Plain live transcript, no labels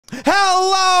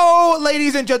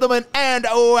ladies and gentlemen, and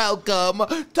welcome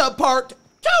to part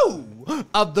 2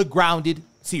 of the Grounded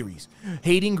series.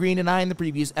 Hayden Green and I in the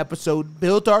previous episode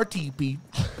built our teepee,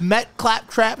 met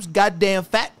Claptrap's goddamn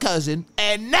fat cousin,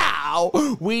 and now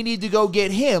we need to go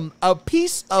get him a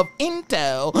piece of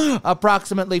intel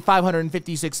approximately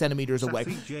 556 centimeters away.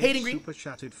 Hayden Green super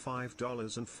chatted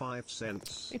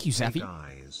 $5.05. Thank you, Safi. Hey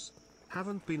guys,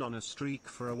 haven't been on a streak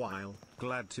for a while.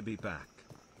 Glad to be back.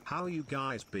 How you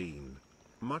guys been?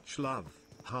 Much love,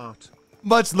 heart.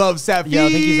 Much love, Safi. Yo,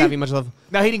 thank you, Safi. Much love.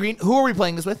 Now, Hayden Green, who are we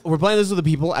playing this with? We're playing this with the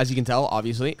people, as you can tell,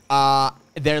 obviously.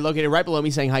 They're located right below me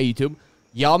saying hi, YouTube.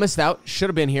 Y'all missed out. Should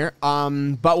have been here.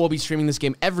 But we'll be streaming this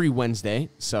game every Wednesday.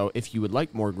 So if you would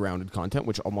like more grounded content,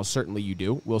 which almost certainly you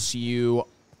do, we'll see you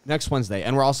next Wednesday.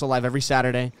 And we're also live every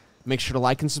Saturday. Make sure to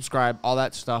like and subscribe, all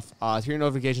that stuff. Turn your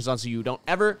notifications on so you don't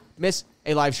ever miss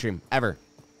a live stream, ever.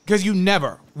 Because you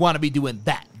never want to be doing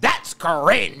that. That's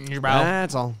cringe, bro.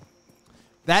 That's all.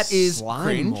 That is slime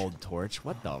cringe. mold torch.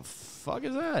 What the fuck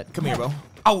is that? Come here, bro.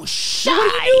 Oh, shit.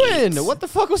 What are you doing? What the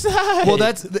fuck was that? Well,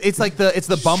 it's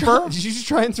the bumper. Did you just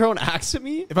try and throw an axe at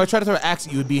me? If I tried to throw an axe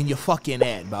at you, it would be in your fucking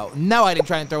head, bro. No, I didn't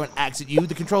try and throw an axe at you.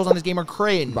 The controls on this game are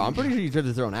cringe. Bro, I'm pretty sure you tried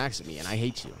to throw an axe at me, and I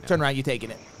hate you. Turn around, you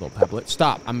taking it. Little pebblet.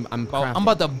 Stop. I'm crafting. I'm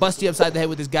about to bust you upside the head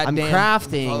with this goddamn. I'm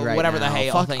crafting right whatever now. the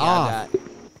hell Fuck thing off. I got.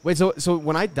 Wait, so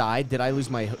when I died, did I lose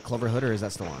my clover hood, or is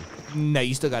that still on? No,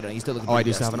 you still got it on. You still look. Oh, I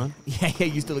do still have it on? Yeah,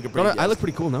 you still look pretty. I look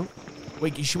pretty cool, no?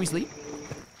 Wait, should we sleep?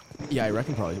 Yeah, I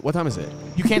reckon probably. What time is it?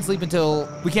 You can't sleep until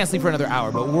we can't sleep for another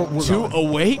hour, but we're going.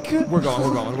 Awake? We're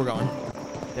going.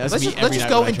 Yeah, Let's just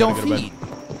go and don't feed.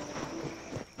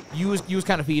 You was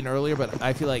kind of feeding earlier, but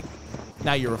I feel like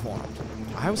now you're reformed.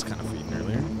 I was kind of feeding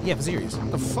earlier. Yeah, for serious.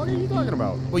 What the fuck are you talking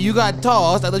about? Well, you got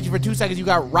tossed. I left you for 2 seconds. You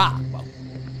got rocked.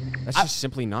 That's just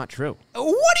simply not true. What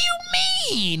do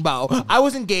you mean, Bo? I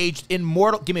was engaged in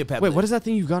mortal. Give me a pebblet. Wait, what is that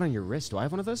thing you got on your wrist? Do I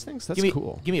have one of those things? That's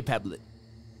cool. Give me a pebblet.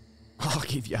 I'll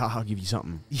give you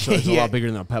something. So it's a lot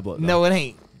bigger than a pebblet. Though. No, it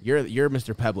ain't. You're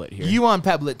Mr. Pebblet here. You on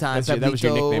pebblet time? That was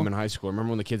your nickname in high school. Remember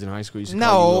when the kids in high school used to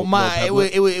call you little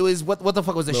it was what the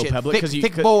fuck was the shit? Pebblet?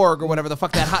 Thick Borg or whatever the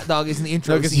fuck that hot dog is in the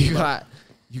intro. Because you got.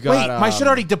 Wait, my shit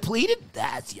already depleted?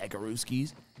 That's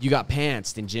Yakaruskis. You got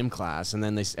pantsed in gym class, and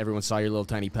then everyone saw your little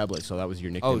tiny pebblet, so that was your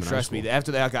nickname. Oh, trust me.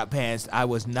 After that, I got pantsed. I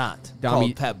was not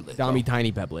called pebblet. Dommy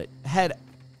Tiny Pebblet.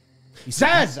 He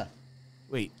says.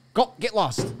 Wait. Go get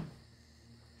lost.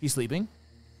 He's sleeping.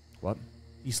 What?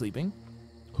 He's sleeping.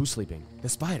 Who's sleeping? The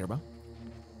spider, bro.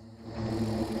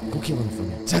 Go kill him for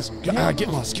me. Says, get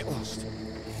lost. Get lost.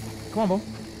 Come on, bro.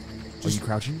 Are you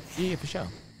crouching? Yeah, for sure.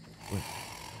 Wait.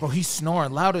 Bro, he's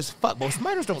snoring loud as fuck. Bro,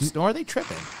 spiders don't snore. They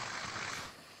tripping.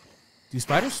 Do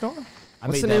spiders snore?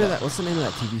 What's the name of that? What's the name of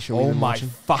that TV show? Oh my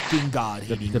fucking god!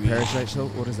 The Parasite show.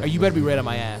 What is that? You better be right on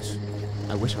my ass.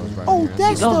 I wish I was right. Oh,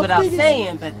 that's the goes without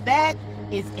saying, but that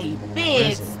is a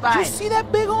big spider. Did you see that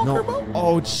big honker, bro?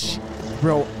 Oh,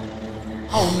 bro.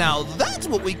 Oh, now that's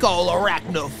what we call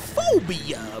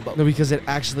arachnophobia. Bro. No, because it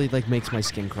actually makes my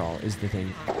skin crawl. Is the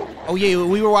thing. Oh yeah,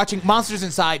 we were watching Monsters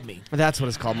Inside Me. That's what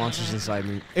it's called, Monsters Inside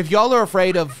Me. If y'all are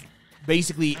afraid of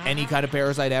basically any kind of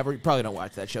parasite ever, you probably don't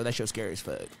watch that show. That show's scary as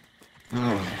fuck.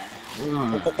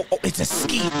 Oh, it's a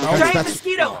skeet, bro. Giant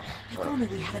mosquito! If only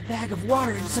we had a bag of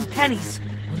water and some pennies.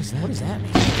 What does that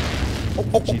mean?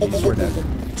 We're dead.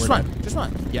 Just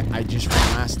run. Yeah, I just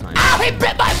ran last time. Ow, he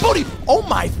bit my booty! Oh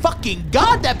my fucking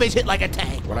god, that bitch hit like a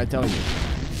tank. What'd I tell you?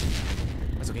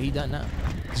 That's okay, he done now.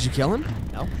 Did you kill him?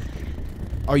 No.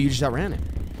 Oh, you just outran him.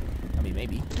 I mean,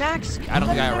 maybe. Max, I don't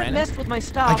think I outran him. messed with my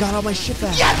stuff. I got all my shit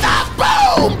back. Get the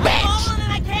boom, bitch!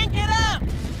 I can't get up!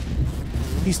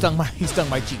 He stung my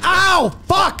cheek. Ow!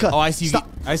 Fuck! Oh, I see you.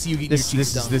 I see you getting your cheek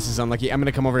stung. This is unlucky. I'm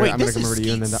gonna come over. Wait, I'm gonna come over to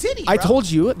you and then. City, I told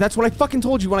you. That's what I fucking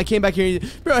told you when I came back here.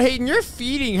 Bro, Hayden, you're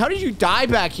feeding. How did you die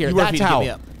back here? That's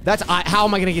how. That's how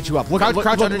am I gonna get you up? Look,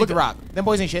 crouch underneath the rock. Them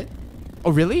boys ain't shit.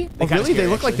 Oh really? They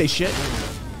look like they shit.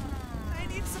 I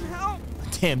need some help.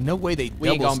 Damn, no way they. We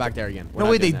ain't going back there again. No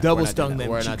way they double stung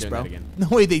them cheeks, bro. No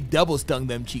way they double stung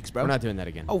them cheeks, bro. We're not doing that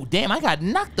again. Oh damn, I got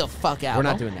knocked the fuck out. We're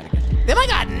not doing that again. Damn, I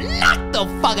got knocked the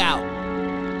fuck out.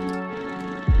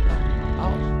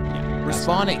 Oh, yeah.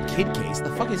 Respawn at Kid Case.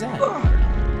 The fuck is that? I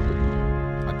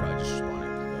probably just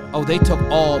responded. Oh, they took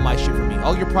all my shit from me.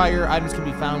 All your prior items can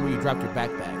be found where you dropped your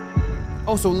backpack.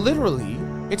 Oh, so literally,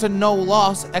 it's a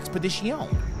no-loss expedition. Well,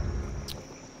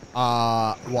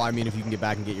 I mean, if you can get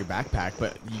back and get your backpack,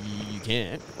 but you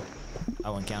can't. I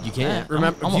won't count. You can't.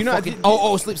 Remember? I'm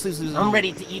sleep. I'm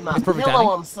ready to eat my That's perfect pillow.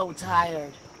 timing. I'm so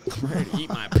tired. I'm ready to eat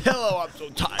my pillow. I'm so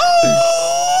tired.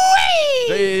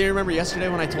 Do you remember yesterday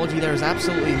when I told you there was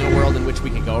absolutely no world in which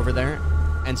we could go over there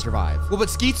and survive? Well,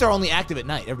 but skeets are only active at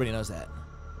night. Everybody knows that.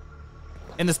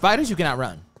 And the spiders you can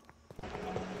outrun.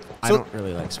 I So- don't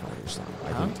really like spiders.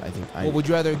 Though. I think. Well, would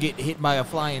you rather get hit by a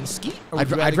flying skeet? Or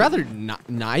would I'd you rather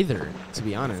neither, to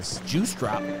be honest. juice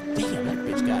drop. Damn, that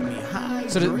bitch got me high.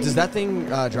 So does that thing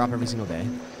drop every single day?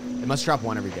 It must drop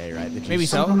one every day, right? Maybe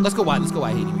so. Let's go wide. Let's go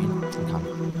wide, Hayden Green.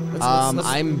 Let's-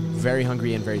 I'm very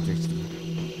hungry and very thirsty.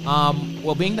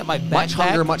 Well, being that my backpack, Much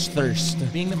hunger, much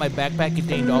thirst. being that my backpack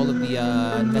contained all of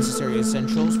the necessary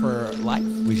essentials for life.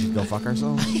 We should go fuck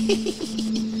ourselves.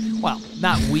 Well,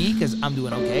 not we, because I'm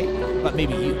doing okay, but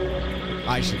maybe you.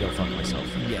 I should go fuck myself.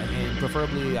 Yeah, and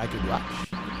preferably I could watch.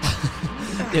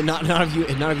 Yeah, none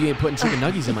of you ain't putting chicken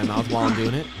nuggets in my mouth while I'm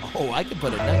doing it. Oh, I could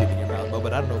put a nugget in your mouth,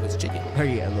 but I don't know if it's chicken. There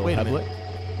you go, a little Wait a pebble. minute.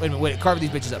 Wait a minute. Wait, carve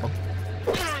these bitches up.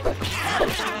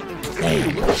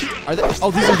 Are they,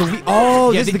 oh, these are the wheat.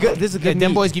 Oh, Yeah, this is the good. This is a good.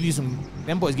 Them meat. boys give you some.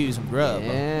 Them boys give you some grub.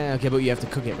 Yeah. Okay, but you have to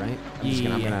cook it, right?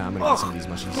 Yeah. I'm gonna get some of these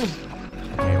mushies.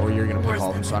 Okay, or you're gonna pick all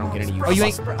of them so I don't get any. Oh, you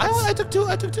ain't. I took two.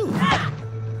 I took two.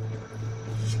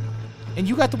 And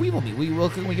you got the weevil meat. We will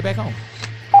cook when we get back home.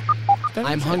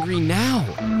 I'm hungry now.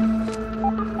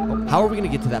 How are we gonna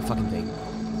get to that fucking thing?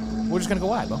 We're just gonna go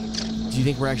wide, bro. Do you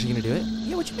think we're actually gonna do it?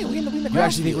 Yeah, what you mean? We in the You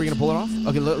actually think we're gonna pull it off?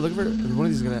 Okay, look for one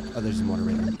of these is gonna. Oh, there's some water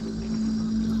right there.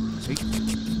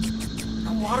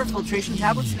 No water filtration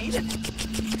tablets needed.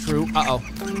 True. Uh-oh.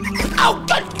 Oh,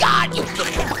 good God, you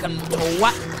fucking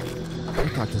what?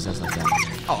 Don't talk to us like that.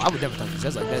 Oh, I would never talk to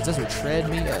Zez like that. Zez would shred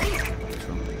me up.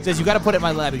 Says you got to put it in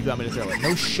my lab if you want me to throw it.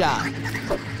 No shot.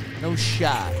 No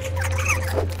shot.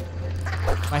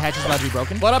 My hatch is about to be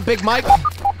broken. What up, Big Mike?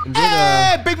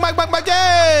 Hey, Big Mike,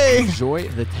 hey! Enjoy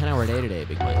the 10-hour day today,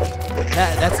 Big Mike.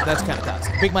 That's kind of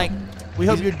toxic. Big Mike, we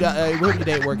hope your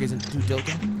day at work isn't too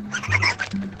tilting.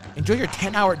 Enjoy your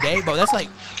 10-hour day, bro. That's like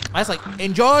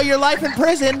enjoy your life in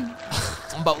prison.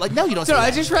 But like, no, you don't. Dude, say I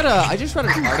that. just read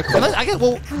an article. Unless, I guess.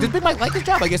 Well, does Big Mike like his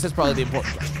job? I guess that's probably the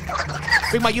important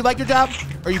part. Big Mike, you like your job,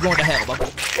 or are you going to hell, bro?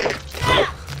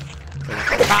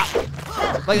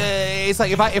 Like it's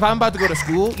like if I'm about to go to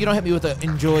school, you don't hit me with a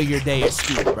enjoy your day at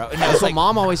school, bro. And That's it's what like,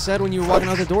 Mom always said when you were walking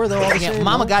out the door, though. All the yeah, same,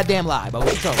 mama bro. goddamn lie, bro.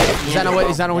 What you talking about?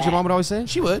 Is that not what your mom would always say?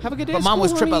 She would. Have a good day. But at mom was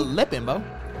school, triple homie. lipping, bro.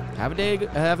 Have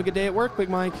a good day at work, Big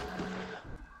Mike.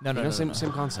 No, You know, same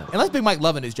concept. Unless Big Mike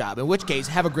loving his job, in which case,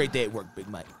 have a great day at work, Big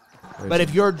Mike. But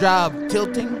if your job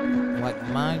tilting, like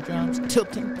my job's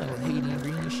tilting, like with Hayden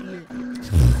Green and shit,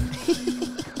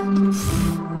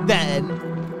 then,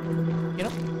 you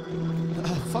know,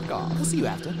 Fuck off. we'll see you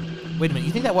after. Wait a minute,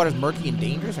 you think that water's murky and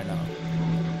dangerous or no?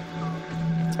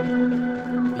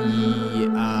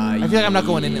 I feel like I'm not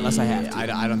going in unless I have to.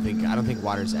 I don't think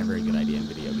water's ever a good idea in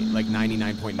video games. Like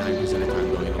 99.9% of the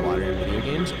time going into water in video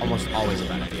games, almost always a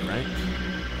bad idea, right?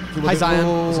 Hi,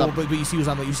 Zion. What's up? But you see who's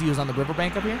on the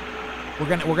riverbank up here? We're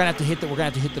gonna have to hit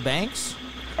the banks,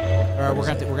 or we're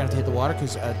gonna have to hit the water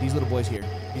because these little boys here,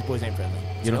 these boys ain't friendly.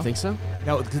 You don't think so?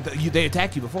 No, they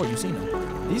attacked you before. You've seen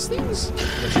them. These things?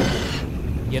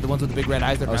 Yeah, the ones with the big red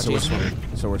eyes. They're Oh, not so we're chasing you.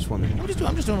 swimming. So we're swimming. I'm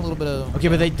just doing a little bit of. Okay,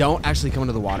 but they don't actually come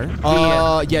into the water.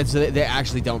 Yeah. Yeah. So they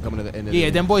actually don't come into the.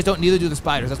 Yeah, them boys don't. Neither do the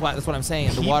spiders. That's what I'm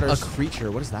saying. The Keep water's a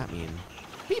creature. What does that mean?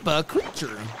 Keep a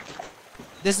creature.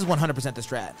 This is 100% the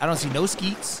strat. I don't see no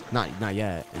skeets. Not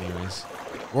yet. Anyways,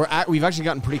 we've actually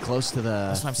gotten pretty close to the.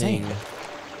 That's what I'm thing. saying.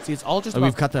 See, it's all just. Oh, about,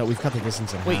 we've cut the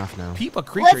distance in wait, half now. peep a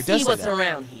creature. It Let's does see say what's that.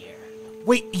 around here.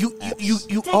 Wait, you.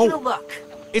 Taking a Oh, look.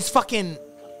 it's fucking.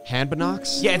 Hand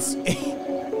binocs? Yeah, it's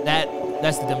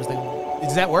that's the dumbest thing.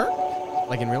 Does that work?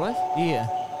 Like in real life? Yeah.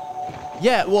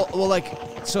 Yeah. Well, like,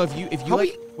 so if you How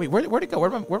like, wait, where'd it go?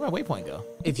 Where'd my waypoint go?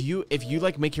 if you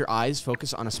like make your eyes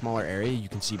focus on a smaller area, you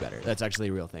can see better. That's actually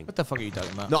a real thing. What the fuck are you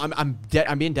talking about? No,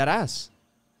 I'm being dead ass.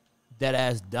 Dead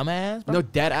ass dumbass. Bro? No,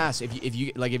 dead ass. If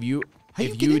you How you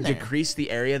if get you in there? decrease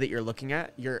the area that you're looking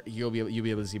at, you'll be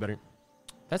able to see better.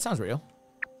 That sounds real.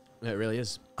 It really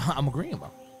is. I'm agreeing,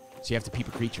 bro. So you have to peep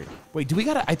a creature. Wait, do we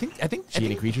gotta? I think. See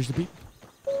any creatures to peep?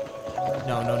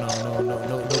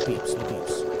 No peeps, no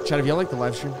peeps. Chad, have y'all like the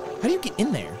live stream? How do you get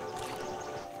in there?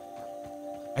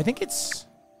 I think it's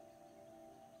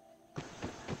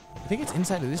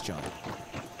inside of this joint.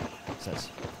 It says,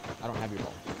 I don't have your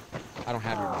ball. I don't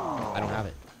have your ball. I don't have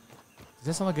it. Does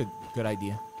that sound like a good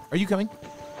idea? Are you coming?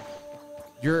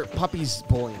 Your puppy's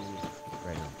bullying me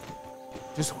right now.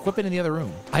 Just whip it in the other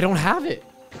room. I don't have it.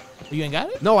 Oh, you ain't got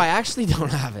it? No, I actually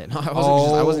don't have it. No,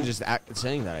 I wasn't just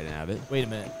saying that I didn't have it. Wait a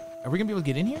minute. Are we gonna be able to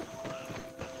get in here?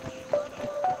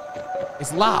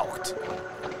 It's locked.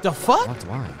 The fuck? What?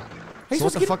 Why? Hey, So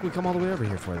what supposed the to fuck we come all the way over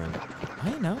here for then? I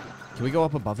didn't know. Can we go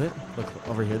up above it? Look,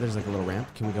 over here, there's like a little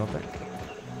ramp. Can we go up there?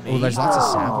 Maybe. Oh, there's lots of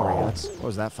sap over here. What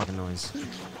was that fucking noise?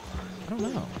 I don't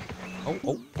know.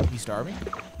 Oh, you starving?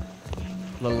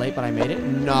 A little late, but I made it.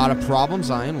 Not a problem,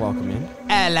 Zion. Welcome in.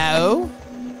 Hello.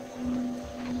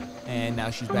 And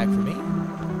now she's back for me.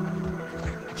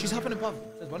 She's huffing and puffing.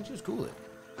 Says, why don't you just cool it?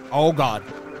 Oh, God.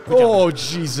 Oh,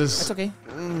 Jesus. That's okay.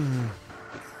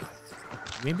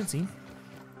 We ain't been seen.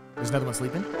 There's another one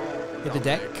sleeping. Hit the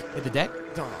deck. Hit the deck.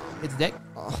 Hit the deck.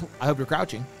 I hope you're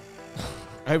crouching.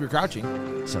 I hope you're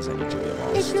crouching. Says I need to be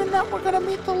lost. If you're not, we're gonna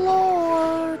meet the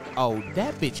Lord. Oh,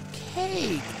 that bitch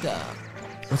caked up.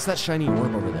 What's that shiny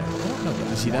orb over there? I don't know.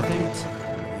 You see that thing?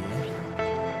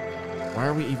 Why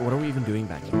are we even? What are we even doing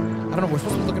back here? I don't know. We're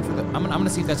supposed to be looking for the. I'm gonna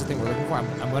see if that's the thing we're looking for.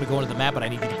 I'm gonna go into the map, but I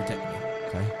need you to protect me.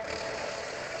 Okay.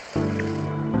 I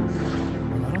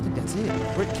don't think that's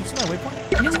it. Wait, can you see my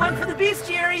waypoint? You went for the beast,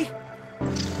 Jerry.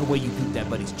 The way you pooped that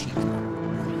buddy's cheek.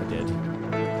 I did.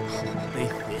 They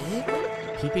thick?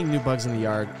 Keeping new bugs in the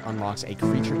yard unlocks a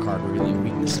creature card revealing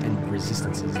weakness and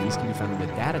resistances. These can be found in the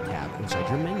data tab inside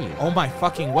your menu. Oh my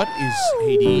fucking! What is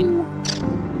Hayden?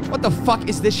 What the fuck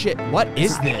is this shit? What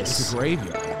is It's this? a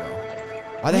graveyard, bro.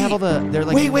 Why they have all the? They're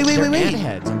like. Wait. they're ant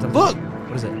heads. Look.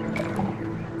 What is it?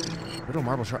 Little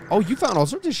marble shard. Oh, you found all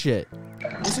sorts of shit.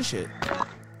 What's this shit?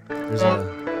 There's A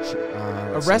let's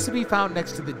see. recipe found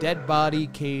next to the dead body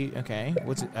cave. Okay,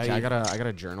 what's it? Okay, I got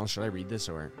a journal. Should I read this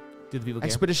or? Do the people care?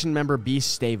 Expedition member B.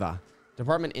 Stava,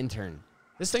 department intern.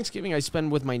 This Thanksgiving I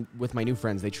spend with my new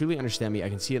friends. They truly understand me. I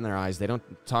can see it in their eyes. They don't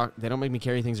talk. They don't make me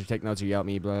carry things or take notes or yell at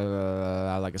me blah, blah, blah,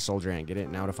 blah, like a soldier ant. Get it?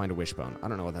 Now to find a wishbone. I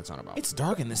don't know what that's on about. It's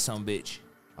dark in this sumbitch.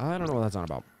 I don't know what that's on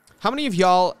about. How many of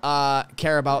y'all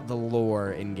care about the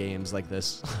lore in games like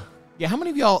this? Yeah, how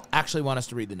many of y'all actually want us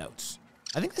to read the notes?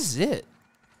 I think this is it.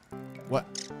 What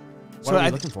So are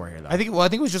we looking for here, though? I think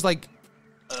it was just like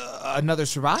another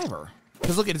survivor.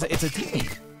 Because look, it's a teepee.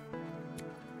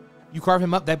 You carve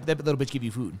him up, that little bitch give you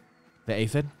food. The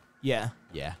aphid? Yeah.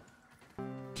 Yeah.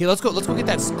 Okay, let's go get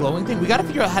that glowing thing. We gotta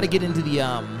figure out how to get into the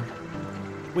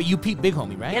wait, you peep big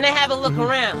homie, right? Gonna have a look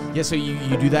around. Yeah, so you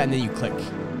do that and then you click.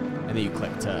 And then you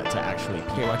click to actually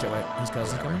peek. Okay, watch out, wait. His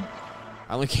cousin's coming.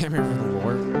 I only came here for the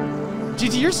lore.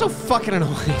 GG, you're so fucking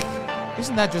annoying.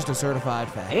 Isn't that just a certified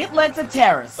fact? It lets a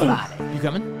terrorist spot it. You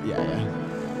coming? Yeah.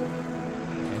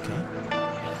 Okay.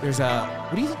 There's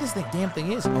what do you think this damn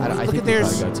thing is? Oh, I look think at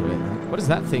there's we gotta go to it. What is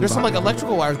that thing? there's some like behind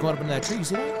electrical wires going up into that tree. You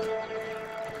see that?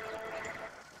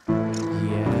 you?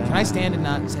 Yeah. Can I stand and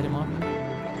not set him off?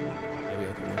 Yeah, we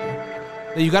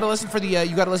okay. Now, you gotta listen for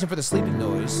the sleeping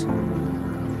noise.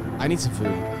 I need some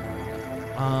food.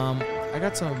 I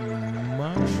got some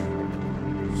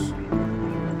mushrooms.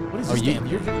 What is this damn?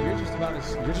 You're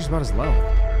just about as low.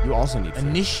 You also need food.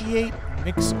 Initiate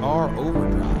mix R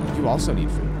overdrive. You also need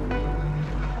food.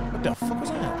 What the fuck was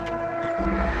that?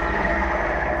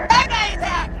 Bad guy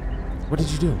attack! What did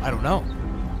you do? I don't know.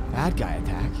 Bad guy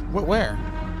attack. Where?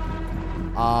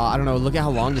 I don't know. Look at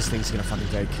how long this thing's gonna fucking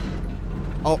take.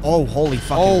 Oh, holy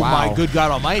fucking Oh wow. my good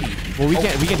God Almighty! Well, we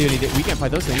can't do anything. We can't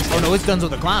fight those things. Oh no, it's Guns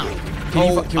with a Clown.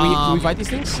 Can we fight these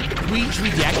things? Should we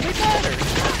deactivate that?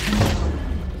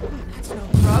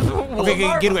 Or? Okay,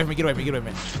 get away from me.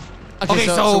 Okay,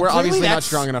 so we're clearly obviously not that's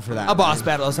strong enough for that. A boss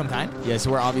battle of some kind. Yeah, so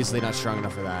we're obviously not strong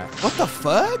enough for that. What the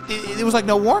fuck? It was like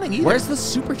no warning either. Where's the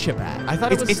super chip at? I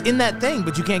thought it's in that thing,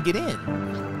 but you can't get in. Oh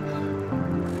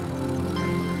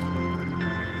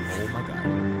my God.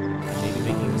 Maybe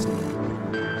making a mistake.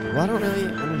 Well, I don't really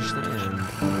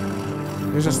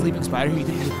understand. There's a sleeping spider here. You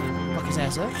think you can fuck his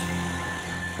ass up?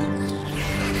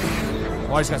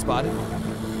 Oh, I just got spotted.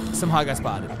 Somehow I got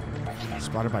spotted.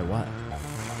 Spotted by what?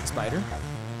 Spider?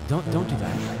 Don't do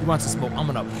that. He wants to smoke. I'm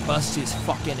gonna bust his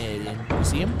fucking head in. You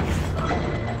see him?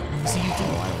 You see you too?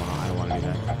 I don't want to do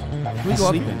that. Can we He's go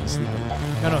up? sleeping. He's sleeping.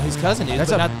 No, his cousin is.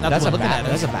 That's but a not that's the a one looking at us.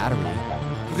 that's a battery.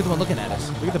 Look at the one looking at us.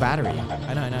 Look at the battery. I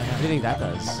know. What do you think that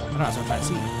does? I don't know. That's what I'm trying to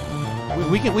see.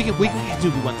 We can do. We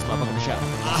want this motherfucker to show.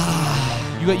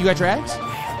 You got drags?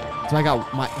 So I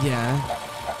got my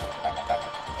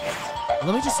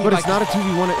Let me just see. But if it's I not a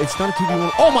 2v1. It's not a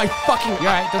 2v1. Oh my fucking!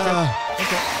 You're right. That's right.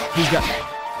 Okay. He's got.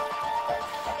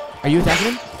 Are you attacking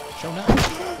him? Show up.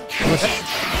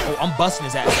 Oh, I'm busting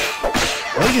his ass.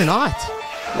 No, you're not.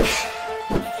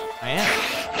 I am.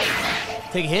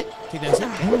 Take a hit. Take that hit.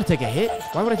 I don't want to take a hit.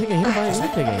 Why would I take a hit if I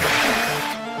didn't take a hit?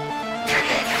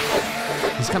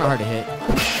 He's kind of hard to hit.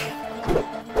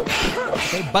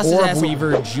 Okay, bust his Orb ass.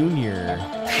 Weaver Jr.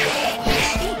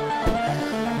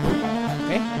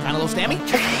 Okay, kind of low stammy.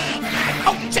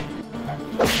 Oh shit!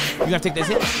 You gotta take this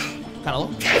hit. Kind of low.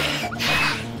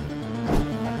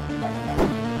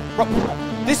 Bro,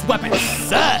 this weapon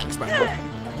sucks, bro.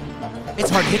 It's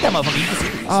hard to hit that motherfucker. You can see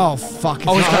it. Oh fuck! It's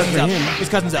Oh, his not hard cousin's for up. him. His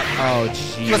cousin's up. Oh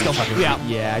jeez. Let's go. We out.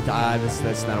 Yeah,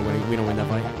 that's not a winning. We don't win that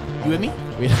fight. You with me?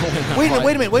 Wait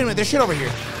Wait a minute. There's shit over here.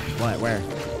 What? Where?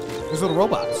 There's little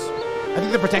robots. I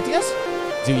think they're protecting us.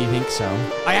 Do you think so?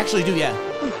 I actually do, yeah.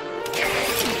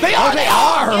 They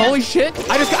are! Holy shit!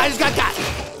 I just got got.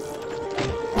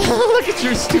 Look at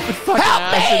your stupid fucking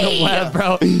ass in the web,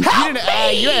 bro. You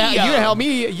didn't help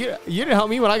me. You didn't help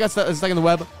me when I got stuck in the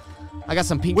web. I got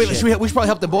some pink shit. Wait, we should probably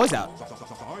help the boys out.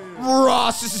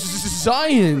 Raw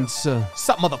science.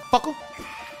 Sup, motherfucker?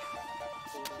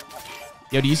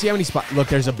 Yo, do you see how many spots? Look,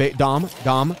 there's a big Dom.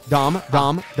 I'm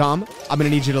gonna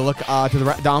need you to look to the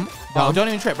right. Dom. Oh, don't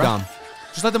even trip, bro. Dom.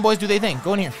 Just let them boys do their thing.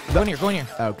 Go in here. Go in here.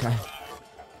 Okay.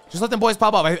 Just let them boys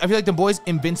pop up. I feel like the boys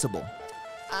invincible.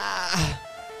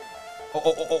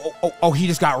 Oh, he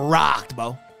just got rocked,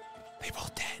 bro. They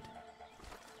both dead.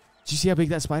 Do you see how big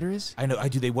that spider is? I know, I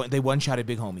do. They one-shotted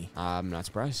big homie. I'm not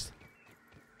surprised.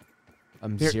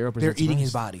 I'm They're 0% They're eating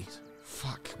his surprised. bodies.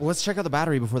 Fuck. Well, let's check out the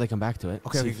battery before they come back to it.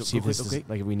 Okay, See if this is,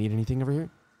 like, if we need anything over here.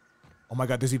 Oh my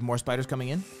god, there's even more spiders coming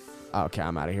in. Okay,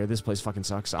 I'm out of here. This place fucking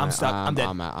sucks. I'm stuck. I'm dead.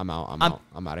 I'm out.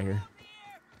 I'm out of here.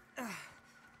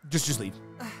 Just leave.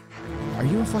 Are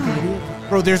you a fucking idiot?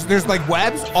 Bro, there's like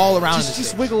webs all around.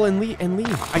 Just wiggle and leave.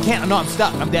 I can't. No, I'm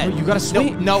stuck. I'm dead. No, you gotta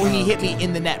swing. No, he hit me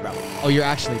in the net, bro. Oh, you're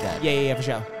actually dead. Yeah, for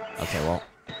sure. Okay, well,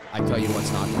 I tell you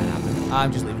what's not gonna happen.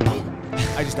 I'm just leaving.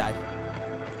 I just died.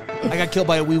 I got killed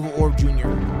by a Weevil Orb Jr.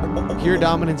 Pure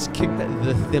dominance kicked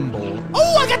the thimble.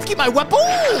 Oh, I got to keep my weapon!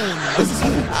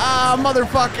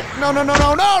 Motherfucker.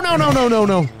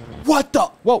 No. What the?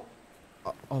 Whoa.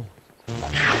 Oh.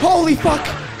 Holy fuck.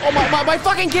 Oh, my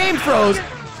fucking game froze.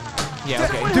 Yeah,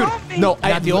 okay. Dude, no.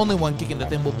 I'm not the only one kicking the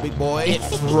thimble, big boy. It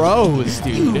froze,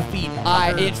 dude. You feed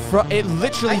It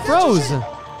literally froze.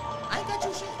 I got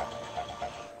you shit.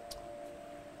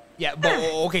 Yeah, but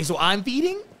okay, so I'm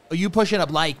feeding? Or you pushing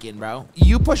up liking, bro?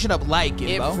 You pushing up liking,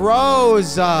 It bro?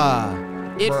 froze. It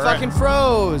Bruh. fucking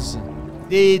froze.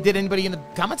 Did anybody in the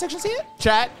comment section see it?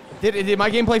 Chat, did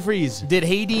my gameplay freeze? Did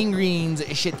Hayden Green's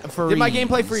shit freeze? Did my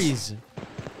gameplay freeze?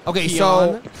 Okay,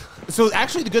 Keon? so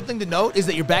actually the good thing to note is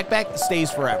that your backpack stays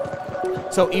forever.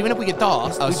 So even if we get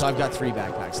tossed, Oh, so I've got 3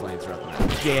 backpacks laying throughout the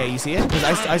map. yeah, you see it? Because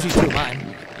I see 2 of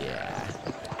mine. Yeah.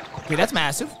 Okay, that's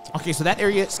massive. Okay, so that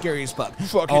area is scary as fuck.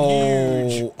 Fucking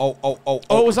huge. Oh,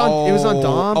 it was on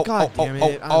Dom? God damn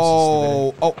it. I'm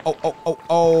so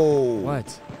oh.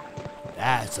 What?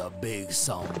 That's a big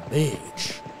son of a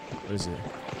bitch. What is it?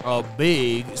 A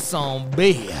big son of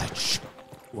a bitch.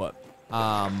 What?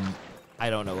 I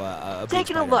don't know. A big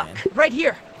Taking a spider, look. man. Right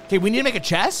here. Okay, we need to make a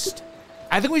chest.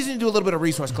 I think we just need to do a little bit of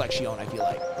resource collection, I feel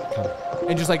like.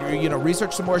 And just like,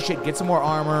 research some more shit, get some more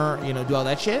armor, do all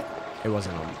that shit. It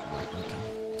wasn't on.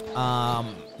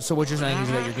 Okay. So what you're saying is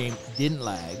that your game didn't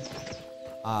lag,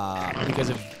 because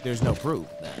if there's no proof,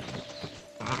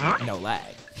 then no lag.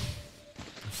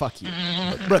 Fuck you.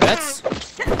 Bro, that's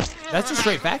just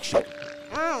straight fact shit.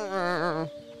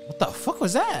 What the fuck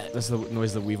was that? That's the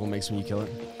noise the Weevil makes when you kill it.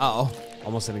 Uh-oh.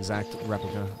 Almost an exact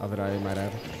replica of it, I might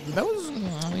add. That was,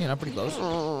 pretty close.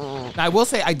 Now, I will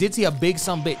say, I did see a big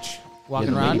son bitch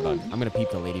walking around. Ladybug. I'm gonna peep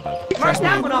the ladybug. Mark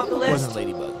that one off the It list. wasn't a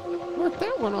ladybug. Mark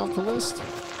that one off the list.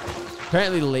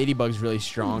 Apparently the ladybug's really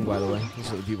strong, by the way. That's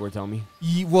what the people were telling me.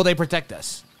 Well, they protect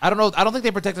us. I don't know. I don't think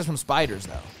they protect us from spiders,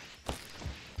 though.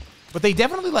 But they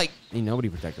definitely, Ain't nobody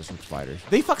protect us from spiders.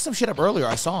 they fucked some shit up earlier.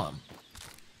 I saw him.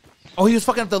 Oh, he was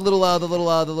fucking up the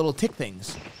little tick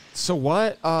things. So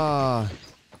what?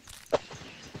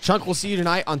 Chunk, we'll see you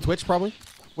tonight on Twitch, probably.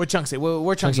 What Chunks?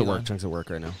 Where Chunks Chunk's at work. Chunk's at work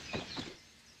right now.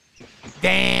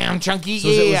 Damn, Chunky. So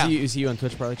Yeah. we'll see you on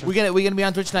Twitch, probably. Chunk? We gonna be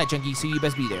on Twitch tonight, Chunky. So you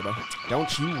best be there, bro.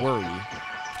 Don't you worry.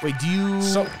 Wait, do you?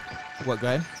 So- What? Go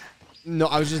ahead. No,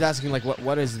 I was just asking, like,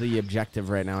 what is the objective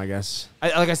right now, I guess?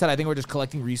 Like I said, I think we're just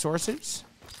collecting resources.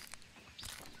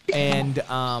 And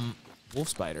wolf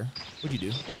spider. What'd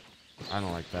you do? I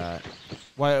don't like that.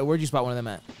 Where'd you spot one of them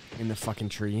at? In the fucking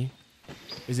tree.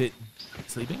 Is it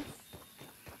sleeping?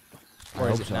 I Or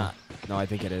is hope it so. not? No, I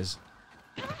think it is.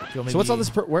 Feel So what's all maybe-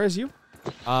 this? Where is you?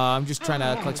 I'm just trying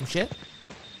to collect some shit.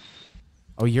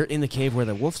 Oh, you're in the cave where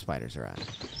the wolf spiders are at.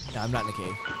 No, I'm not in the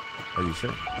cave. Are you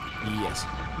sure? Yes,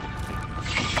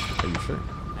 Are you sure?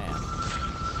 I am.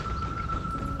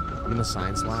 I'm in the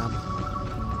science lab.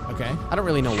 Okay. I don't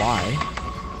really know why.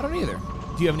 I don't either.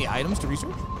 Do you have any items to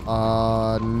research?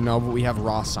 No, but we have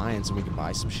raw science and we can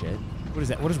buy some shit. What is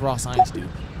that? What does raw science do?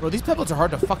 Bro, these pebbles are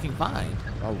hard to fucking find.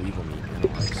 Raw weevil meat,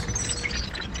 analyze.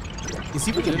 You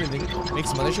see if we can make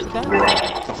some other shit with that?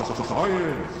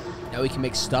 Now we can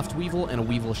make stuffed weevil and a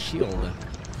weevil shield.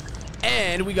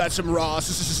 And we got some raw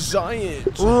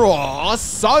science. Raw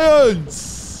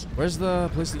science! Where's the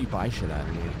place that you buy shit at?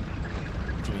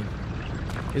 What do you mean?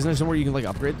 Isn't there somewhere you can, like,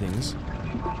 upgrade things?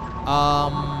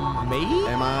 Maybe?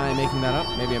 Am I making that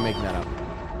up? Maybe I'm making that up.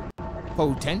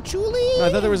 Potentially? No, I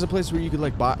thought there was a place where you could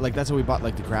like buy, like that's how we bought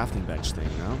like the crafting bench thing,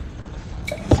 no?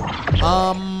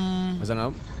 Was that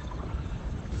no?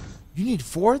 You need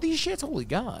 4 of these shits? Holy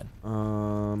God.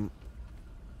 What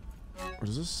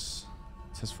is this?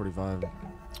 It says 45.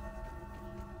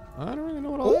 I don't really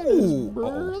know what all that is,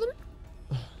 brother.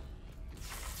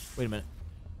 Wait a minute.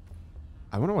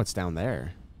 I wonder what's down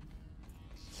there.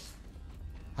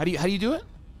 How do you do it?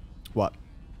 What?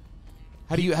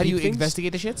 How do you things?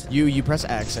 investigate the shits? You press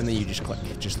X and then you just click,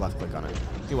 left click on it,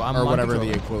 Okay, well, I'm or on whatever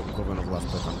controller. the equivalent of left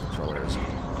click on the controller is.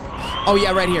 Oh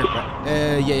yeah, right here.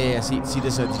 Yeah. See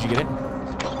this? Did you get it?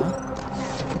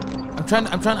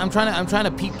 I'm trying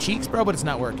to peep cheeks, bro, but it's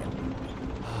not working.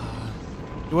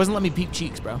 It wasn't letting me peep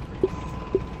cheeks, bro.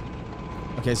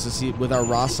 Okay, so see, with our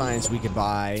raw science, we could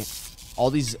buy all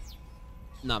these.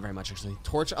 Not very much actually.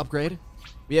 Torch upgrade.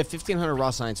 We have 1,500 raw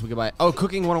science. We could buy. Oh,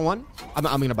 cooking 101. I'm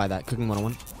gonna buy that. Cooking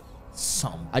 101.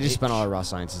 I just spent all our raw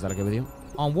science. Is that okay with you?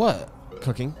 On what?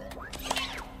 Cooking.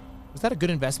 Was that a good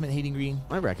investment, Hayden Green?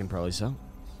 I reckon probably so.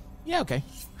 Yeah, okay.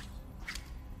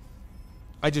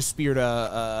 I just speared I'm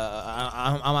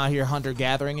out here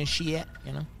hunter-gathering and shit,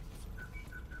 you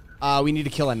know? We need to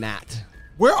kill a gnat.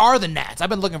 Where are the gnats? I've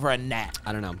been looking for a gnat.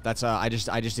 I don't know. That's I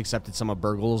just accepted some of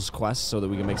Burgle's quests so that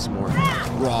we can make some more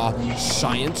raw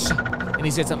science. And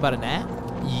he said something about a gnat?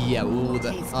 Yeah. Ooh,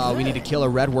 we need to kill a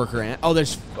red worker ant. Oh,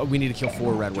 we need to kill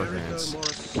 4 red worker ants.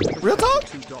 Real talk?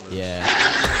 Yeah.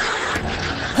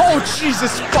 Oh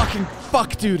Jesus fucking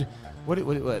fuck, dude. What?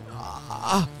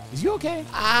 Is you okay?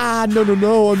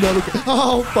 No, I'm not okay.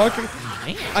 Oh fuck. Man.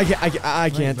 I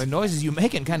can't. The noises you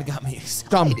making kind of got me excited.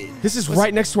 Dumb. This is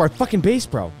right next to our fucking base,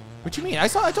 bro. What you mean? I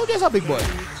told you I saw Big Boy.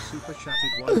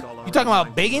 You talking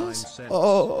about Biggins?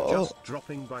 Just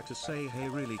dropping by to say, hey,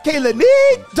 really. Kayla,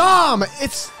 need Dom.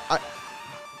 It's. What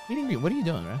are you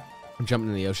doing, man? I'm jumping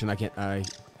in the ocean. I can't.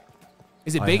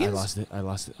 Is it Biggins? I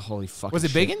lost it. Holy fuck. Was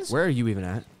it Biggins? Where are you even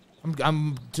at?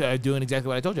 I'm doing exactly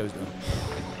what I told you I was doing.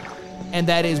 And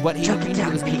that is what he say.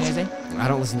 I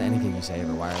don't listen to anything you say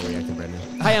ever. Why are we acting brand new?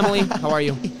 Hi, Emily. How are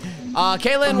you?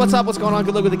 Kaylin, what's up? What's going on?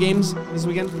 Good luck with the games this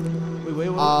weekend. Wait.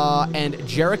 And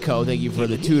Jericho, thank you for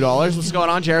the $2. What's going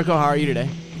on, Jericho? How are you today?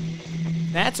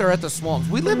 Gnats are at the swamps.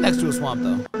 We live next to a swamp,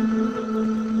 though.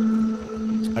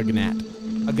 A gnat.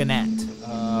 A gnat.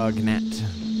 Gnat.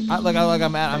 I'm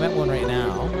at one right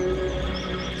now.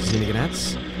 See any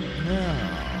gnats? No,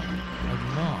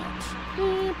 I'm not.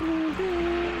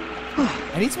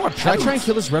 I need some more Should I pellets. try and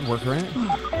kill this red worker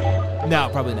ant? No,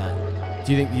 probably not.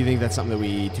 Do you think that's something that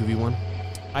we 2v1?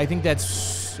 I think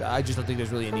that's. I just don't think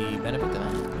there's really any benefit to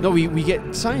that. No, we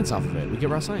get science off of it. We get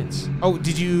raw science. Oh,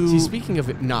 did you? See, speaking of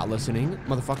it not listening,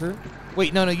 motherfucker.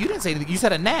 Wait, no, you didn't say anything. You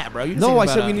said a gnat, bro. You didn't No, say I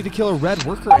said we need to kill a red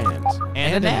worker ant.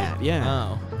 and a gnat. Yeah.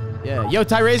 Oh. Yeah. Yo,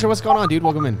 Ty Razor, what's going on, dude?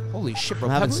 Welcome in. Holy shit, bro.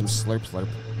 I'm having Pebbles? some slurp.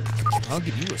 I'll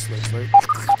give you a slurp.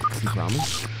 You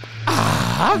promise?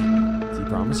 Ah! Do you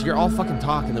promise? You're all fucking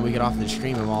talk, and then we get off the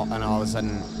stream, and all of a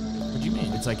sudden, What do you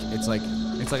mean? it's like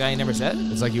I ain't never said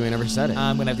it. you ain't never said it.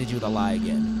 I'm gonna have to hit you with a lie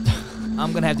again.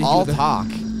 I'm gonna have to hit you all with talk.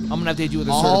 I'm gonna have to hit you with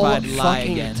a All certified lie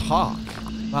fucking again. talk.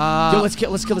 Yo, let's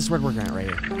kill this red worker ant right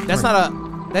here. That's not a.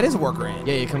 That is a worker ant.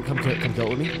 Yeah, come kill it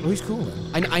with me. Oh, he's cool.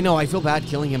 Man. I know. I feel bad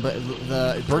killing him, but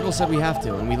the Burgle said we have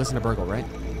to, and we listen to Burgle, right?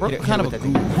 We're kind of a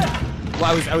goof.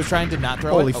 Well, I was trying to not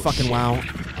throw Holy it. Oh, fucking shit. wow.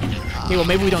 Okay, well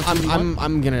maybe we don't.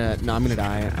 I'm gonna die.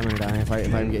 I'm gonna die if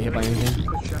I get hit by anything.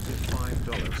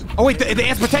 Oh wait, the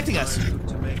ant's protecting us.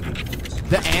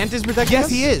 The ant is protecting Yes,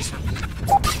 us? he is.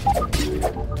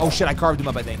 Oh shit, I carved him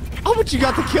up. I think. Oh, but you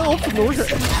got the kill from the worker.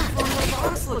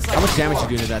 How much damage you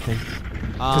doing to that thing?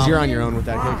 Because you're on your own with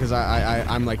that kill. Because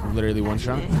I'm like literally one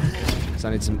shot. So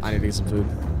I need to get some food.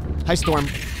 Hi, Storm.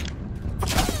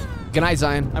 Good night,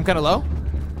 Zion. I'm kind of low.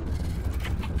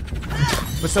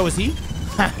 But so is he. Did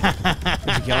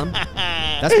you kill him?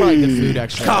 That's probably good food,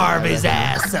 actually. Carve his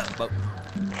ass up.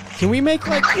 Can we make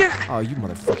like? Oh, you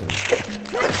motherfucking.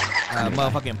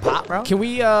 Motherfucking pop, bro. Can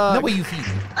we? No way you feeding.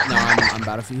 No, I'm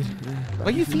about to feed. Yeah, Why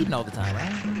are you feeding all the time,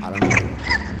 right? I don't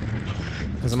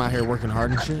know. Because I'm out here working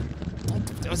hard and shit.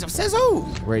 Says who?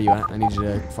 Where are you at? I need you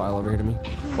to file over here to me.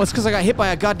 Well, it's because I got hit by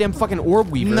a goddamn fucking orb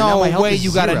weaver. and now my No health way is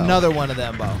you got 0. another one of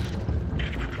them, bro.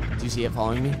 Do you see it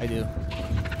following me? I do.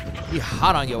 He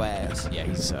hot on your ass. Yeah,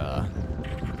 he's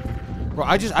Bro,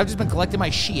 I've just been collecting my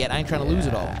shit. I ain't trying to lose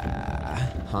it all.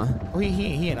 Huh? Oh,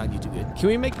 he ain't on you too good. Can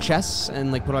we make chests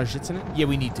and like put our shits in it? Yeah,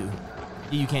 we need to.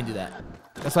 Yeah, you can't do that.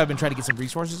 That's why I've been trying to get some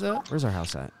resources up. Where's our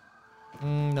house at?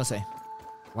 No say.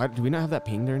 Why do we not have that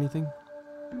pinged or anything?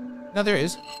 No, there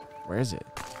is. Where is it?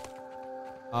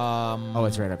 Oh,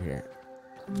 it's right up here.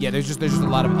 Yeah, there's just a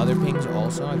lot of other pings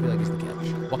also. I feel like it's the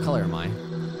catch. What color am I?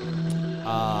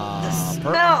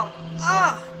 Purple. No.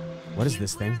 Ah. What is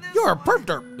this thing? You're a perp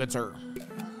derp, good sir.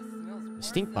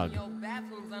 Stink bug. Your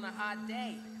bathroom's on a hot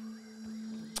day.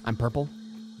 I'm purple.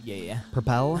 Yeah.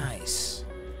 Purple. Nice.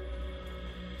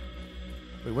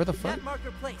 Wait, where the fuck? That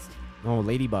marker placed. Oh,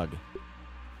 ladybug.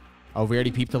 Oh, we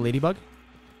already peeped the ladybug?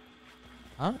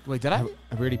 Huh? Wait, did I? Have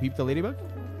we already peeped the ladybug?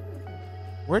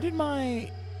 Where did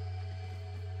my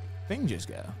thing just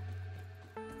go?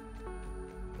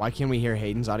 Why can't we hear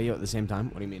Hayden's audio at the same time?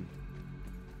 What do you mean?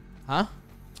 Huh?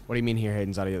 What do you mean hear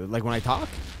Hayden's audio? Like when I talk?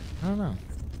 I don't know.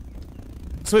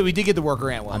 So wait, we did get the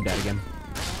worker ant one. I'm dead again.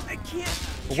 I can't.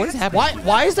 But what is happening?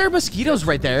 Why is there mosquitoes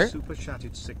right there? Super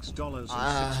chatted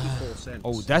 $6.64.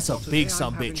 Oh, that's a Today big I'm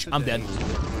son having bitch. I'm dead. 2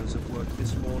 hours of work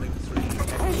this morning, 3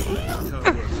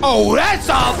 co-workers. Oh, that's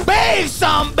a big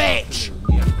son bitch!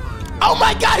 Oh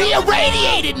my god, he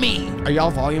irradiated me! Are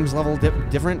y'all volumes level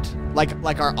different?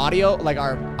 Like our audio, like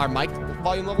our mic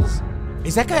volume levels?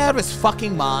 Is that guy out of his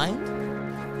fucking mind?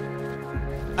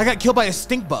 I got killed by a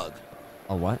stink bug.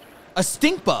 Oh, what? A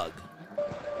stink bug.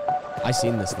 I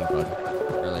seen this stink bug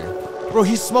earlier. Bro,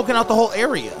 he's smoking out the whole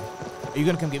area. Are you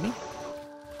gonna come get me?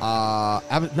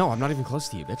 No, I'm not even close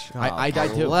to you, bitch. I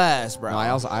died too. Bless, bro. No, I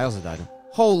also died.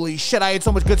 Holy shit, I had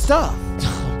so much good stuff.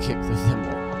 Kick the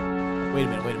thimble. Wait a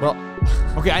minute. Bro,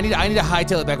 Okay, I need to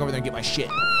hightail it back over there and get my shit.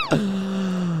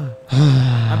 I'm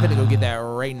gonna go get that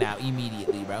right now,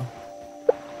 immediately, bro.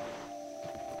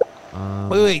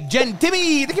 Wait, Jen,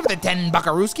 Timmy, thank you for the 10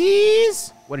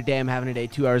 buckarooskies. what a day I'm having today.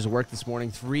 2 hours of work this morning.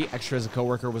 3 extra as a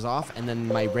coworker was off, and then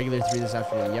my regular 3 this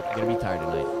afternoon. Yep, gonna be tired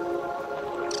tonight.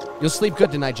 You'll sleep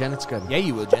good tonight, Jen. It's good. Yeah,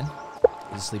 you will, Jen.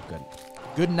 You'll sleep good.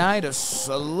 Good night of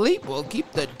sleep will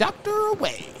keep the doctor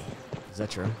away. Is that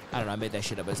true? I don't know, I made that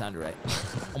shit up, but it sounded right.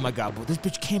 Oh my god, bro, this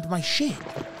bitch camped my shit.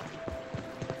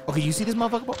 Okay, you see this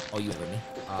motherfucker, bro? Oh, you ain't with me.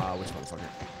 Which motherfucker?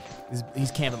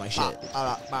 He's camping my shit.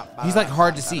 He's like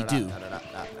hard to see, too.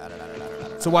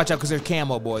 So watch out, because there's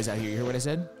camo boys out here. You hear what I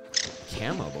said?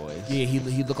 Camo boys. Yeah,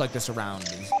 he looked like the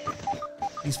surroundings.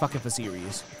 He's fucking for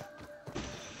serious.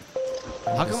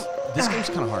 How come this game's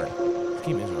kind of hard? This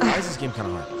game is Why right. is this game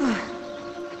kind of hard?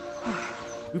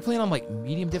 We playing on like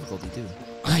medium difficulty too.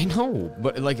 I know,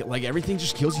 but like everything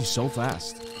just kills you so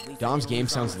fast. Dom's game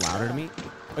sounds louder to me.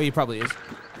 Oh, he probably is.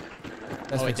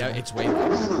 That's fixable. It's way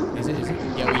louder. Is it?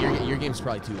 Yeah, well, your game's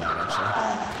probably too loud,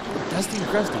 actually. Dusty and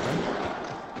crusty, bro.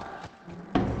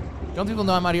 Don't people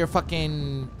know I'm out here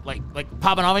fucking like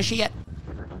popping off and shit yet?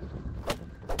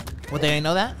 What, they ain't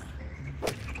know that?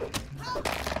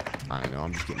 I don't know.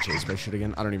 I'm just getting chased by shit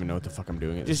again. I don't even know what the fuck I'm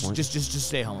doing at this point. Just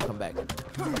stay home. Come back.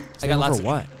 Stay home for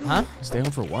what? Huh? Stay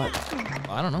home for what?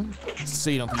 Well, I don't know. So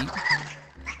you don't eat.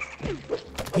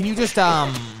 Can you just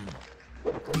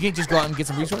you can't just go out and get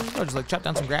some resources, or just like chop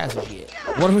down some grass and shit.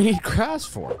 What do we need grass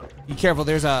for? Be careful.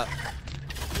 There's a.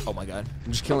 Oh my god.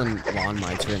 I'm just killing lawn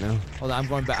mites right now. Hold on. I'm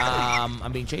going back.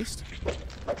 I'm being chased.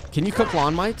 Can you cook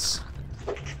lawn mites?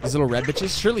 These little red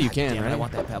bitches? Surely you can, Damn it, right? I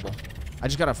want that pebble. I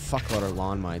just got a fuckload of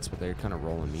lawn mites, but they're kind of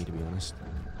rolling me, to be honest.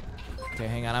 Okay,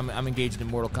 hang on. I'm engaged in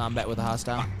Mortal Kombat with a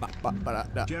hostile.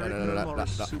 Jericho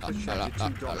Morris super chatted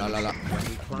 $2 when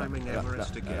we climbing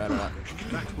Everest again.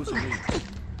 That was neat.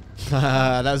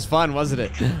 That was fun, wasn't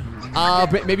it?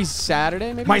 Maybe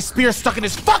Saturday, maybe? My spear's stuck in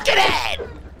his fucking head!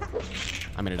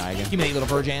 I'm gonna die again. Give me that little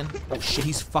Virgin. Oh shit,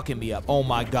 he's fucking me up. Oh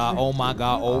my god, oh my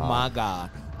god, oh my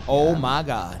god. Oh my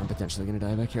god. I'm potentially gonna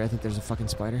die back here. I think there's a fucking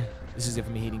spider. This is it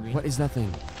for me hating green. What is that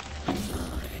thing?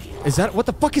 Is that, what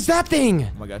the fuck is that thing?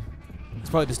 Oh my god. It's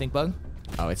probably the stink bug.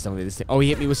 Oh, it's definitely this thing. Oh, he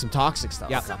hit me with some toxic stuff.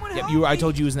 Yep. Yep, I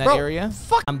told you he was in that Bro, area.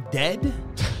 fuck. I'm dead.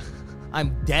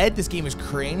 I'm dead. This game is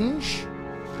cringe.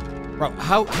 Bro,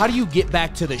 how do you get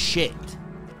back to the shit?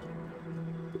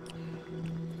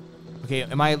 Okay,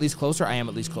 am I at least closer? I am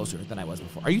at least closer than I was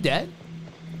before. Are you dead?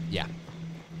 Yeah.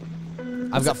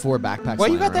 I've got 4 backpacks. Why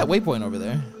you lying got that around. waypoint over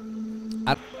there?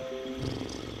 I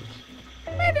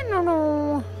don't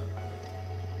know.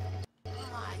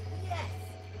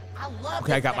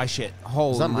 Okay, I got my shit.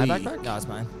 Holy. Is that my backpack? No, it's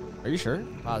mine. Are you sure?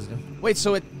 Positive. Wait,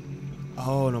 so it...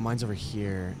 Oh, no, mine's over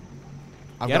here.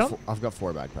 Get 'em? I've got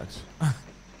 4 backpacks.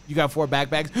 You got 4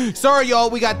 backpacks. Sorry, y'all.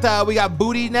 We got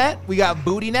booty net. We got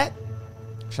booty net.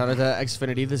 Shout out to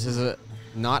Xfinity. This is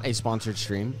not a sponsored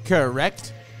stream.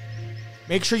 Correct.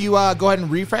 Make sure you go ahead and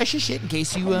refresh your shit in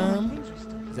case you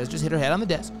Let's just hit her head on the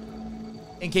desk.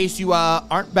 In case you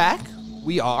aren't back,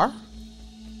 we are.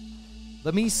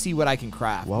 Let me see what I can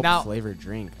craft. Well, now, flavored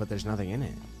drink, but there's nothing in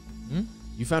it. Hmm?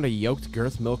 You found a yolked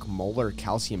girth milk molar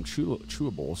calcium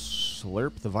chewable.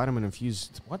 Slurp the vitamin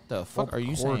infused. what the fuck are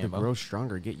you core saying, to bro? grow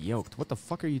stronger? Get yoked. What the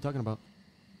fuck are you talking about?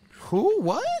 Who?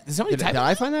 What? Did somebody Did type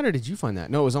I that? find that or did you find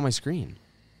that? No, it was on my screen.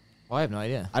 Oh, I have no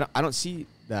idea. I don't see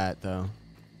that though.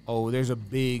 Oh, there's a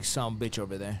big bitch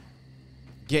over there.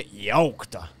 Get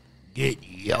yoked. Get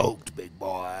yoked, big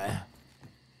boy.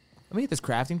 Let me get this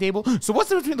crafting table. So what's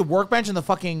the difference between the workbench and the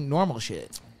fucking normal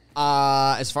shit?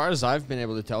 As far as I've been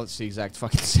able to tell, it's the exact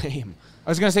fucking same. I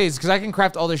was gonna say it's because I can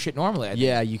craft all this shit normally. I think.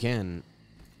 Yeah, you can.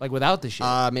 Like without the shit.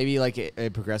 Maybe like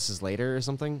it progresses later or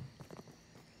something.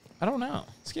 I don't know.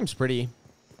 This game's pretty.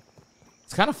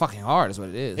 It's kind of fucking hard, is what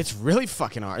it is. It's really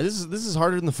fucking hard. This is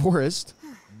harder than the forest.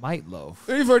 Might loaf.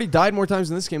 We've already died more times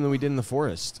in this game than we did in the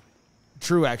forest.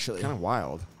 True, actually. Kind of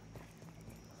wild.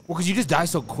 Well, because you just die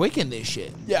so quick in this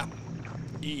shit. Yeah.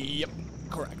 Yep.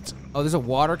 Correct. Oh, there's a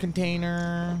water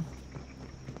container.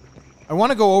 I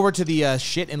want to go over to the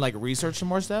shit and like research some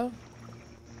more stuff.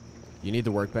 You need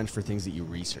the workbench for things that you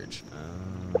research.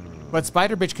 But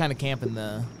Spider Bitch kind of camping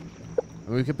the. I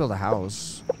mean, we could build a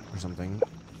house or something.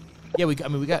 Yeah, we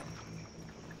got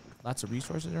lots of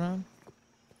resources around.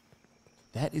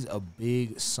 That is a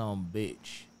big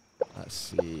bitch. Let's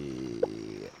see.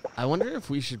 I wonder if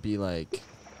we should be like.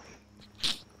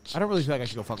 I don't really feel like I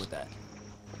should go fuck with that.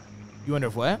 You wonder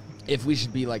if what? If we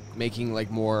should be like making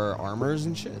like more armors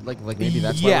and shit. Like maybe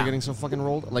that's why Yeah. we're getting so fucking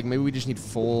rolled. Like maybe we just need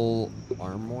full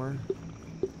armor.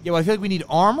 Yeah, well, I feel like we need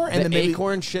armor and The then maybe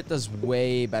acorn shit does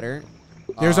way better.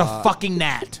 there's a fucking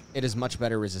gnat. It is much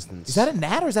better resistance. Is that a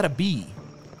gnat or is that a bee?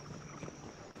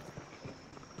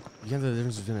 You know the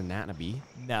difference between a gnat and a bee?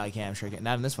 No, I can't. I'm sure I can't.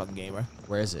 Not in this fucking game, bro.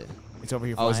 Where is it? It's over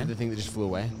here Oh, flying. is it the thing that just flew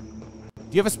away? Do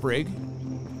you have a sprig?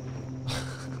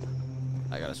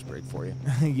 I got a sprig for you.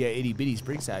 Yeah, itty bitty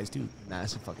sprig size too. Nah,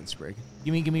 it's a fucking sprig.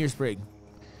 Give me your sprig.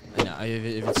 I know.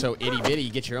 If it's so itty bitty,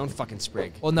 you get your own fucking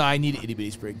sprig. Well, no, I need an itty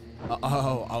bitty sprig.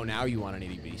 Oh! Now you want an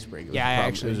itty bitty sprig? It was Yeah, a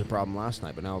problem. actually- It was a problem last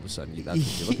night, but now all of a sudden that's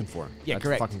what you're looking for. Yeah, that's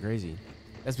correct. Fucking crazy.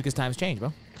 That's because times change,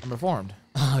 bro. I'm reformed.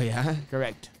 Oh yeah.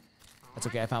 Correct. That's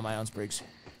okay. I found my own sprigs.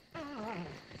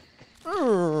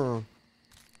 I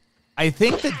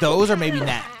think that those are maybe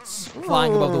gnats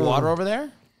flying above the water over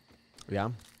there. Yeah.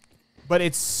 But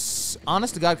it's,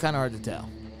 honest to God, kind of hard to tell.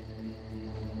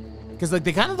 Because, like,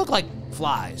 they kind of look like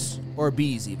flies. Or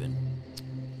bees, even.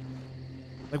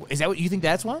 Like, is that what you think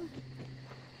that's one?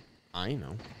 I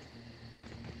know.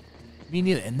 Me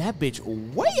neither. And that bitch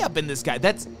way up in the sky.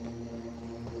 That's,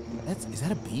 is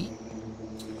that a bee?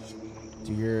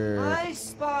 Do your I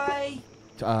spy.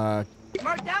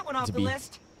 Mark that one off a the bee.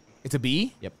 list. It's a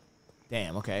bee? Yep.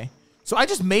 Damn, okay. So I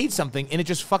just made something, and it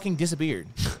just fucking disappeared.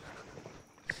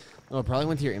 Oh, it probably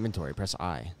went to your inventory. Press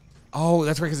I. Oh,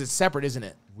 that's right, because it's separate, isn't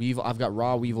it? Weevil. I've got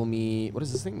raw weevil meat. What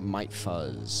is this thing? Might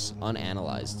fuzz.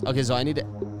 Unanalyzed. Okay, so I need to.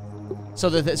 So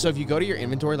so if you go to your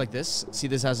inventory like this, see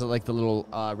this has like the little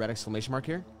red exclamation mark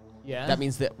here. Yeah. That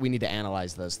means that we need to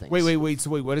analyze those things. Wait. So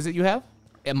wait, what is it you have?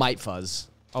 It might fuzz.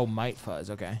 Oh, might fuzz.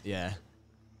 Okay. Yeah.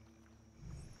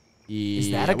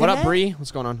 Is that a what up, gnat? Bree?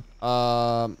 What's going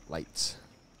on? Lights.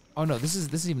 Oh no, this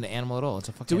is even an animal at all. It's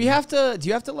a fucking. Do we have to? Do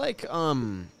you have to like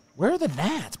Where are the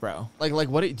gnats, bro? like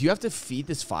what? Do you have to feed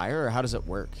this fire, or how does it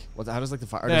work? How does like the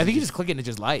fire? or No, does I it think you just click it and it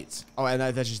just lights. Oh, and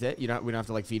that's just it. We don't have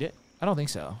to like feed it. I don't think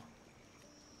so.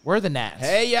 Where are the gnats?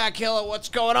 Hey, yeah, killer. What's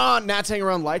going on? Gnats hang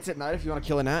around lights at night if you want to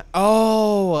kill a gnat.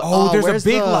 Oh, there's where's a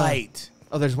big the- light.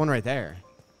 Oh, there's one right there.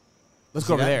 Let's See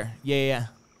go over that? there. Yeah.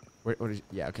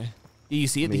 Yeah, okay. You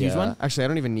see it, the Let me, huge one? Actually, I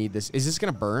don't even need this. Is this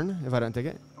gonna burn if I don't take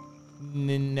it?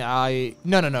 No. I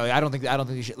don't think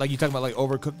you should. Like you talking about like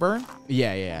overcooked burn?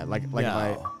 Yeah. Like if I.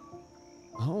 No.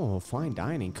 Oh, fine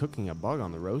dining, cooking a bug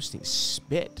on the roasting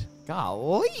spit.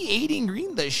 Golly, Hayden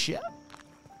Green the chef.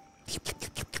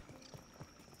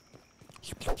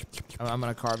 I'm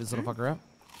gonna carve this little fucker up.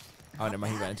 Oh, never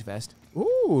mind. He ran in too fast.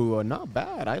 Ooh, not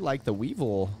bad. I like the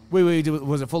weevil. Wait.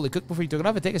 Was it fully cooked before you took it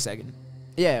off? It take a second.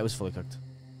 Yeah, it was fully cooked.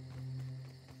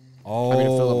 Oh. I'm gonna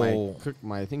fill up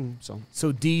my thing.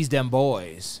 So D's them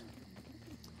boys.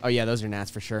 Oh yeah, those are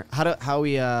gnats for sure. How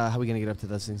we gonna get up to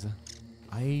those things though?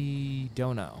 I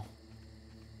don't know.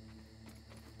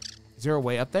 Is there a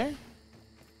way up there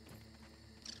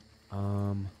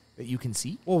that you can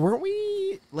see? Well, weren't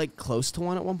we like close to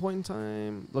one at one point in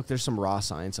time? Look, there's some raw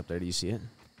science up there. Do you see it?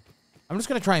 I'm just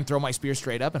gonna try and throw my spear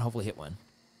straight up and hopefully hit one.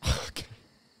 Okay.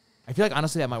 I feel like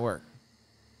honestly that might work.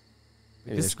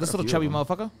 Maybe This there's quite a little few chubby of 'em.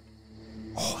 motherfucker.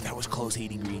 Oh, that was close,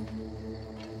 Hayden Green.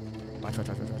 Watch.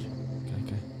 Okay.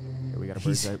 Here, we got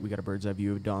a bird's eye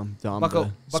view of Dom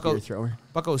Bucko, the spear thrower.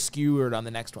 Bucko skewered on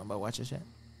the next one, but watch this shit.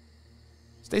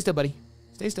 Stay still, buddy.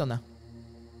 Stay still now.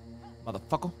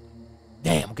 Motherfucker.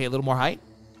 Damn, okay, a little more height.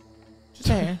 Just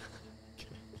a hair.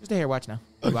 Just a hair, watch now.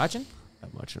 You watching? I'm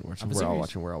watching. I'm We're all serious.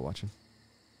 watching. We're all watching.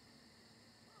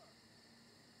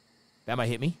 That might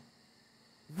hit me.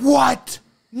 What?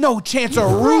 No chance of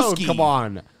Bro, Rooski. come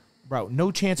on. Bro,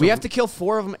 no chance We of have to kill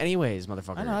 4 of them anyways,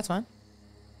 motherfucker. I know, that's fine.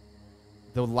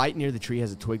 The light near the tree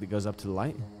has a twig that goes up to the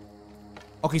light.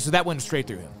 Okay, so that went straight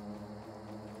through him.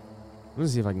 Let me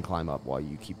see if I can climb up while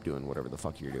you keep doing whatever the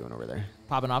fuck you're doing over there.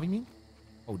 Popping off, you mean?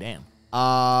 Oh, damn.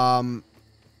 I'm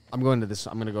going to this.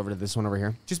 I'm going to go over to this one over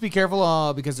here. Just be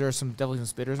careful because there are definitely some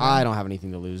spitters. I don't have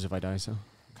anything to lose if I die, so.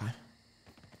 Okay.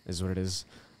 Is what it is.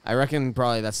 I reckon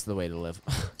probably that's the way to live.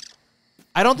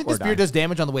 I don't think Or the spear die. does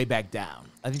damage on the way back down.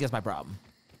 I think that's my problem.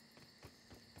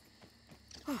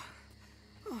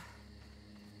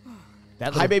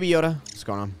 That Hi, little, Baby Yoda. What's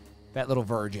going on? that little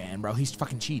virgin, bro. He's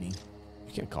fucking cheating.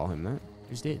 You can't call him that.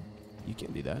 Just did. You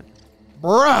can't do that.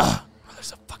 Bruh. Oh,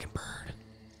 there's a fucking bird.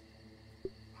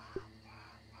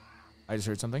 I just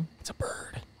heard something. It's a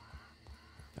bird.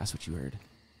 That's what you heard.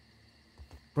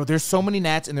 Bro, there's so many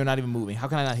gnats and they're not even moving. How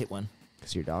can I not hit one?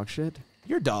 Because you're dog shit?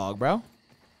 You're a dog, bro.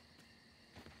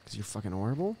 Because you're fucking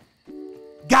horrible?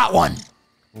 Got one.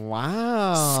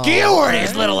 Wow. Skewer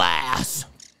his little ass.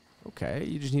 Okay,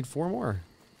 you just need 4 more.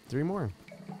 3 more.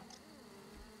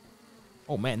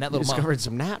 Oh, man, that You little discovered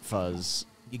some gnat fuzz.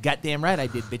 You goddamn right I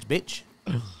did, bitch.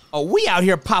 Oh, we out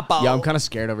here, Papa. Yeah, I'm kind of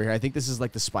scared over here. I think this is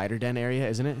like the spider den area,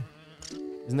 isn't it?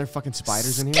 Isn't there fucking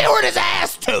spiders in here? Skewered his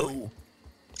ass, too.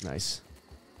 Nice.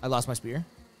 I lost my spear.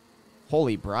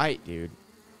 Holy bright, dude.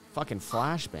 Fucking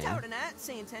flashbang.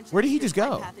 Where did he just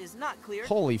go?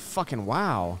 Holy fucking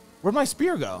wow. Where'd my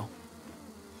spear go?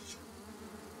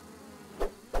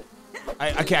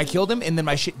 Okay, I killed him, and then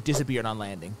my shit disappeared on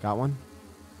landing. Got one?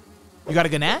 You got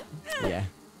a gnat? Yeah.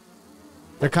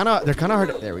 They're kind of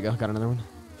hard. There we go. Got another one.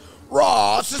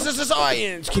 Raw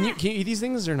science. Can you eat these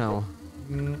things or no?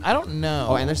 I don't know.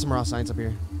 Oh, and there's some raw science up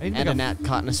here. I didn't And a think gnat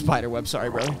caught in a spider web. Sorry,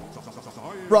 bro.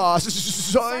 Raw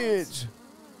science.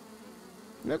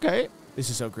 Okay. This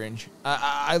is so cringe.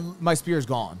 My spear is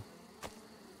gone.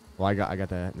 Well, I got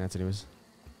that gnats anyways.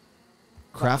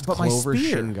 Craft But my clover spear.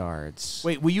 shin guards.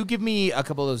 Wait, will you give me a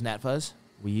couple of those gnat fuzz?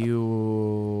 Will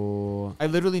you? I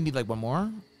literally need like one more,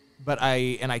 but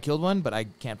I killed one, but I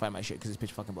can't find my shit because it's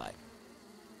pitch fucking black.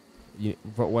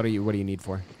 What do you need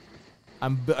for?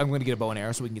 I'm gonna get a bow and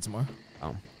arrow so we can get some more.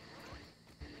 Oh.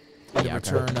 And Yeah, the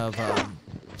okay. return of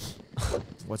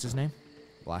what's his name?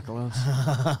 Blackalos?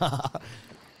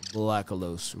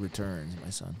 Blackalos returns, my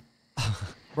son.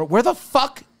 Bro, where the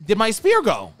fuck did my spear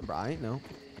go? Bro, I ain't know.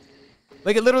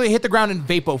 Like it literally hit the ground and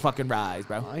vapo fucking rise,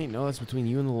 bro. I ain't know. That's between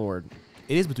you and the Lord.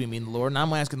 It is between me and the Lord, and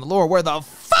I'm asking the Lord where the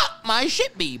fuck my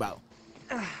shit be, bro.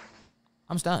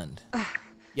 I'm stunned.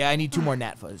 Yeah, I need 2 more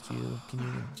gnat fuzz.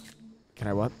 Can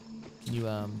I what? Can you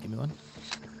give me one?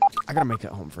 I gotta make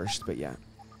it home first, but yeah.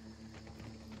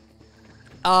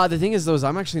 The thing is, though, is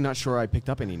I'm actually not sure I picked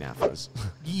up any NAFAs.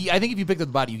 Yeah, I think if you pick up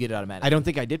the body, you get it automatically. I don't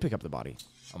think I did pick up the body.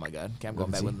 Oh my god. Okay, I'm going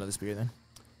back with another spear then.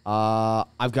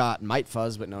 I've got Might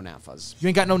Fuzz, but no Nat Fuzz. You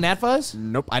ain't got no gnat fuzz?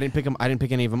 Nope, I didn't pick them. I didn't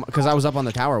pick any of them because I was up on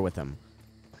the tower with them.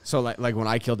 So like when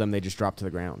I killed them, they just dropped to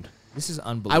the ground. This is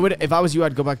unbelievable. I would, if I was you,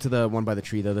 I'd go back to the one by the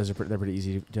tree though. Those are they're pretty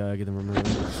easy to get them removed.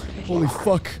 Holy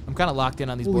fuck! I'm kind of locked in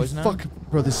on these Holy boys now. fuck,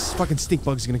 bro! This fucking stink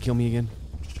bug's gonna kill me again.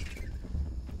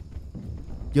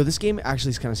 Yo, this game actually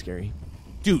is kind of scary.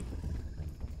 Dude.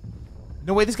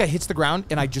 No way this guy hits the ground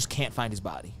and I just can't find his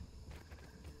body.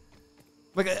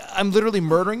 Like, I'm literally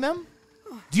murdering them?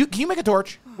 Can you make a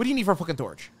torch? What do you need for a fucking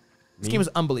torch? This Me? game is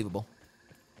unbelievable.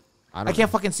 I I can't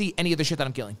fucking see any of the shit that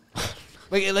I'm killing.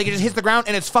 like it just hits the ground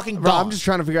and it's fucking Bro, gone. I'm just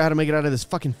trying to figure out how to make it out of this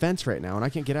fucking fence right now, and I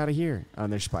can't get out of here. Oh,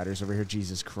 and there's spiders over here.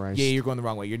 Jesus Christ. Yeah, you're going the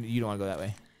wrong way. You don't want to go that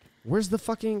way. Where's the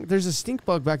fucking... There's a stink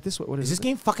bug back this way. What Is is this it?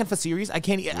 game fucking for serious? I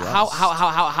can't.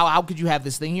 How could you have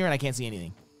this thing here and I can't see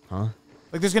anything? Huh?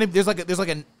 Like there's like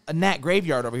a gnat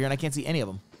graveyard over here and I can't see any of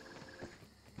them.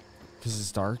 Because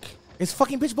it's dark. It's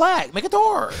fucking pitch black. Make a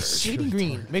torch. Shady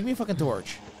green. Make me a fucking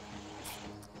torch.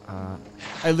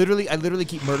 I literally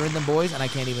keep murdering them boys and I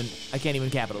can't even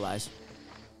capitalize.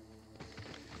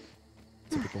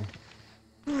 Typical.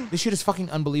 This shit is fucking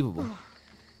unbelievable.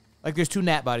 Like there's 2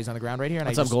 gnat bodies on the ground right here and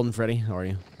What's up, Golden Freddy? How are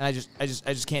you? And I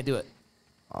just can't do it.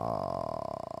 Oh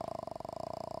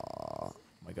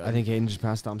my god. I think Hayden just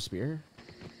passed Dom's spear.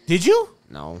 Did you?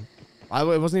 No.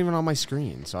 It wasn't even on my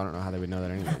screen, so I don't know how they would know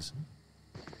that anyways.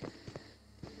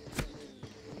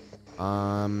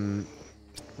 And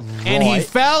he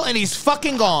fell and he's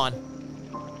fucking gone.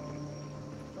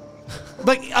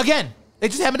 Like again. It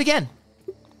just happened again.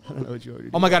 I don't know what you want me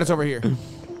to do. Oh my god, it's over here.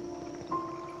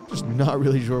 Just not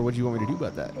really sure what you want me to do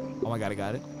about that. Oh my god, I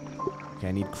got it. Okay,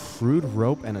 I need crude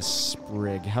rope and a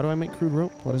sprig. How do I make crude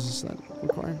rope? What does this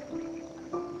require?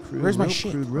 Crude Where's my rope,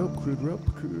 shit? Crude rope, crude rope,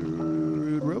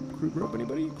 crude crude rope? Crude rope,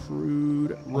 anybody?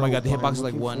 Crude rope. Oh my god, the hitbox I'm is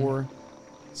like looking 1. for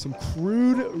some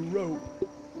crude rope.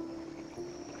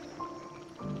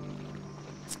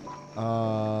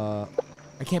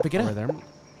 I can't pick it Over up. there.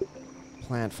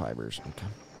 Plant fibers. Okay.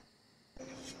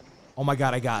 Oh my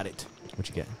god, I got it. What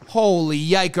you get? Holy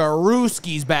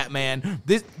yike-a-rooskies, Batman.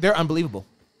 They're unbelievable.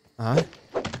 Huh?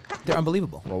 They're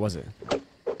unbelievable. What was it?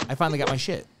 I finally got my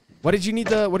shit. What did you need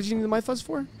the my fuzz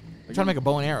for? I'm trying to make a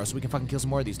bow and arrow so we can fucking kill some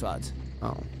more of these twats.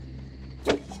 Oh.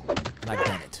 And I've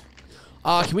done it.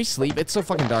 Can we sleep? It's so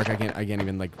fucking dark. I can't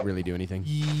even like really do anything.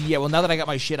 Yeah, well now that I got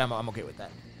my shit, I'm okay with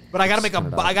that. But I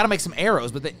gotta make some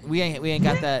arrows, but we ain't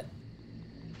got that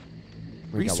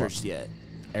We got what? researched yet.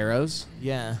 Arrows?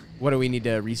 Yeah. What do we need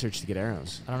to research to get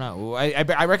arrows? I don't know.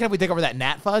 I reckon if we take over that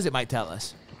gnat fuzz, it might tell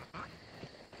us.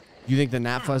 You think the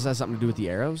gnat fuzz has something to do with the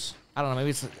arrows? I don't know. Maybe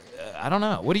it's. I don't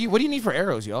know. What do you need for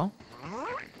arrows, y'all?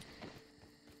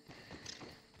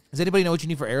 Does anybody know what you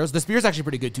need for arrows? The spear's actually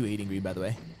pretty good too, Hayden Green, by the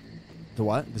way. The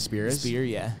what? The spear The is? spear,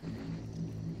 yeah.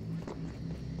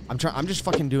 I'm just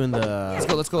fucking doing the. Let's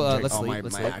go. Let's oh,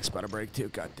 sleep. my axe about to break too.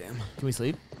 Goddamn. Can we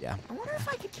sleep? Yeah. I wonder if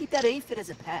I could keep that aphid as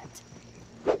a pet.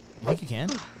 I think you can.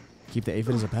 Keep the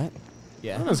aphid as a pet? I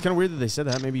Yeah. don't know. It's kind of weird that they said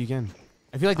that. Maybe you can.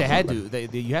 I feel like they had to.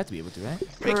 You have to be able to, right?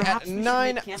 Perhaps we should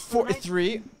make camp for the night?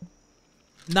 9:43.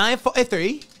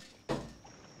 943.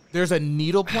 There's a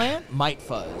needle plant, mite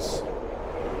fuzz.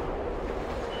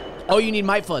 Oh, you need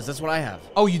my fuzz. That's what I have.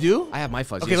 Oh, you do? I have my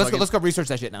fuzz. Okay, yeah, so let's go. Let's go research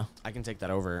that shit now. I can take that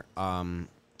over.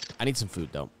 I need some food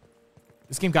though.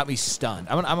 This game got me stunned.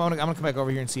 I'm gonna come back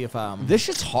over here and see if This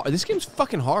shit's hard. This game's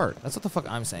fucking hard. That's what the fuck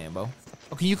I'm saying, Bo.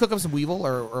 Oh, can you cook up some weevil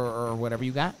or whatever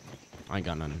you got? I ain't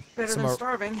got none. Better Some than more-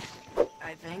 starving,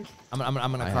 I think. I'm gonna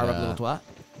I carve had, up little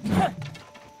twat.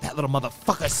 That little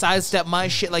motherfucker sidestepped my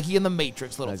shit like he in the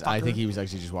Matrix, little fucker. I think he was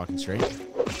actually just walking straight.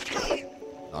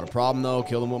 Not a problem though.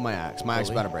 Killed him with my axe. My axe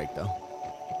about to break though.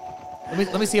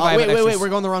 Let me see if Oh, I have wait, an wait, extra wait. We're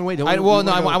going the wrong way. Don't I, we? well, We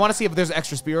no, wanna I go- want to see if there's an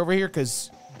extra spear over here because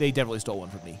they definitely stole one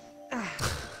from me.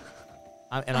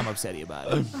 And I'm upsetty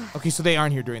about it. Okay, so they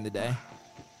aren't here during the day.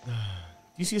 Do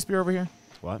you see a spear over here?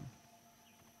 What?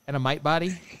 And a mite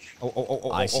body?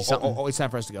 Oh, I see something. Oh, it's time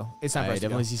for us to go. It's time for I us to go.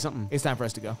 definitely see something. It's time for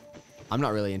us to go. I'm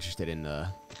not really interested in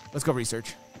Let's go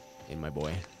research. my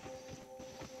boy.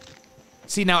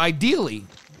 See, now, ideally,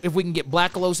 if we can get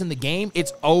Blackalos in the game,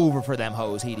 it's over for them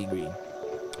hoes, Hayden Green.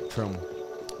 True.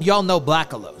 Y'all know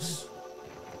Blackalos.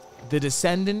 The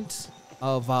descendant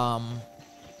of,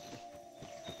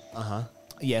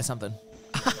 yeah, something.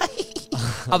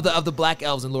 of the Black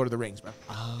Elves in Lord of the Rings, bro.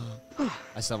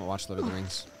 I still haven't watched Lord of the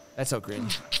Rings. That's so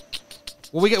cringe.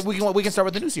 Well, we can start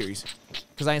with the new series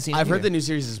because I ain't seen. I've heard the new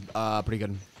series is pretty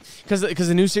good. Because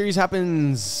the new series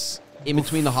happens in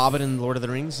between The Hobbit and Lord of the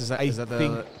Rings. Is that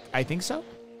the? I think so.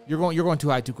 You're going too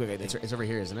high too quick. I think. It's over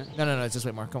here, isn't it? No. It's this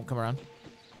way, Mark. Come around.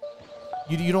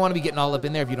 You don't want to be getting all up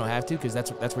in there if you don't have to, because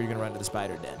that's where you're gonna run to the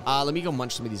spider den. Let me go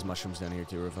munch some of these mushrooms down here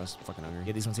too, if I was fucking hungry.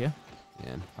 Get these ones here.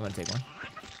 Yeah. I'm gonna take one.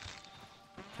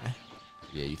 Okay.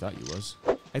 Yeah, you thought you was.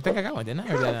 I think I got one, didn't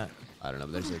I? Or did I not? I don't know.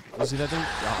 But there's you see that thing?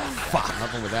 Oh, fuck.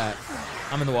 Nothing with that.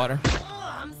 I'm in the water.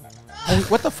 Oh,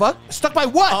 what the fuck? Stuck by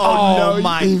what? Oh, no,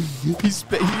 my! He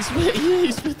spit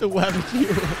the web at you.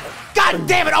 God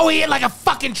damn it! Oh, he hit like a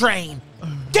fucking train.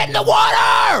 Get in the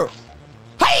water!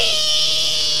 Hey!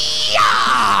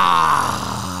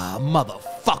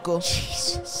 Motherfucker!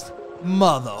 Jesus.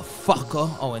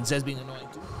 Motherfucker! Oh, and Zez being annoying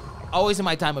too. Always in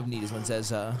my time of need is when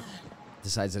Zez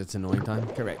Decides that it's annoying time.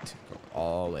 correct.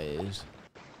 Always.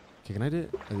 Okay, can I do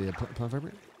it? Plant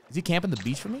fiber? Is he camping the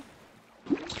beach for me?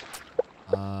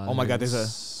 Oh my god,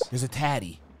 there's a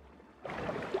tatty.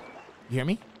 You hear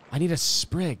me? I need a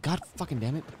sprig. God fucking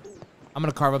damn it. I'm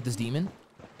gonna carve up this demon.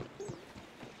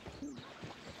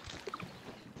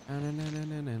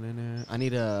 I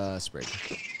need a sprig.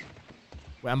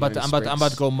 Wait, I'm about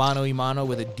to go mano y mano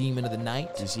with a demon of the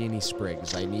night. Do you see any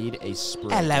sprigs? I need a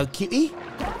sprig. Hello, cutie.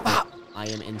 Bop. I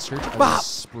am in search of a Bop.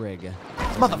 sprig. I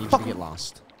need you to Motherfucker. get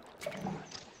lost.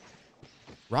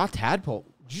 Raw tadpole.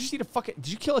 Did you see the fucking?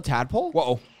 Did you kill a tadpole?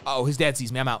 Whoa. Oh, his dad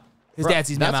sees me. I'm out. His Bro, dad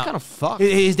sees me. I'm that's out. kinda fucked.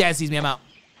 His dad sees me. I'm out.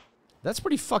 That's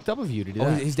pretty fucked up of you to do Oh,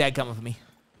 that. his dad coming for me.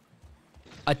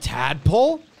 A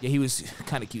tadpole? Yeah, he was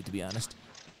kind of cute, to be honest.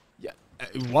 Yeah,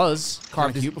 it was Carved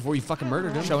carved his- cute before you fucking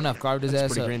murdered him. Sure enough, carved his That's ass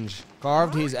pretty up. cringe.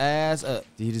 Carved his ass up.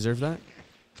 Did he deserve that?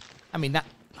 I mean, not.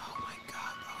 Oh my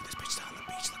god, bro. This bitch's on the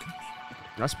beach looking at me.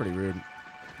 That's pretty rude.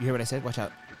 You hear what I said? Watch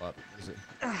out. What is it?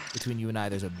 Between you and I,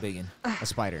 there's a big one. A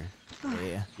spider.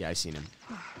 Yeah. Yeah, I seen him.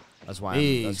 That's why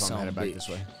Big I'm son headed of back bitch. this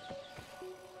way.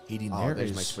 Eating Oh, there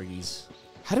there's is- my spriggies.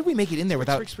 How did we make it in there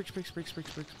without? Sprig.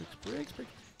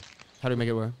 How do we make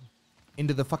it work?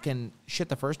 into the fucking shit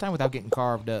the first time without getting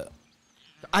carved up.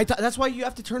 I thought that's why you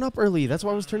have to turn up early. That's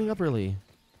why I was turning up early.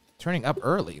 Turning up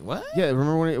early? What? Yeah,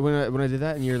 remember when I did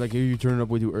that and you're like, you're turning up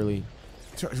way too early.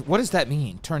 What does that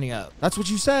mean? Turning up? That's what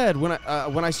you said when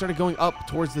I started going up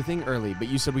towards the thing early, but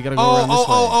you said we gotta go around this way.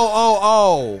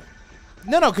 Oh.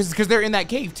 No, because they're in that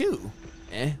cave too.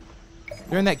 Eh?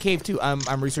 They're in that cave too.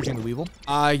 I'm researching the Weevil.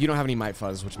 You don't have any Might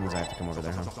Fuzz, which means I have to come over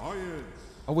there, huh?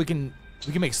 Oh, we can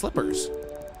make slippers.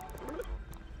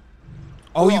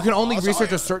 Oh, you can only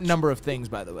research a certain number of things,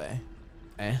 by the way.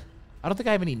 Eh? I don't think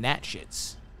I have any gnat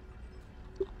shits.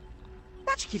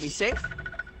 That should keep me safe.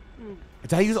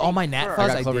 Did I use all my gnat I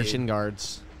fuzz? got clover did. shin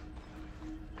guards.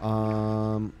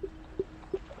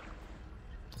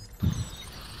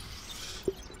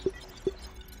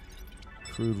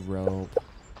 Crude rope.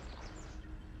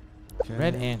 Okay.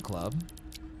 Red Ant Club.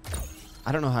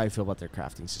 I don't know how I feel about their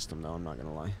crafting system, though. I'm not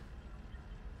gonna lie.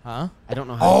 Huh? I don't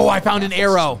know how. Oh, I found an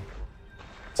arrow.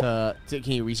 Can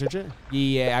you research it?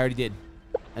 Yeah, I already did.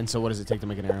 And so, what does it take to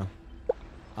make an arrow?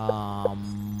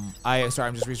 Sorry,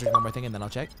 I'm just researching one more thing and then I'll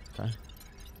check. Okay.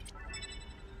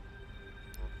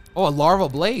 Oh, a larval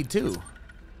blade too.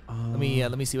 Let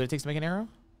me see what it takes to make an arrow.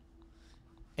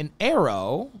 An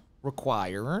arrow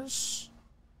requires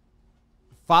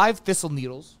 5 thistle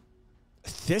needles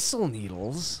Thistle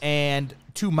needles. and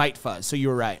 2 mite fuzz. So you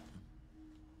were right.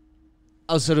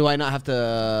 Oh, so do I not have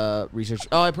to research?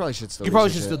 Oh, I probably should still. You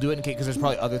probably should research still do it in case because there's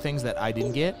probably other things that I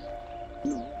didn't get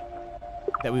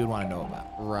that we would want to know about.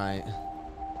 Right.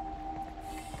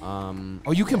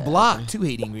 Oh, you can block too,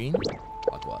 Hayden Green.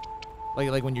 Block what?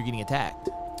 Like when you're getting attacked.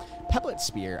 Pebblet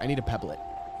spear. I need a pebblet.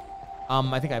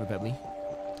 I think I have a pebbly.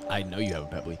 I know you have a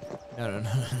pebbly. No.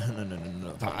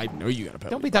 I know you got a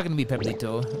pebbly. Don't be talking to me,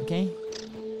 Peblito, okay?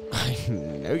 I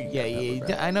know you.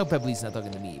 Yeah. I know Pebli's not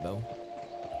talking to me, Bo.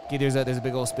 Okay, there's a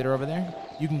big old spitter over there.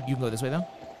 You can go this way though.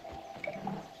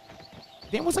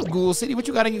 Damn, what's up, Ghoul City? What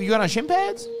you got on you? You got on shin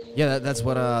pads? Yeah, that's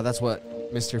what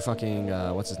Mr. fucking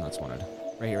what's his nuts wanted.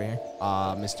 Right here.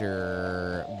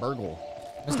 Mr. Burgle.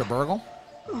 Mr. Burgle?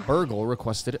 Burgle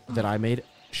requested that I made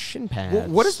shin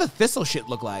pads. What does the thistle shit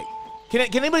look like? Can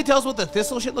anybody tell us what the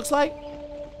thistle shit looks like?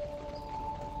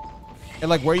 And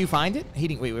like where you find it?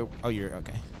 Wait. Oh, you're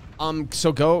okay.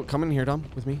 So come in here, Dom,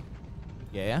 with me.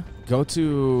 Yeah. Go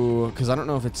to, because I don't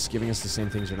know if it's giving us the same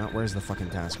things or not. Where's the fucking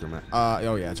task room at?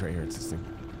 Oh yeah, it's right here. It's this thing.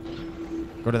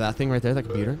 Go to that thing right there, the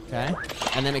computer. Okay.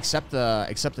 And then accept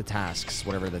the tasks,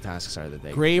 whatever the tasks are that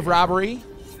they. Grave robbery.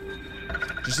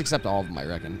 Just accept all of them, I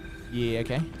reckon. Yeah.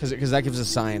 Okay. Because that gives us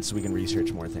science, so we can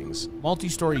research more things.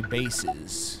 Multi-story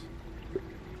bases.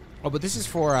 Oh, but this is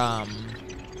for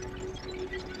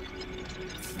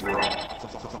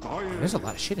There's a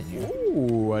lot of shit in here.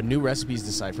 Ooh, new recipes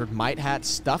deciphered. Mite hat,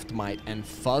 stuffed mite, and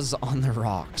fuzz on the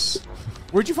rocks.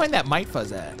 Where'd you find that mite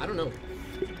fuzz at? I don't know.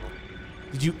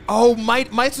 Did you? Oh,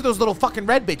 mites are those little fucking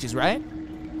red bitches, right?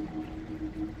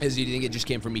 Do you think it just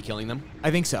came from me killing them? I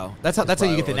think so. That's how you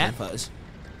get the probably gnat fuzz.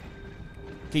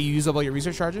 Okay, you use up all your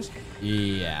research charges?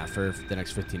 Yeah, for the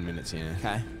next 15 minutes, yeah.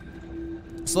 Okay.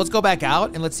 So let's go back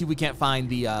out and let's see if we can't find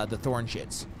the thorn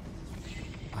shits.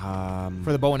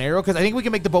 For the bow and arrow, because I think we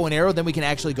can make the bow and arrow, then we can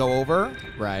actually go over.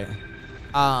 Right.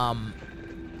 And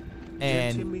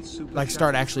like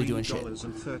start actually doing shit.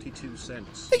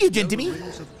 Thank you, Gentimi.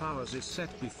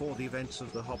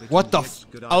 What the f-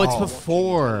 Oh, it's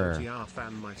before.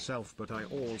 Myself, but I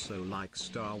also like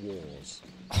Star Wars.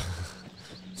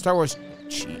 Star Wars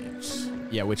Chiefs.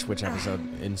 Yeah, which episode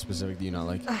in specific do you not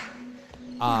like?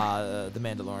 The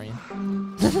Mandalorian.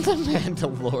 The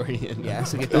Mandalorian. Yeah,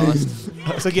 so get tossed.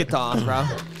 So get tossed, bro.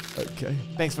 Okay.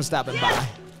 Thanks for stopping by.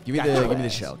 Give me the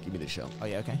shell. Give me the shell. Oh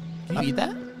yeah, okay. Can you eat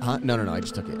that? Huh? No. I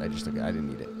just took it. I didn't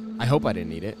need it. I hope I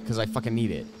didn't eat it, because I fucking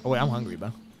need it. Oh wait, I'm hungry,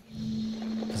 bro.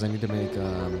 Because I need to make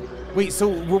Wait, so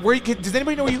where does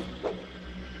anybody know where you?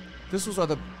 Thistles are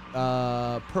the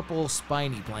purple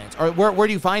spiny plants. Or where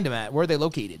do you find them at? Where are they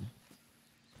located?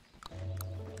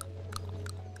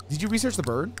 Did you research the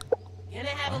bird? Can I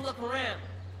have a look around?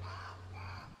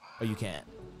 Oh, you can't.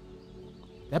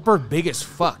 That bird big as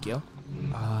fuck, yo. You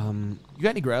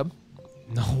got any grub?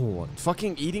 No.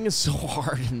 Fucking eating is so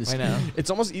hard in this. I know. It's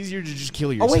almost easier to just kill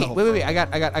Oh yourself. wait. I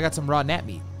got some raw gnat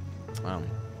meat. Wow.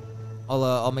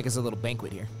 I'll make us a little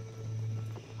banquet here.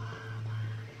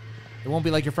 It won't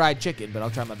be like your fried chicken, but I'll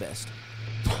try my best.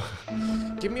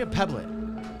 Give me a pebblet.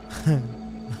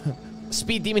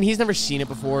 Speed Demon, he's never seen it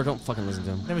before. Don't fucking listen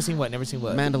to him. Never seen what? Never seen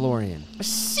what? Mandalorian.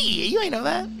 See, you ain't know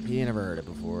that. He ain't never heard it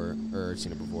before, or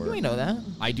seen it before. You ain't know that.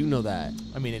 I do know that.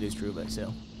 I mean, it is true, but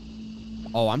still.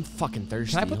 Oh, I'm fucking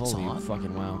thirsty. Can I put this Holy on?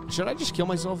 fucking wow. Should I just kill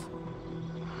myself?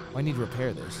 I need to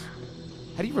repair this.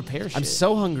 How do you repair shit? I'm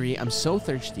so hungry. I'm so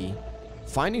thirsty.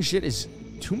 Finding shit is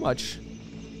too much.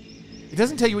 It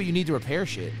doesn't tell you what you need to repair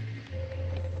shit.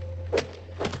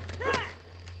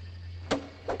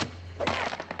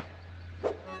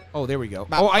 Oh, there we go.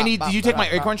 Oh, I need... Did you take my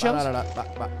acorn shells? It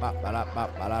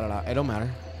don't matter.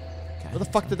 Okay. Where the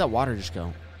fuck did that water just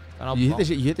go? I'll- You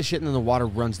hit the shit and then the water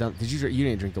runs down. Did you? You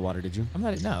didn't drink the water, did you? I'm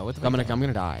not... No, what the fuck? I'm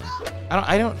gonna die.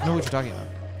 I don't know what you're talking about.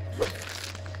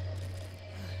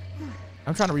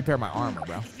 I'm trying to repair my armor,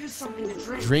 bro. Here's something to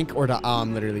drink. Drink or die.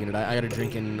 I'm literally gonna die. I gotta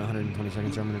drink in 120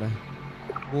 seconds or I'm gonna die.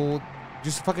 Well,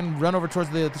 just fucking run over towards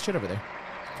the shit over there.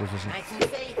 Nice and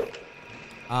safe.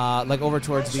 Like over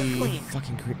towards the...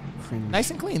 Fucking cream.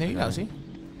 Nice and clean. There you go, see?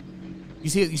 You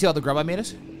see all the grub I made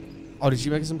us? Oh, did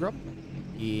you make some grub?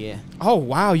 Yeah. Oh,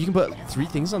 wow. You can put 3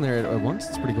 things on there at once.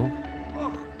 That's pretty cool.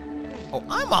 Oh,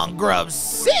 I'm on Grub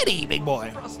City, big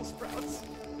boy.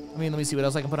 Let me see what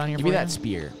else I can put on here. Give me that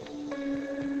spear.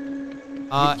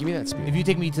 Give me that spear. If you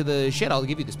take me to the shit, I'll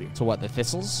give you the spear. So what, the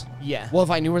thistles? Yeah. Well, if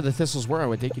I knew where the thistles were, I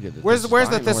would take you to the Where's the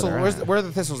thistles. thistle? Where are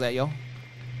the thistles at, yo?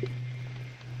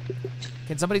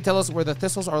 Can somebody tell us where the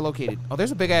thistles are located? Oh,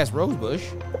 there's a big ass rose bush.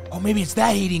 Oh, maybe it's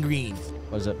that Hayden green.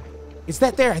 What is it? It's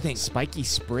that there, I think. Spiky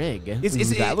sprig.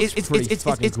 That looks pretty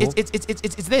fucking cool.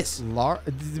 It's this. I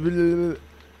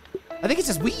I think it's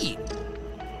this weed.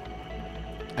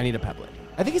 need a pebblet.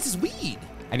 I think it's this weed.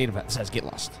 I need a pebblet. It says get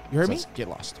lost. You heard me? Get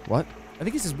lost. What? I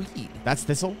think it's this weed. That's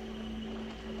thistle?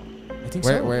 I think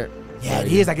so. Where? Yeah, where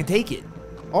it is. I can take it.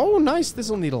 Oh, nice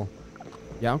thistle needle.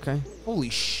 Yeah, okay. Holy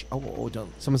sh! Oh,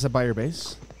 don't. Someone said by your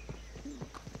base.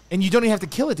 And you don't even have to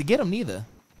kill it to get them, neither.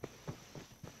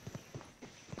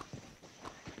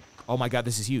 Oh my god,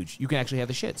 this is huge. You can actually have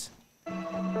the shits.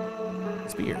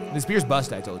 Spear. The spear's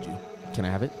bust, I told you. Can I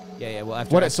have it? Yeah, well,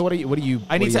 after... What do you...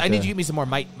 I need you to give me some more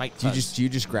might Do you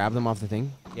just grab them off the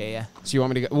thing? Yeah. So you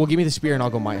want me to go... Well, give me the spear and I'll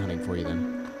go mite hunting for you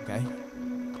then. Okay.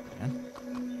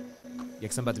 Yeah,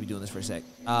 because I'm about to be doing this for a sec.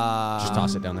 Just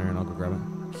toss it down there and I'll go grab it.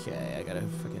 Okay, I gotta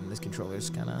fucking... This controller's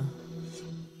kind of...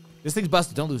 This thing's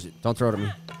busted. Don't lose it. Don't throw it at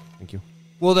me. Thank you.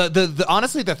 Well,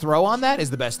 honestly, the throw on that is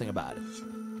the best thing about it.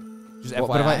 Just Well,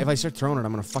 FYI. but if I start throwing it,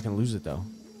 I'm going to fucking lose it, though.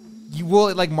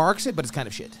 It like marks it, but it's kind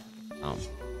of shit. I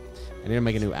need to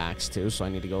make a new axe, too, so I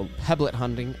need to go pebblet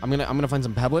hunting. I'm gonna find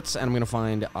some pebblets, and I'm going to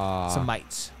find... Some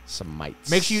mites. Some mites.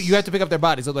 Make sure you have to pick up their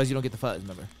bodies, otherwise you don't get the fuzz,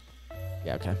 remember?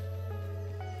 Yeah, okay.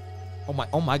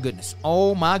 Oh my goodness.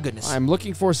 Oh my goodness. I'm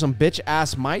looking for some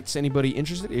bitch-ass mites. Anybody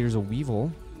interested? Here's a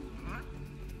weevil.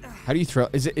 How do you throw?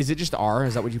 Is it just R?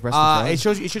 Is that what you press? It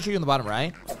should show you on the bottom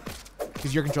right,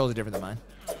 because your controls are different than mine.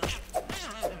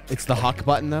 It's the Huck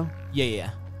button though.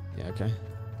 Yeah. Yeah. Okay.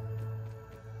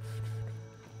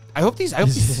 I hope these.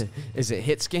 Is it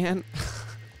hit scan?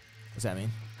 What's that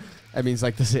mean? That means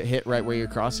like, does it hit right where your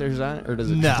crosshairs at, or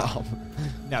does it? No. Drop?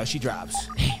 No, she drops.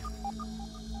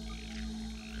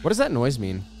 What does that noise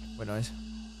mean? What noise?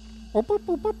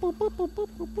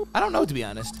 I don't know, to be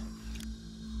honest.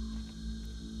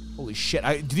 Holy shit!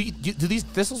 Do these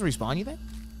thistles respawn? You think?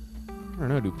 I don't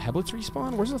know. Do pebblets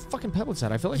respawn? Where's the fucking pellets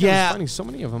at? I feel like I Yeah. was finding so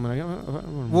many of them. And I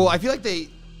don't Well, I feel like they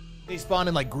spawn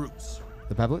in like groups.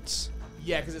 the pebblets.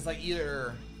 Yeah, because it's like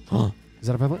either. Huh? Is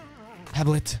that a pebblet?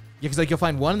 Pebblet. Yeah, because like you'll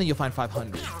find one, and then you'll find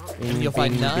 500, and then you'll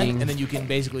find bing, none, bing. and then you can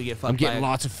basically get fucked. I'm getting by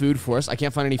lots of food for us. I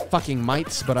can't find any fucking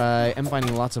mites, but I am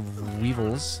finding lots of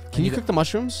weevils. Can you need cook the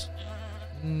mushrooms?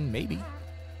 Maybe.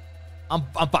 I'm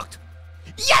fucked.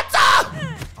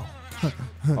 Yatta!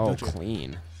 Oh,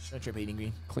 clean. Don't trip, Hayden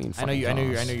Green. Clean. I know you. fucking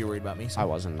I toss. know you're worried about me. So I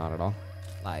wasn't, not at all.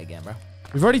 lie again, bro.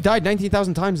 We've already died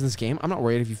 19,000 times in this game. I'm not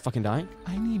worried if you fucking die.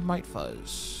 I need mite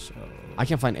fuzz. So. I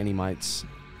can't find any mites.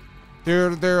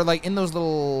 They're like in those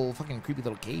little fucking creepy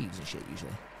little caves and shit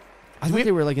usually. I thought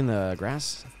they were like in the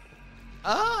grass.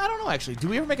 I don't know actually. Do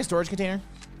we ever make a storage container?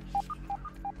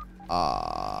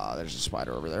 There's a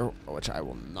spider over there, which I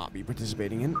will not be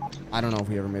participating in. I don't know if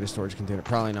we ever made a storage container.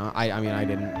 Probably not. I mean, I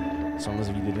didn't. So unless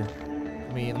you did it.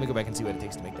 Let me go back and see what it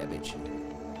takes to make that bitch.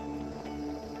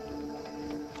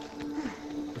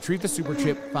 Retrieve the super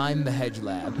chip. Find the hedge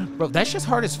lab. Bro, that's just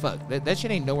hard as fuck. That shit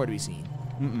ain't nowhere to be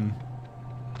seen.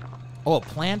 Oh, a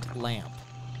plant lamp.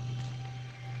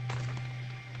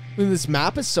 I mean, this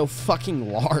map is so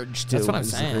fucking large, too. That's what I'm This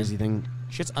is the saying. crazy thing.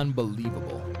 Shit's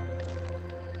unbelievable.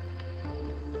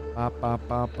 The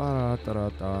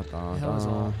Hell is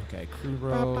all. Okay, crew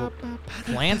rope.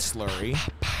 Plant slurry.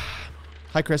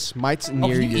 Hi, Chris. Mites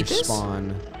near can you your eat this?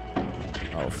 spawn.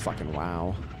 Oh, fucking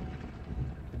wow.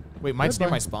 Wait, mine's near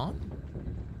Goodbye. my spawn?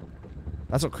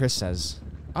 That's what Chris says.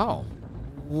 Oh.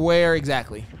 Where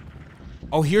exactly?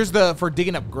 Oh, here's the for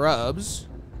digging up grubs.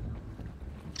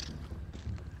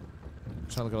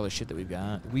 Just look at all the shit that we've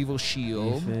got. Weevil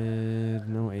shield. Aphid,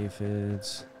 no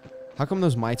aphids. How come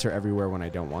those mites are everywhere when I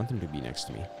don't want them to be next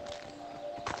to me?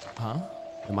 Huh?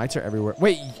 The mites are everywhere.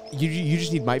 Wait, you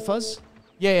just need mite fuzz?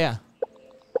 Yeah.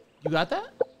 You got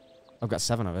that? I've got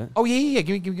 7 of it. Oh, yeah.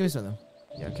 Give me some of them.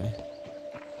 Yeah, okay.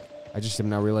 I just am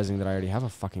now realizing that I already have a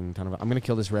fucking ton of it. I'm going to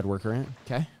kill this red worker ant.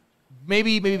 Okay.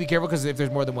 Maybe be careful, because if there's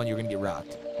more than one, you're going to get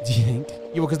rocked. Do you think?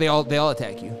 Yeah, because they all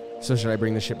attack you. So should I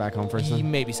bring this shit back home first then?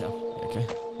 Maybe so. Okay.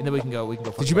 And then we can go.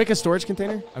 Did you make a storage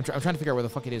container? I'm trying to figure out where the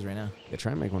fuck it is right now. Yeah,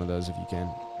 try and make one of those if you can.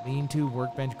 Lean-to,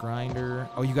 workbench, grinder.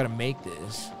 Oh, you got to make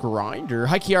this. Grinder.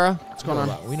 Hi, Kiara. What's going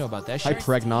on? We know about that Hi, shit.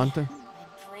 Pregnante.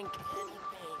 Drink anything.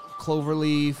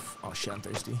 Cloverleaf. Oh, shit, I'm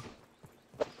thirsty.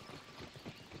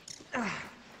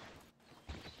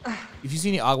 If you see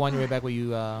any agua on your way back, will you,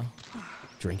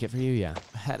 Drink it for you? Yeah.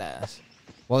 head ass?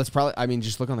 Well, it's probably, I mean,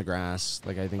 just look on the grass.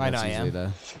 Like, I think I that's know I usually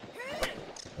am. the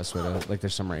best way to, like,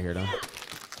 there's some right here, though.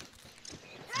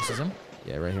 This is him?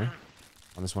 Yeah, right here.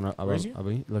 On this one. Where is he?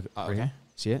 Look, Oh, right okay. here.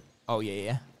 See it? Oh,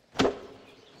 yeah.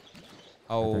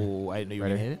 Oh, I didn't know you were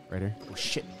Right going to here. hit it. Right here. Oh,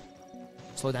 shit.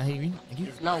 Slow down, Hayden. Thank you.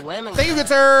 There's no lemon. Thank you, good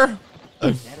sir.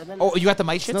 Better than Oh, you got the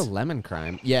mic It's no shits? lemon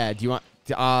crime. Yeah, do you want,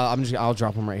 I'll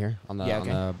drop them right here on the, Yeah,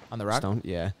 okay. On the rock? stone.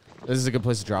 Yeah. This is a good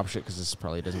place to drop shit because this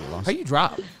probably doesn't get lost. How you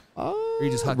drop? Or you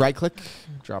just huck it? right click,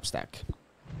 drop stack.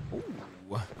 Ooh.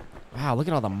 Wow, look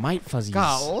at all the mite fuzzies.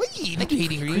 Golly. Thank you,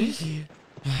 Hayden Green.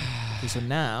 Okay, so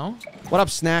now. What up,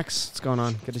 Snacks? What's going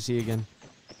on? Good to see you again.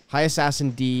 Hi,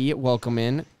 Assassin D. Welcome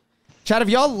in. Chat, have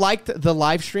y'all liked the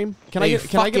live stream? Can I get a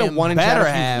fucking 1 in chat better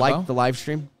if have, you've liked bro. the live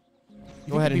stream?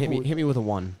 Go think ahead and people hit me with a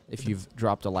 1 if you've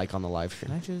dropped a like on the live Can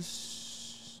stream. I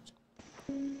just.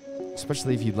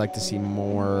 Especially if you'd like to see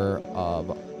more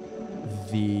of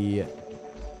the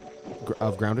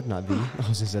Grounded, not the. I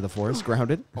was gonna say the forest.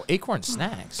 Grounded. Oh, acorn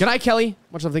snacks. Good night, Kelly.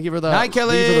 Much love. Thank you for the Night, thank you for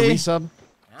the Kelly. resub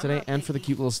today and for the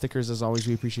cute little stickers as always.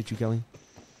 We appreciate you, Kelly.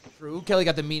 True. Kelly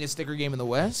got the meanest sticker game in the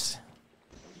West.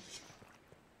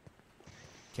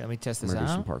 Okay, let me test I'm this gonna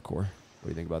do some out. parkour. What do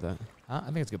you think about that? I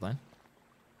think it's a good plan.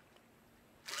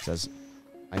 It says,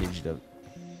 I need you to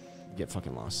get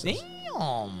fucking lost. It says.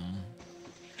 Damn.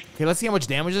 Okay, let's see how much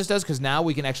damage this does, because now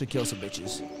we can actually kill some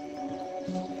bitches.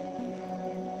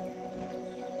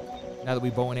 Now that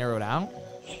we bow and arrowed out.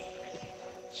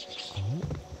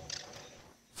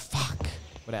 Fuck.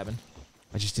 What happened?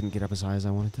 I just didn't get up as high as I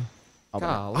wanted to. Oh,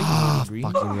 Golly, Green.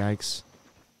 fucking yikes.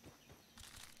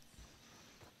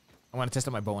 I want to test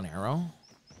out my bow and arrow.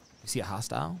 You see a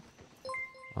hostile?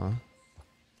 Huh?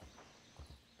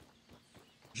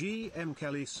 GM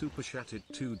Kelly super chatted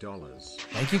 $2.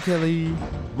 Thank you, Kelly.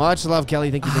 Much love,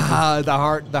 Kelly. Thank you. Thank you. The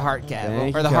heart cat.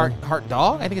 Thank Or you, the Kelly. heart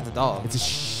dog? I think it's a dog. It's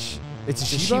a It's a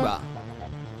Shiba? Shiba.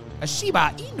 A Shiba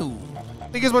Inu.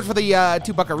 Thank you so much for the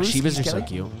 $2 buckaroos. Shibas are so Kelly.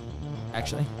 cute.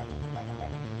 Actually.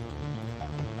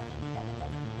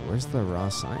 Where's the raw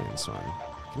science one?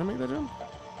 Can I make that jump?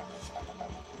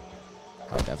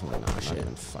 Oh, definitely not. Not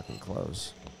even fucking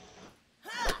close.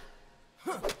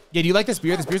 Yeah, do you like the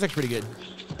spear? The spear's actually pretty good.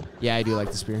 Yeah, I do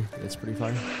like the spear. It's pretty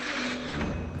fire.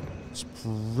 It's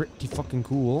pretty fucking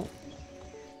cool.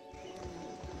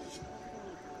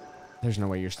 There's no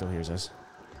way you're still here, Zez.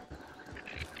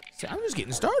 See, I'm just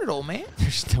getting started, old man.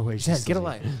 There's no way she's Zez, still get a here.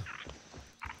 light.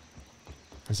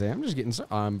 I say, I'm just getting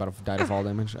started. I'm about to die to fall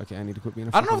damage. Okay, I need to quit being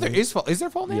a I don't know if fucking there is fall. Is there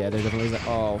fall Yeah, damage? there definitely is.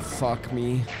 Oh, fuck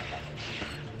me.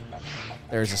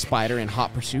 There's a spider in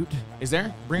hot pursuit. Is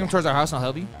there? Bring him towards our house and I'll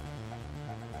help you.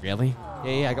 Really?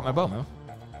 Yeah, I got my bow, man.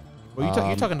 Well,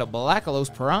 you're talking to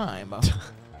Blackalos Prime, bro.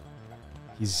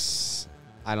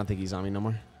 I don't think he's on me no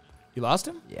more. You lost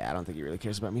him? Yeah, I don't think he really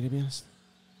cares about me, to be honest.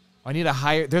 I need a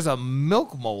higher. There's a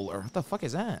milk molar. What the fuck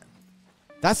is that?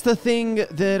 That's the thing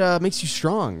that makes you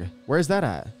strong. Where's that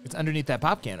at? It's underneath that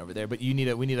pop can over there. But we need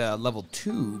a level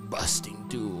 2 busting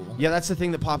tool. Yeah, that's the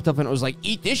thing that popped up and it was like,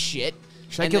 eat this shit.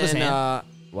 Should I kill this ant?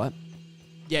 What?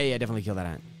 Yeah, definitely kill that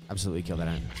ant. Absolutely kill that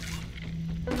ant.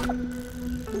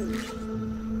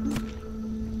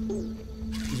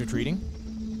 He's retreating.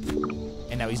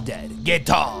 And now he's dead. Get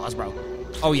tossed, bro.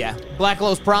 Oh, yeah.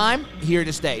 Blackalos Prime, here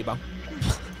to stay, bro.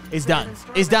 It's done.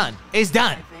 It's done. It's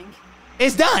done. I think.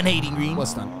 It's done, Hayden Green.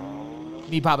 What's done?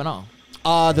 Me popping off.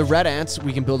 The red ants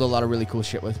we can build a lot of really cool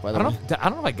shit with, by the I way.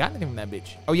 don't know if I got anything from that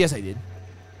bitch. Oh, yes, I did.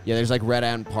 Yeah, there's like red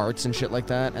ant parts and shit like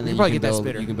that. And then probably you get that can build,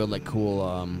 spitter. you can build like cool,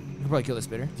 You can probably kill the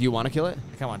spitter. do you want to kill it?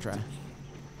 I kind of want to try.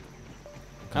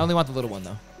 I only want the little one,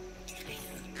 though.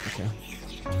 Okay.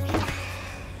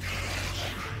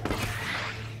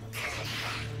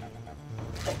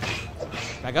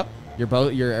 Back up.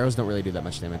 Your arrows don't really do that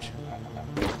much damage.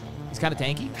 He's kind of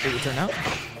tanky. It would turn out.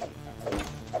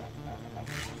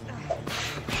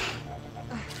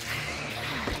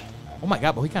 Oh my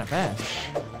god, but he kind of fast.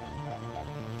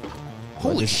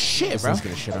 Holy shit, This bro. thing's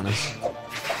gonna shit on us.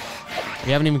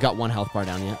 We haven't even got 1 health bar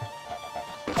down yet.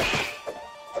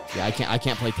 Yeah, I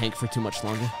can't play tank for too much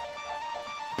longer.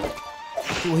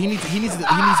 Well, he needs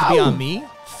to be on me.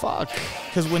 Fuck.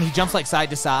 Because when he jumps like side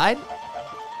to side.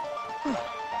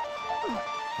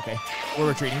 Okay, we're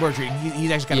retreating. He's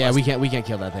actually kind of. Yeah, we can't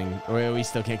kill that thing. We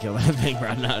still can't kill that thing,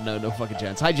 bro. No fucking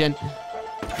chance. Hi, Jen.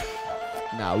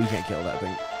 No, we can't kill that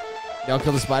thing. Y'all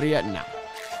kill the spider yet? No.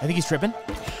 I think he's tripping.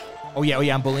 Oh yeah,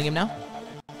 I'm bullying him now.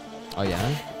 Oh yeah.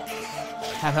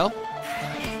 Have help.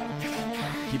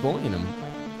 Keep bullying him.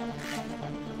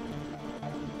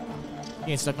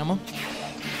 He ain't stuck no more.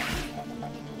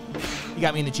 He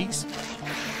got me in the cheeks.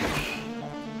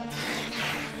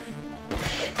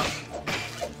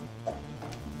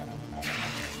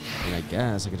 And I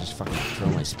guess I could just fucking throw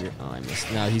my spear. Oh, I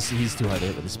missed. No, he's too hard to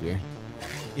hit with the spear.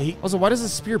 Yeah, Also, why does the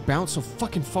spear bounce so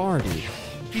fucking far, dude?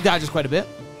 he dodges quite a bit.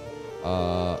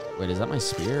 Wait, is that my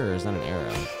spear or is that an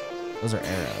arrow? Those are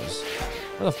arrows.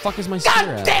 Where the fuck is my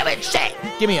spear at? Damn it, shit!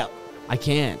 Give me up. I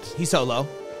can't. He's so low.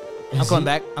 I'm Is coming he?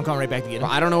 back. I'm coming right back to get Bro,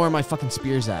 him. I don't know where my fucking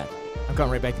spear's at. I'm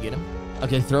coming right back to get him.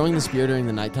 Okay, throwing the spear during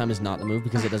the nighttime is not the move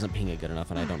because it doesn't ping it good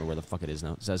enough, and I don't know where the fuck it is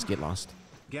now. It says get lost.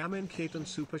 Gammon Kitten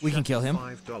Super We can Chat kill him.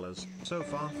 $5. So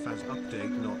far, Faz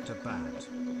update not a bad.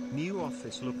 New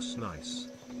office looks nice.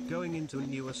 Going into a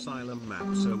new asylum map,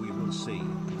 so we will see.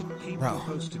 Keep Bro. you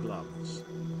posted, loves.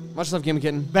 Much love, Game of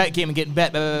Kitten. Bet, game and getting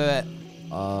bet. I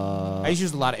used to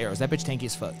use a lot of arrows. That bitch tanky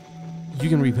as fuck. You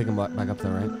can re-pick them back up though,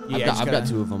 right? Yeah, I've got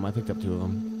 2 of them. I picked up 2 of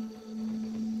them.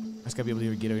 I just gotta be able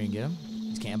to get over and get him.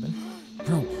 He's camping.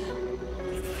 Bro.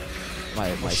 My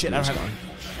Shit, I spear's don't have. gone.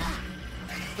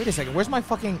 Wait a second. Where's my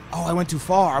fucking? Oh, I went too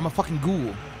far. I'm a fucking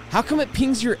ghoul. How come it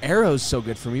pings your arrows so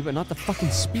good for me, but not the fucking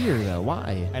spear though?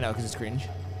 Why? I know, because it's cringe.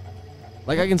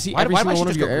 Like I can see Why every am I single one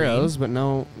of just your go green? arrows, but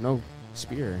no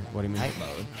spear. What do you mean? Night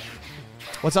mode.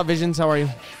 What's up, Visions? How are you?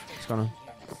 What's going on?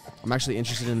 I'm actually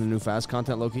interested in the new Faz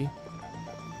content, Loki.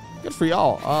 Good for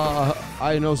y'all.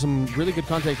 I know some really good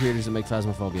content creators that make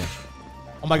Phasmophobia.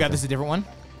 Oh my god, this is a different one.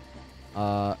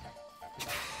 A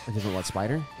different what,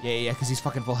 spider? Yeah, because he's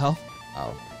fucking full health.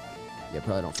 Oh. Yeah,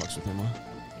 probably don't fucks with him, huh?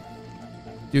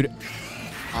 Dude,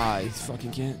 I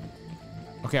fucking can't.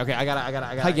 Okay, I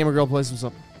gotta. Hi, Gamer Girl Plays. What's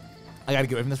up? I gotta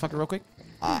get away from this fucker real quick.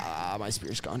 My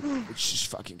spear's gone. It's just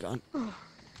fucking gone.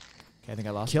 Okay, I think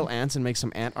I lost. Kill him. ants and make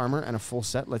some ant armor, and a full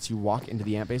set lets you walk into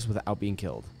the ant base without being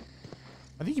killed.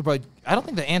 I think you probably. I don't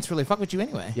think the ants really fuck with you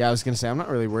anyway. Yeah, I was gonna say I'm not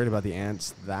really worried about the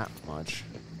ants that much.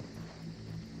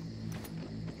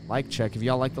 Like check if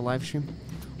y'all like the live stream.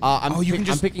 I'm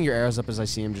picking your arrows up as I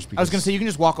see them just because. I was gonna say you can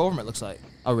just walk over him. It looks like.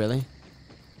 Oh really?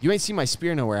 You ain't seen my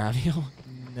spear nowhere, have you?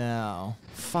 No.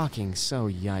 Fucking so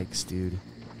yikes, dude.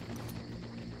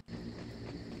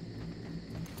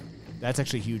 That's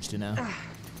actually huge to know.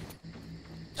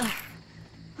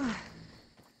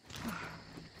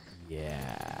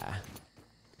 Yeah.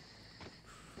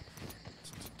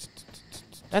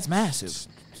 That's massive.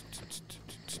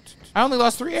 I only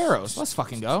lost 3 arrows. Let's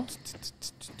fucking go.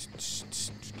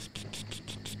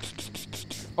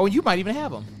 Oh, you might even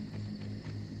have them.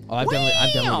 Oh, I've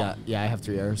definitely got. Yeah, I have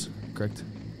 3 arrows. Correct.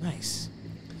 Nice.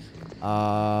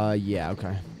 Yeah.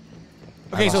 Okay.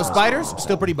 Okay, so spiders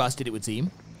still pretty busted, it would seem.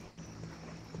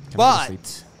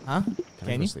 But, huh? Can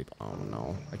I go sleep? Oh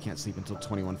no, I can't sleep until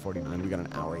 21:40. But then we got an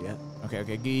hour yet. Okay.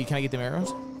 Can I get them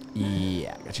arrows?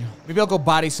 Yeah, I got you. Maybe I'll go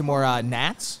body some more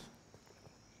gnats.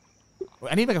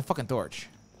 I need like a fucking torch.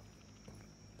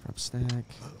 Prop stack.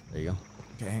 There you go.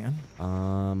 Okay, hang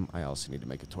on. I also need to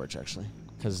make a torch actually,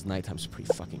 because nighttime's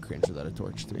pretty fucking cringe without a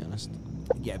torch, to be honest.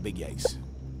 Yeah, big yikes.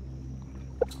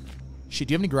 Shit,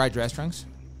 do you have any garage dress trunks?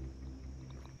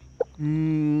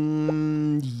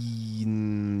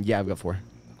 Yeah, I've got 4. Can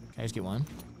I just get one?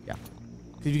 Yeah,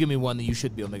 Because if you give me one, then you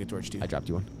should be able to make a torch too. I dropped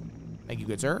you one. Thank you,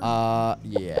 good sir.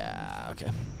 Yeah. Okay.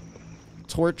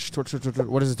 Torch.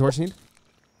 What does the torch need?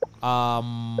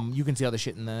 You can see all the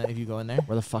shit in the if you go in there.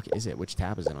 Where the fuck is it? Which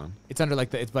tab is it on? It's under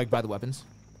it's like by the weapons.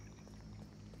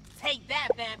 Take that,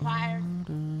 vampire.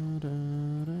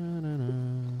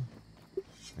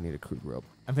 I need a crude rope.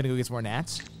 I'm finna go get some more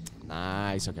gnats.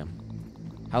 Nice. Okay.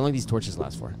 How long do these torches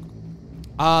last for?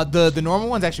 The normal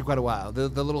one's actually quite a while.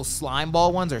 The little slime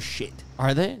ball ones are shit.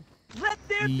 Are they? Let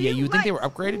there be Yeah, you would think they were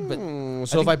light. upgraded, but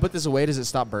So if I put this away, does it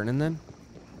stop burning then?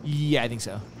 yeah, I think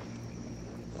so.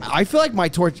 I feel like my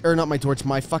torch, or not my torch,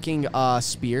 my fucking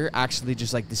spear actually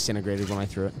just like disintegrated when I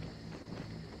threw it.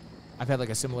 I've had like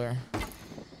a similar.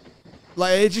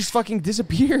 Like it just fucking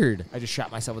disappeared. I just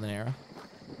shot myself with an arrow.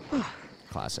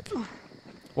 Classic.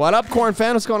 What up, Corn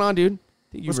Fan? What's going on, dude?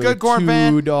 Thank you What's for good, Corn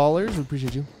Fan? $2. We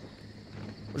appreciate you.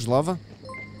 Where's lava?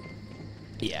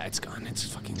 Yeah, it's gone. It's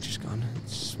fucking just gone.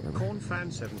 It's whatever.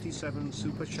 Cornfan77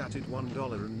 super chatted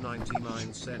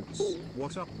 $1.99.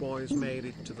 What up, boys? Made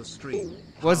it to the stream.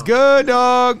 What's good,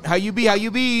 dog? How you be? How you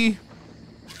be?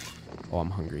 Oh, I'm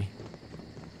hungry.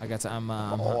 I got. I'm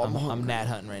gnat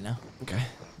hunting right now. Okay.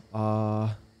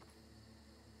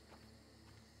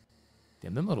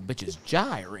 Damn, them little bitches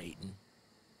gyrating.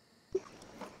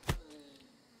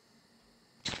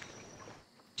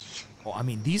 Oh, I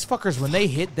mean, these fuckers, when they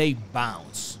hit, they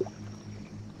bounce.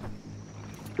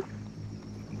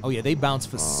 Oh, yeah, they bounce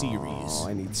for series. Oh,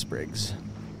 I need sprigs.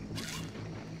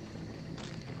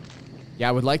 Yeah,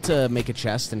 I would like to make a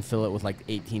chest and fill it with like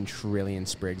 18 trillion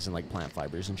sprigs and like plant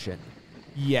fibers and shit.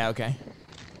 Yeah, okay.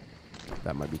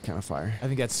 That might be kind of fire. I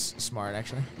think that's smart,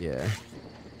 actually. Yeah.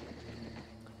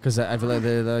 Because I feel like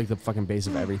they're like the fucking base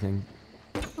of everything.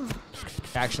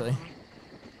 Actually.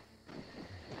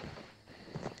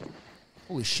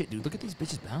 Holy shit, dude. Look at these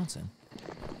bitches bouncing.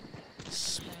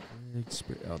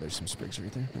 Oh, there's some sprigs right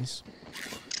there. Nice.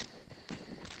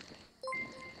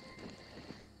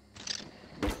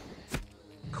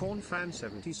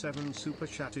 Cornfan77 super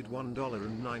chatted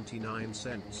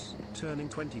 $1.99. Turning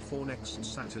 24 next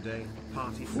Saturday.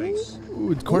 Party face.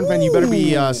 Ooh, Cornfan, you better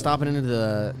be stopping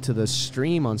into the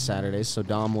stream on Saturdays, so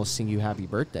Dom will sing you happy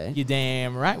birthday. You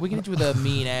damn right. We can hit you with a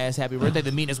mean ass happy birthday.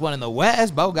 The meanest one in the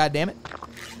West, Bo. Goddammit.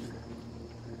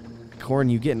 Corn,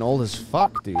 you getting old as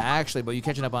fuck, dude. Actually, but you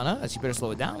catching up on us. You better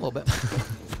slow it down a little bit.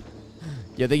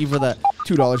 Yeah, thank you for the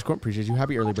 $2, Corn. Appreciate you.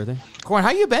 Happy early birthday. Corn,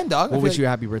 how you been, dog? We'll wish you a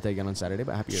happy birthday again on Saturday,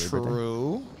 but happy early birthday.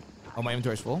 True. Oh, my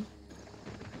inventory's full.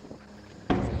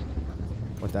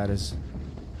 What that is?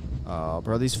 Oh,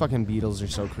 bro, these fucking beetles are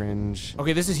so cringe.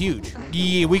 Okay, this is huge.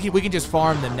 Yeah, we can just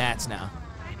farm the gnats now.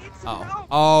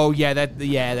 Oh yeah, that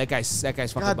guy's fucking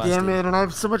God busted. damn it! And I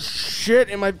have so much shit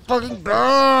in my fucking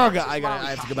bag. I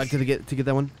have to go back to get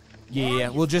that one. Yeah,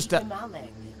 we'll just It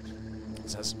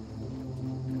says.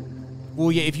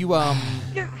 well, yeah, if you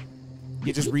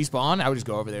you just respawn, I would just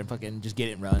go over there and fucking just get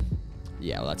it and run.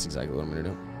 Yeah, well, that's exactly what I'm gonna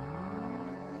do.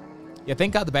 Yeah,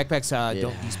 thank God the backpacks don't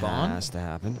It despawn. has to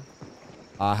happen.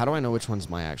 How do I know which one's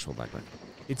my actual backpack?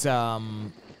 It's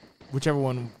whichever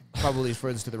one probably is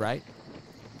furthest to the right.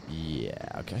 Yeah.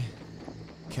 Okay.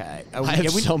 Okay. I have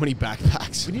so many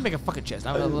backpacks. We need to make a fucking chest.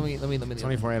 Now, let me.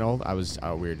 24 and old. We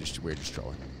were just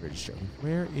trolling. We were just joking.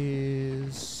 Where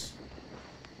is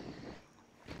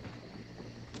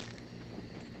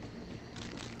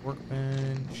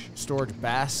workbench storage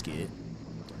basket?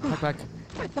 Backpack.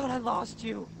 I thought I lost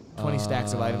you. 20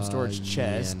 stacks of items storage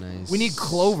chest. Yeah, nice. We need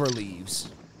clover leaves.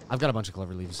 I've got a bunch of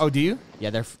clover leaves. Oh, do you? Yeah,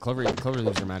 they're clover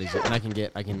leaves are mad easy, and I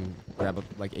can grab up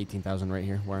like 18,000 right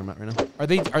here where I'm at right now. Are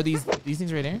these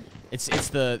things right here?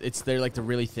 They're like the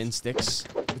really thin sticks.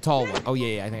 The tall one. Oh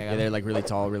yeah, I think I got Yeah, it. they're like really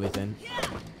tall, really thin.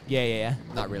 Yeah.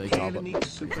 Not really tall, but Hayden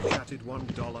super chatted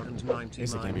 $1.99.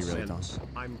 guess it can be really tall.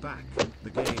 I'm back. The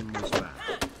game was back.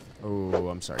 oh,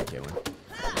 I'm sorry, Caitlin.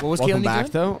 What was Welcome Caitlin back,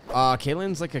 doing? though.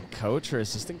 Caitlin's like a coach or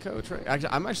assistant coach, right? Actually,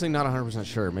 I'm actually not 100%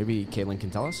 sure. Maybe Caitlin can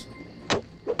tell us.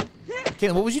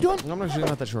 Caitlin, what was you doing? I'm actually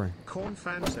not that sure.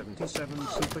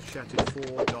 Cornfan77 super chatted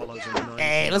 $4.99.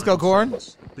 Hey, let's go, Corn.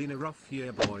 Been a rough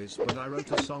year, boys, but I wrote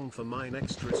a song for my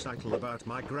next recital about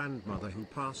my grandmother who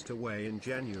passed away in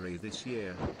January this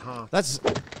year. Heart.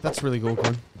 That's really cool,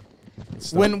 Corn.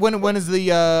 When is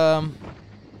the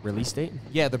Release date?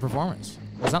 yeah, the performance?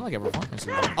 Well, it's not like a performance. Is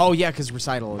it? Oh yeah, because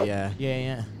recital. Yeah.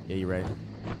 Yeah. Yeah, you're right.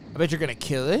 I bet you're gonna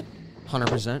kill it.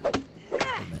 100%.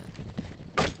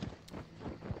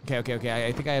 Okay.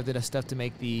 I think I have the stuff to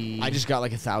make the. I just got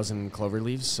like 1,000 clover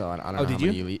leaves, so I don't know did how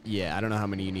many you? need. Yeah, I don't know how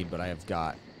many you need, but I have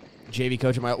got JV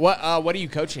coach at my. What are you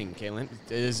coaching, Caitlin?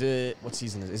 Is it what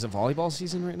season is it volleyball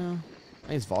season right now? I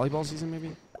think it's volleyball season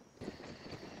maybe.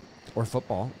 Or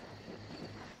football.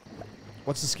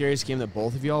 What's the scariest game that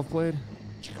both of y'all have played?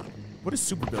 What is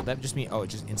super build? That just mean it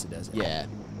just instant does it. Yeah.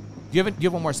 Do you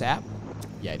have one more sap?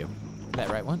 Yeah, I do. That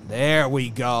right one? There we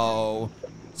go.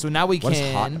 So now we What can.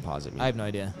 does hot deposit mean? I have no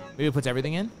idea. Maybe it puts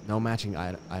everything in. No matching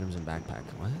items in backpack.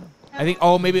 What? I think.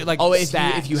 Oh, maybe like. Oh, if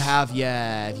stacks. you have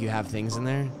things in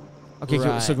there. Okay,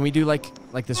 Right. so can we do like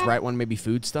this right one? Maybe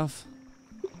food stuff.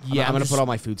 Yeah, I'm gonna put all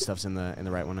my food stuffs in the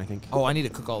right one. I think. Oh, I need to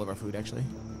cook all of our food actually.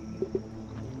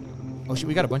 Oh shit,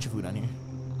 we got a bunch of food on here.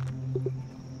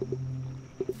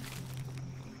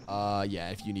 Yeah.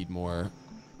 If you need more.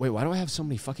 Wait, why do I have so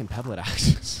many fucking pebblet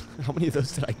axes? How many of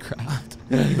those did I craft?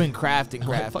 You've been crafting.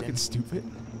 Am I fucking stupid?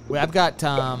 Wait, I've got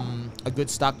a good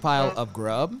stockpile of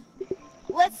grub.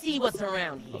 Let's see what's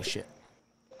around here. Oh shit.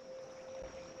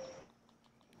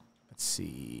 Let's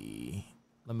see.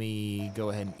 Let me go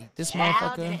ahead and eat this Chow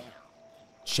motherfucker. down.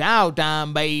 Chow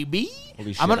time, baby.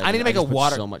 Holy shit, I need to make a just put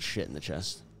water. so much shit in the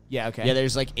chest. Yeah, okay. Yeah,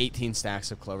 there's like 18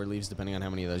 stacks of clover leaves, depending on how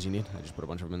many of those you need. I just put a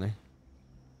bunch of them in there.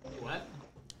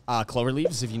 What? Clover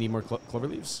leaves, if you need more clover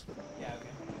leaves. Yeah, okay.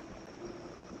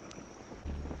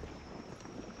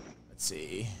 Let's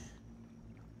see.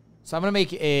 So I'm going to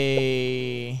make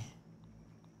a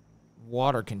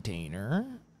water container.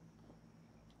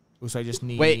 Oh, so I just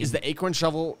need... Wait, is the acorn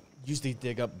shovel used to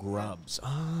dig up grubs?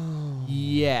 Oh.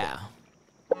 Yeah.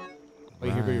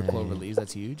 Wait, here go your Right. clover leaves.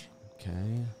 That's huge.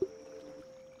 Okay.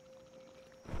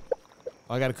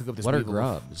 Oh, I got to cook up this What are weevil.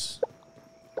 grubs?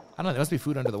 I don't know. There must be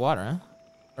food under the water, huh?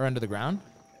 Or under the ground?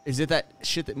 Is it that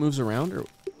shit that moves around? Or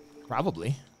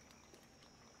Probably.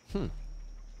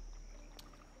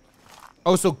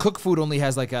 Oh, so cooked food only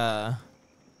has like a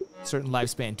certain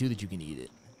lifespan too that you can eat it.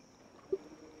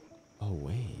 Oh,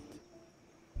 wait.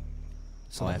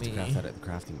 So Oh, I let have to me- craft that at the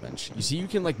crafting bench. You see, you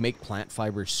can like make plant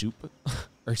fiber soup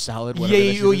or salad. Yeah, Whatever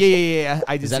that shit is. yeah.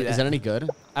 I did Is see that, that. is that any good?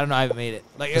 I don't know. I haven't made it.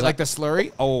 Like Is like that- the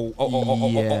slurry.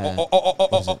 Yeah.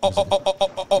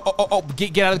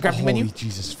 Get out of the crafting menu. Holy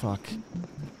Jesus, fuck.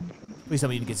 Please tell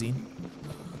me you didn't get seen.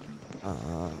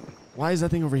 Why is that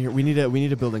thing over here? We need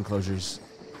to build enclosures.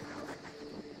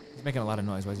 He's making a lot of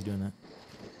noise. Why is he doing that?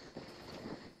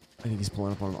 I think he's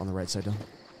pulling up on the right side, though.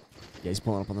 Yeah, he's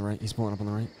pulling up on the right. He's pulling up on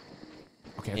the right.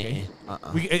 Okay.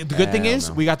 Uh-uh. The good thing Hell is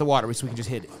no. we got the water, so we can just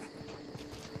hit it.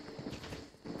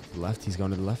 Left. He's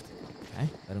going to the left. Okay.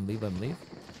 Let him leave.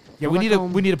 Yeah, Go we back need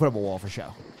home. we need to put up a wall for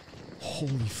show.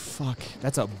 Holy fuck.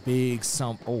 That's a big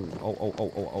sump.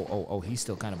 Oh. He's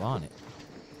still kind of on it.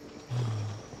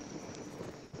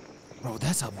 Bro,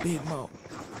 that's a big mo.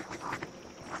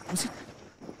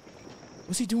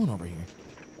 What's he doing over here?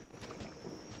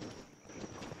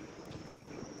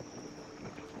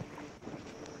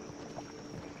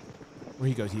 Where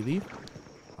he goes? He leave?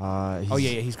 Oh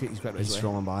yeah, he's grabbed He's his way.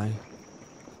 strolling by.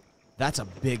 That's a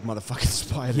big motherfucking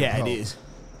spider. Yeah, bro. it is.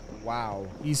 Wow.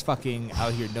 He's fucking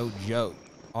out here, no joke.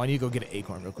 Oh, I need to go get an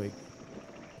acorn real quick.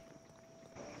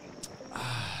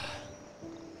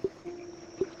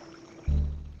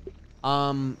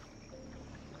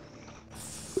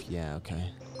 Yeah. Okay.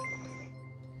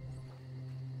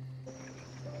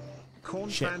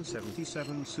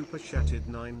 Cornfan77 super chatted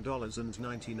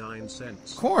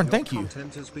 $9.99. Corn, Your thank you.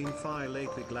 Content has been fire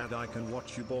lately. Glad I can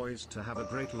watch you boys to have a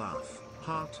great laugh.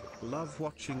 Heart, love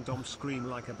watching Dom scream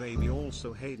like a baby.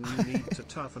 Also, Hayden, you need to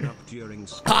toughen up during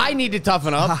school. I need to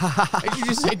toughen up. Did you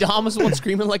just say Dom is the one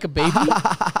screaming like a baby? Bro,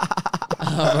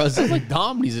 it sounds like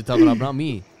Dom needs to toughen up, not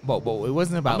me. But it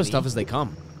wasn't about I'm as me. tough as they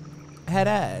come. Head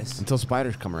ass. Until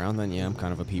spiders come around, then yeah, I'm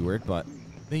kind of a P word, but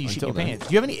Then you shit Until your then. pants.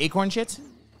 Do you have any acorn shits?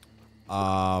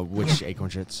 which acorn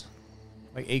shits?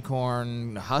 Like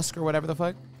acorn husk or whatever the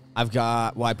fuck? I've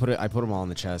got I put them all in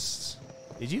the chests.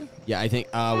 Did you? Yeah, I think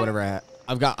whatever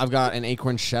I've got an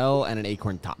acorn shell and an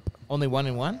acorn top. Only one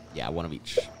and one? Yeah, one of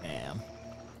each. Damn.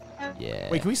 Yeah.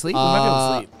 Wait, can we sleep? We might be able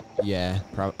to sleep. Yeah,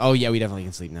 probably. Oh yeah, we definitely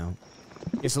can sleep now.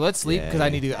 Yeah, so let's sleep because Yeah.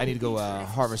 I need to go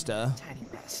harvest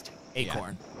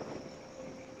acorn.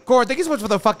 Corn, thank you so much for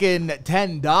the fucking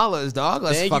 $10, dog.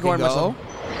 Let's Thank you, fucking Corn, go.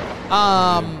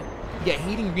 myself. Yeah,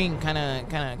 Hayden Green kind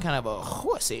of a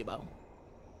horsey, bro.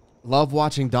 Love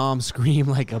watching Dom scream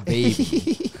like a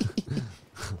baby.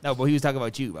 No, but he was talking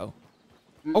about you, bro.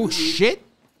 Oh shit!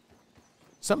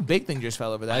 Some big thing just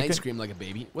fell over there. I I ain't couldn't- scream like a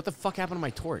baby. What the fuck happened to my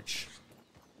torch?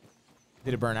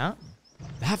 Did it burn out?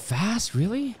 That fast,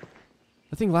 really?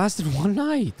 That thing lasted one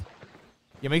night.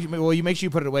 Yeah, you make sure you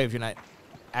put it away if you're not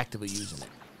actively using it.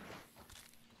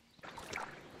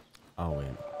 Oh wait.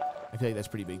 I feel like that's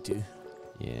pretty big too.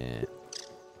 Yeah.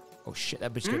 Oh shit,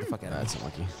 that bitch scared the fuck out of That's me.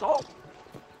 unlucky.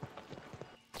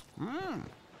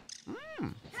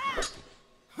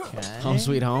 Okay. Home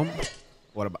sweet home.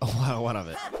 What about what of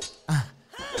it?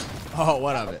 Oh,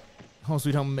 what of it? Home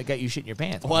sweet home got you shit in your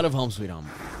pants. What of home sweet home?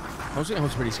 Home sweet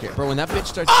home's pretty scary, bro. When that bitch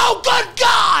starts. Oh good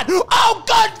God! Oh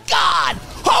good God!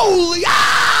 Holy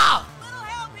ah!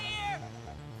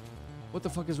 What the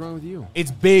fuck is wrong with you?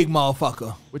 It's big,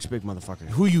 motherfucker. Which big motherfucker?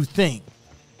 Who you think?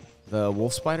 The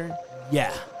wolf spider?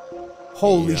 Yeah.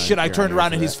 Holy Yeah, shit! I you're turned out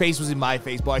around here and for his that. face was in my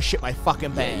face, boy. I shit my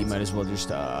fucking Yeah, you pants. might as well just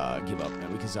give up,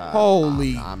 man, because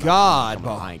Holy God,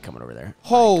 bro. I ain't coming over there.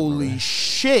 Holy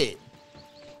shit!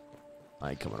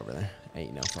 I ain't coming over there.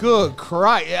 Ain't no fucking Good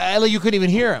Christ! You couldn't even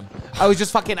hear him. I was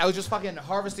just fucking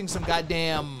harvesting some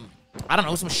goddamn, I don't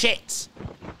know, some shits.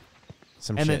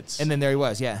 some And shits. then there he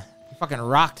was. Yeah, he fucking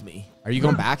rocked me. Are you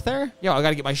going back there? Yo, I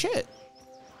gotta get my shit.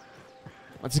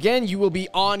 Once again, you will be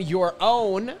on your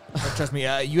own. But trust me,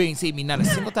 you ain't saved me not a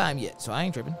single time yet, so I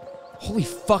ain't tripping. Holy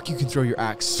fuck, you can throw your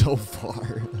axe so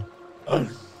far.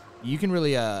 You can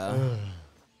really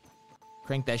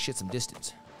Crank that shit some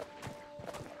distance.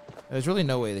 There's really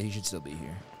no way that he should still be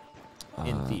here.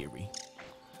 In theory.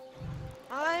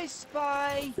 I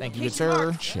spy. Thank you, good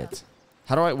sir. Shit.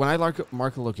 How do I, when I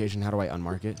mark a location, how do I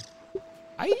unmark it?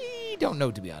 I don't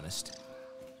know, to be honest.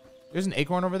 There's an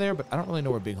acorn over there, but I don't really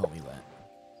know where Big Homie went.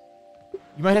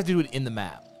 You might have to do it in the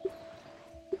map.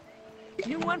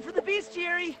 New one for the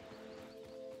bestiary.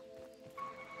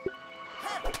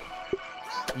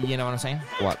 You know what I'm saying?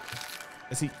 What?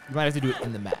 See, you might have to do it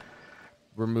in the map.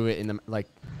 Remove it in the, like,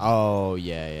 oh,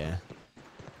 yeah.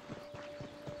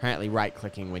 Apparently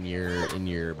right-clicking when you're in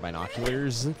your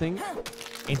binoculars thing.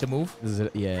 Ain't the move? Is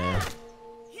it? Yeah.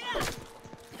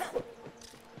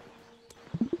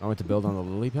 I went to build on the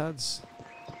lily pads.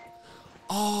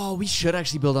 Oh, we should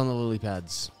actually build on the lily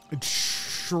pads.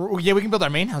 Sure. Yeah, we can build our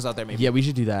main house out there, maybe. Yeah, we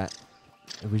should do that.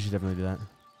 We should definitely do that,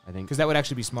 I think. Because that would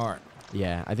actually be smart.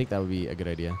 Yeah, I think that would be a good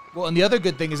idea. Well, and the other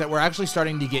good thing is that we're actually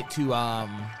starting to get to,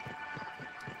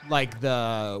 like, we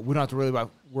don't have to really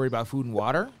worry about food and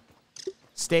water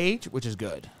stage, which is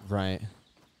good. Right.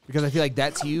 Because I feel like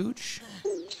that's huge.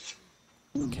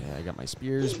 Okay, I got my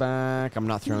spears back. I'm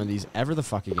not throwing these ever the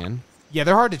fuck again. Yeah,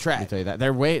 they're hard to Let me track. tell you that.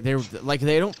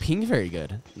 They don't ping very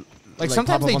good. Like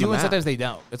sometimes pop they up on do the and map. sometimes they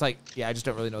don't. It's like, yeah, I just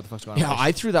don't really know what the fuck's going on. Yeah,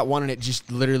 I threw that one and it just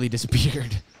literally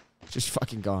disappeared. Just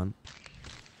fucking gone.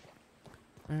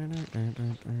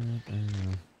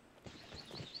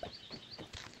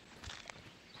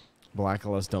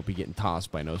 Blacklist, don't be getting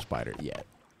tossed by no spider yet.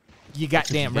 You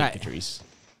goddamn right. Patrice.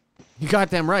 You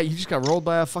goddamn right. You just got rolled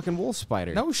by a fucking wolf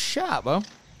spider. No shot, bro.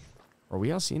 Are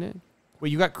we all seeing it?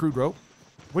 Wait, you got crude rope?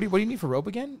 What do you need for rope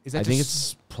again? Is that I just... think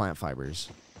it's plant fibers.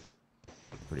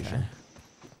 Pretty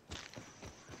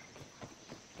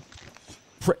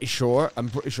sure. I'm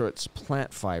pretty sure it's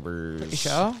plant fibers. Pretty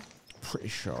sure? Pretty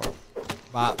sure.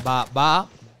 Bop, bop, bop.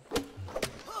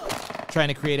 Trying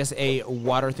to create us a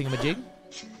water thingamajig.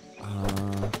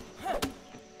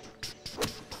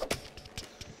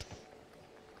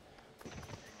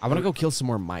 I want to go kill some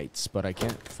more mites, but I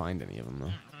can't find any of them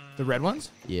though. The red ones?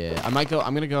 Yeah, I'm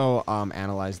gonna go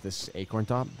analyze this acorn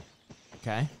top.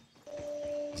 Okay.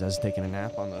 Zez taking a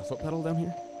nap on the foot pedal down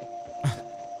here.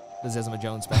 The Zezima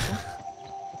Jones special.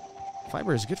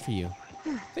 Fiber is good for you.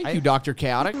 Thank you, Dr.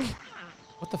 Chaotic.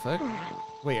 What the fuck?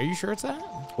 Wait, are you sure it's that?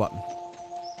 What?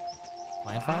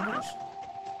 Plant fibers?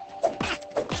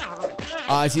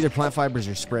 It's either plant fibers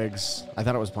or sprigs. I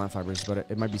thought it was plant fibers, but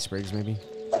it might be sprigs maybe.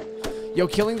 Yo,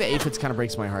 killing the aphids kind of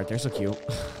breaks my heart. They're so cute.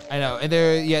 I know, and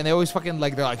they always fucking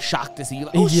they're like shocked to see you.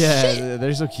 Like, oh yeah, shit!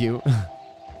 They're so cute. I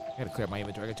gotta clear up my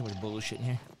inventory. I got too much bullshit in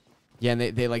here. Yeah, and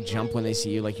they like jump when they see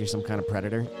you like you're some kind of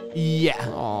predator. Yeah.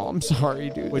 Oh, I'm sorry,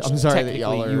 dude. Which I'm sorry that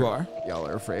technically you are. Y'all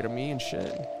are afraid of me and shit.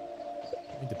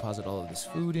 Let me deposit all of this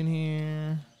food in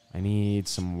here. I need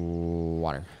some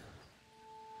water.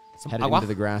 Headed agua? into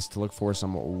the grass to look for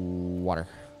some water.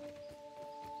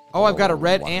 Oh, I've got a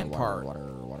red water, ant water, part.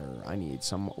 Water. I need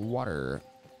some water.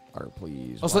 Water,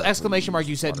 please. Oh, so water, the exclamation please. mark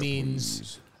you said Water, means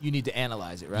please. you need to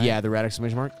analyze it, right? Yeah, the red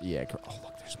exclamation mark. Yeah. Oh,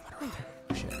 look, there's some water right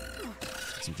there. Shit.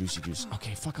 Some juicy juice.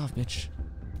 Okay, fuck off, bitch.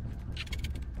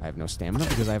 I have no stamina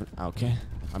because I haven't. Okay,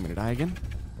 I'm gonna die again.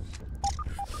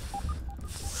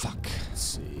 Fuck. Let's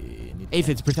see.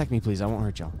 Aphids, protect me, please. I won't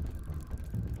hurt y'all.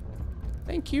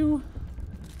 Thank you.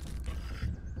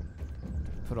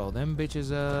 Put all them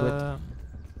bitches up.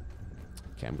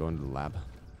 Okay, I'm going to the lab.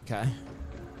 Okay.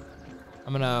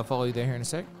 I'm gonna follow you there here in a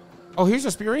sec. Oh, here's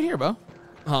a spear right here, bro.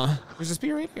 Huh? There's a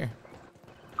spear right here.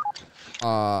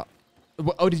 Oh,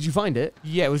 did you find it?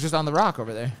 Yeah, it was just on the rock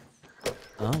over there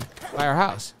Oh. by our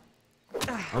house.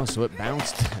 Oh, so it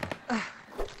bounced.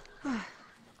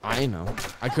 I know.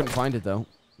 I couldn't find it though.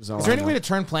 Is there any way to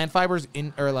turn plant fibers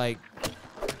in, or like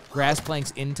grass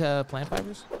planks into plant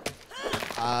fibers?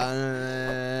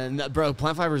 No, bro,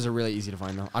 plant fibers are really easy to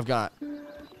find though.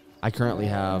 I currently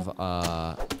have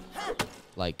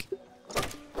like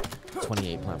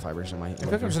 28 plant fibers in my. I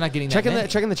feel like I'm just not getting that Check in many.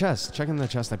 the chest. Check in the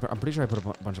chest. I'm pretty sure I put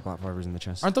a bunch of plant fibers in the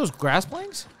chest. Aren't those grass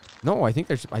planks? No, I think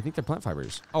they're plant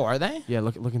fibers. Oh, are they? Yeah,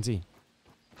 look and see.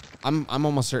 I'm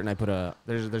almost certain I put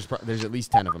there's at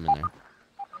least 10 of them in there.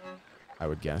 I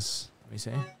would guess. Let me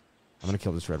see. I'm gonna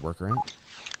kill this red worker ant.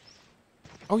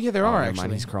 Oh yeah, there Oh, are never actually.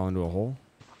 mind, he's crawling into a hole.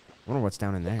 I wonder what's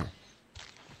down in there.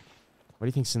 What do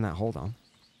you think's in that hole, Dom?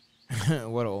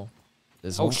 What hole?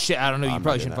 This Oh hole? shit! I don't know. You I'm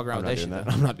probably not shouldn't doing fuck around with that shit. that.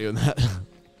 Though. I'm not doing that.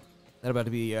 That about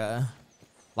to be.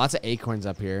 Lots of acorns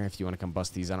up here. If you want to come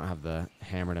bust these, I don't have the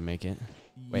hammer to make it.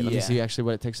 Wait, let me Yeah. see actually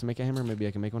what it takes to make a hammer. Maybe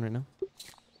I can make one right now.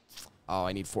 Oh,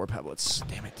 I need 4 pebblets.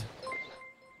 Damn it.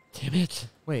 Damn it.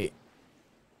 Wait.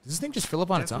 Does this thing just fill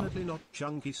up on its own? Definitely not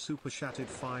chunky super chatted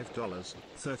 $5.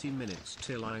 30 minutes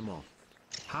till I'm off.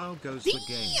 How goes the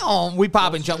game? Damn, we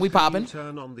popping, Chunk. We popping.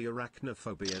 Turn on the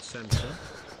arachnophobia sensor.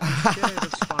 Scared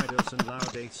of spiders and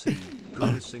loud AC.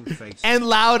 Grimacing face. And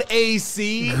loud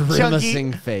AC.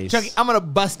 Grimacing Chunky, face. Chunky, I'm gonna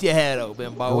bust your head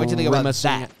open, bro. What you think about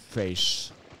Grimacing that?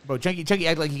 face. Bro, Chunky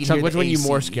act like he can Chunk, hear which the one are you AC.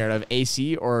 more scared of,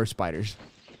 AC or spiders?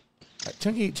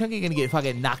 Chunky gonna get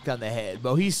fucking knocked on the head,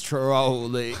 bro. He's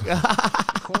trolling.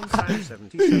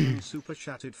 Cornfan77 super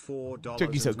chatted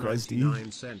Chunky's so crusty.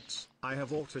 $4.99. I have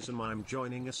autism. I'm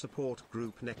joining a support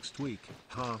group next week.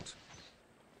 Heart.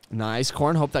 Nice,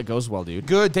 Corn. Hope that goes well, dude.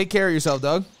 Good. Take care of yourself,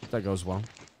 Doug. Hope that goes well.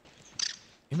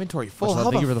 Inventory full. Also, How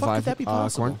thank you for the the fuck 5, could that be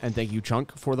possible? Corn, and thank you,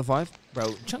 Chunk, for the 5.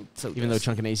 Bro, Chunk so Even though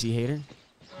Chunk an AC hater.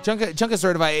 Chunk is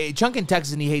certified. Chunk in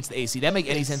Texas and he hates the AC. That make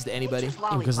any sense to anybody?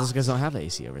 Because those guys don't have the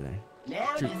AC over there.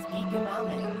 Now just speaking my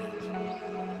language.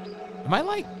 Am I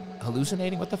like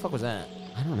hallucinating? What the fuck was that?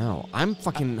 I don't know. I'm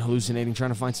fucking hallucinating trying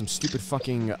to find some stupid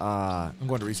fucking I'm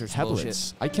going to research bullshit.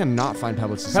 pebblets. I cannot find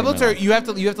pebblets. Pebblets are you have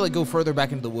to like go further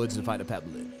back into the woods to find a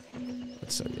pebblet.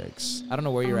 That's so yikes. I don't know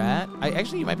where you're at.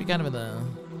 Actually you might be kind of in the.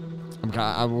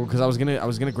 Because I was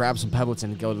gonna grab some pebblets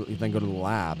and then go to the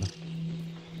lab,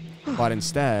 but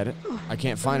instead I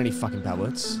can't find any fucking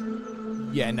pebblets.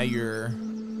 Yeah, now you're.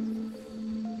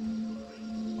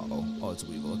 Oh, it's a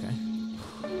weevil. Okay.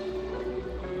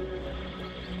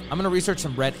 I'm gonna research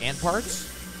some red ant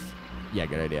parts Yeah,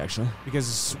 good idea actually.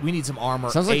 because we need some armor.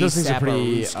 Sounds like those things are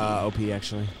pretty ASAP. OP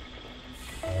actually.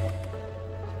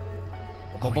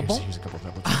 Bum, bum, bum. Here's a couple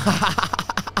pebblets.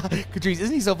 Catrice,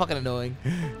 isn't he so fucking annoying?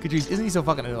 Catrice, isn't he so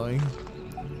fucking annoying?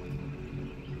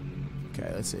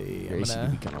 Okay, let's see. Your AC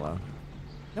would be kind of low.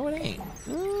 No, it ain't.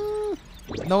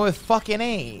 No, it fucking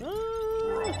ain't.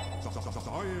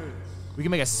 We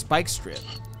can make a spike strip.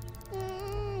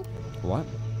 What?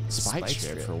 Spike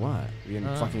strip for what? We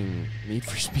getting fucking Need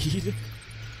for Speed?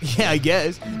 Yeah, I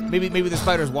guess. Maybe the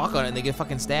spiders walk on it and they get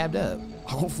fucking stabbed up.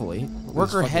 Hopefully.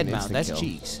 Worker Those head fucking mount. That's instant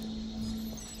kill. cheeks.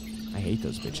 I hate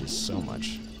those bitches so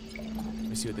much. Let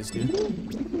me see what this do.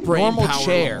 Normal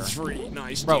chair. 3.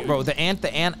 Nice, Bro, the ant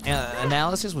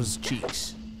analysis was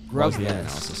cheeks. What was Grub the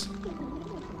analysis.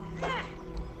 analysis?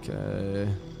 Okay.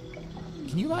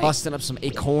 Can you like? Busting up some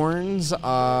acorns,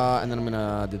 and then I'm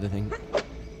gonna do the thing.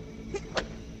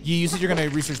 You said you're gonna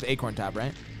research the acorn top,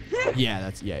 right?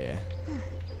 Yeah, yeah.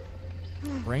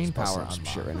 Brain Busting power up some unlocked.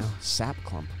 shit right now. Sap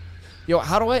clump. Yo,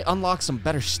 how do I unlock some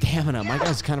better stamina? My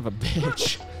guy's kind of a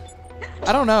bitch.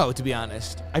 I don't know, to be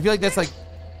honest. I feel like that's like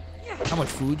how much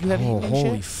food you have Oh, eaten and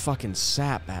holy shit. fucking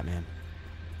sap, Batman.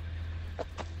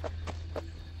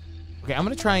 Okay, I'm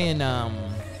gonna try and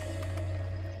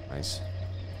Nice.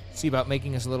 see about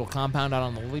making us a little compound out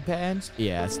on the lily pads.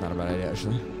 Yeah, that's not a bad idea,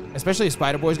 actually. Especially if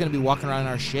Spider Boy's gonna be walking around in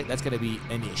our shit. That's gonna be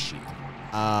an issue.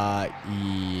 Yeah,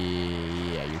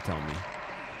 you're telling me.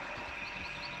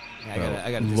 Yeah, Bro,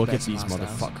 I gotta look at dispatch these some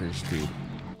hostiles. motherfuckers, dude.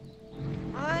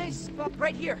 I spot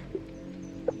right here.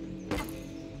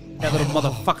 That little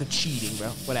motherfucker cheating, bro.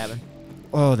 What happened?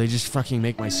 Oh, they just fucking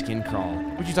make my skin crawl.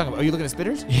 What you talking about? Are you looking at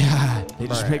spitters? Yeah, they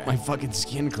just Bruh. make my fucking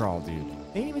skin crawl, dude.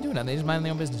 They ain't even doing nothing. They just mind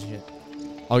their own business and shit.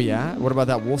 Oh, yeah? What about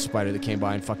that wolf spider that came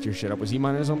by and fucked your shit up? Was he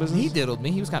minding his own business? He diddled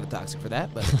me. He was kind of toxic for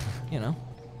that, but you know.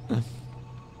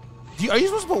 Are you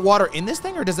supposed to put water in this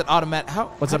thing, or does it automatic?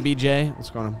 What's up, BJ?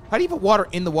 What's going on? How do you put water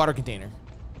in the water container?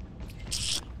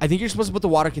 I think you're supposed to put the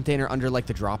water container under, like,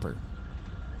 the dropper.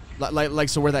 Like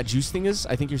so where that juice thing is,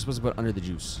 I think you're supposed to put it under the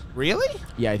juice. Really?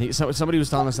 Yeah, I think so. Somebody was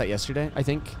telling us that yesterday, I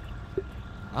think.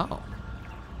 Oh,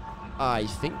 I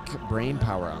think brain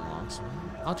power unlocks.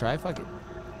 I'll try. Fuck it.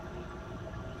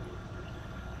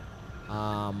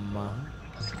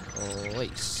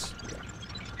 Place.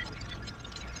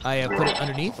 I have put it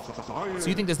underneath. So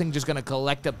you think this thing just gonna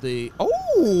collect up the?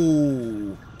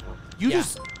 Oh, you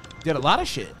just did a lot of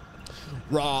shit.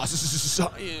 Raw science.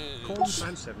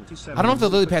 Cornfan77 I don't know if the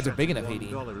lily pads are big enough, Hayden.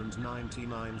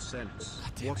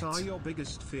 $1.99. What are your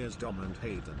biggest fears, Dom and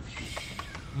Hayden?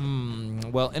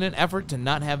 Well, in an effort to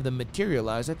not have them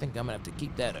materialize, I think I'm gonna have to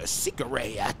keep that a secret.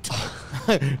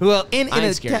 Well, in I an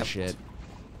ain't scared of attempt, shit.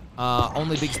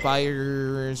 only big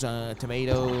spiders,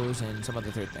 tomatoes, and some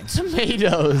other third things.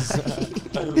 Tomatoes.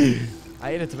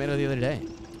 I ate a tomato the other day.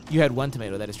 You had one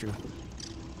tomato, that is true.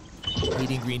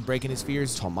 Eating green, breaking his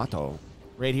fears. Tomato.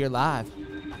 Right here live.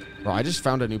 Bro, I just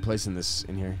found a new place in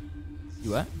here.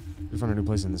 You what? We found a new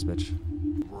place in this bitch.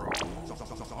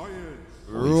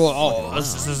 Oh,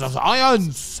 this is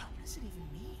science. Let's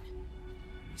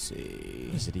see.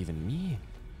 What does it even mean?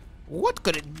 What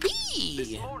could it be?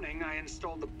 This morning, I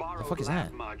installed the borrowed fuck is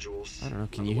lab that? modules. I don't know.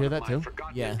 Can you One hear of that my too?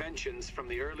 forgotten Yeah. inventions from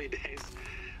the early days.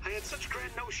 I had such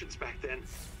grand notions back then.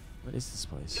 What is this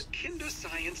place? The Kinder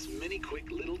Science Mini Quick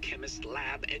Little Chemist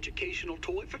Lab educational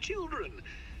toy for children.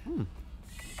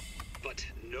 But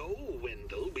no,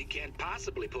 Wendell, we can't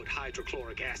possibly put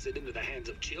hydrochloric acid into the hands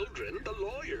of children. The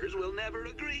lawyers will never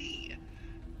agree.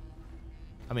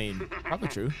 I mean, probably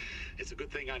true. It's a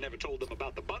good thing I never told them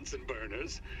about the Bunsen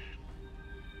burners.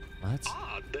 What?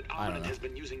 Odd that I don't Armin know. has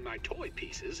been using my toy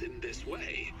pieces in this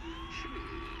way.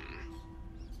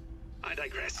 I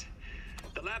digress.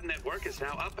 The lab network is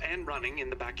now up and running in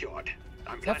the backyard.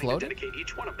 I'm that planning to floating? dedicate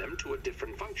each one of them to a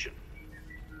different function.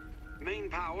 Main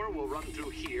power will run through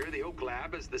here. The Oak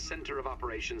Lab is the center of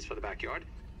operations for the backyard.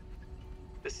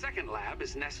 The second lab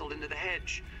is nestled into the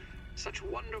hedge. Such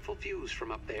wonderful views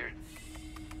from up there.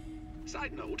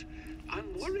 Side note,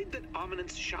 I'm worried that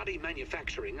Arminent's shoddy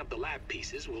manufacturing of the lab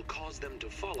pieces will cause them to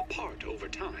fall apart over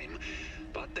time,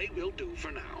 but they will do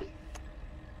for now.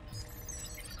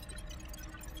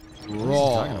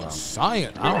 Raw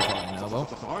science. I don't fucking know,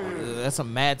 bro. That's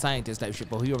some mad scientist type shit,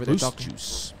 bro. He over there talking.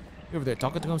 Juice. He over there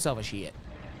talking to himself and shit.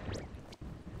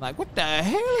 Like, what the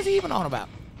hell is he even on about?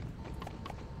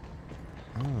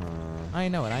 I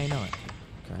ain't know it.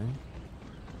 Okay.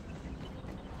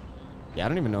 Yeah, I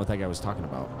don't even know what that guy was talking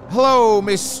about. Hello,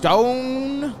 Miss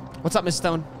Stone. What's up, Miss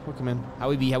Stone? Welcome in. How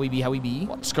we be?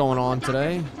 What's going on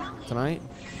today? Tonight?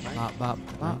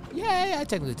 Yeah,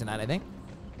 technically tonight, I think.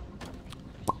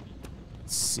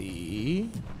 Let's see.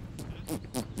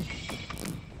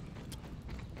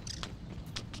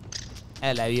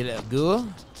 Hello, you little girl.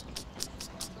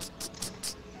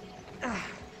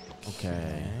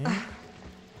 Okay.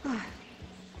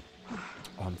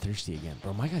 Oh, I'm thirsty again.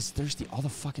 Bro, my guy's thirsty all the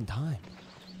fucking time.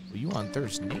 Well, you on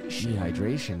Thirst Nation?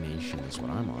 Dehydration Nation is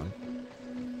what I'm on.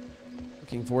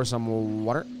 Looking for some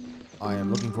water. I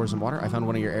am looking for some water. I found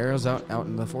one of your arrows out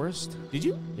in the forest. Did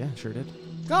you? Yeah, sure did.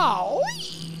 Go.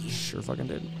 Sure fucking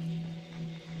did.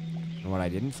 And what I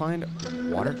didn't find?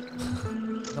 Water.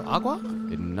 No agua?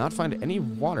 Did not find any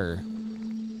water.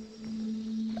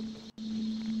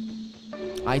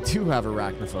 I too have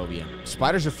arachnophobia.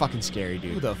 Spiders are fucking scary,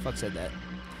 Who dude. the fuck said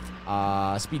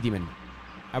that? Speed demon.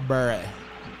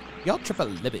 Y'all trip a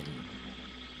living.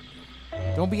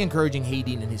 Don't be encouraging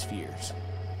Hayden and his fears.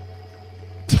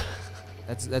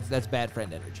 That's bad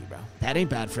friend energy, bro. That ain't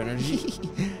bad for energy.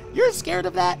 You're scared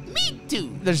of that? Me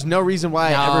too. There's no reason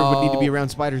why I ever would need to be around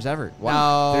spiders ever. Why?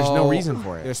 No. There's no reason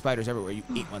for it. There's spiders everywhere. You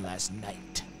ate one last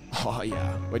night. Oh,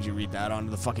 yeah. What'd you read that on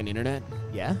the fucking internet?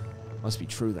 Yeah? Must be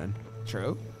true then.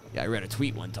 True. Yeah, I read a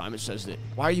tweet one time. It says that.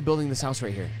 Why are you building this house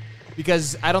right here?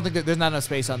 Because I don't think that there's not enough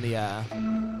space on the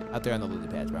out there on the lily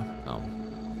pads, bro. Oh.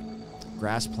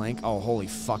 Grass plank. Oh, holy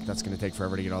fuck. That's going to take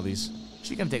forever to get all these.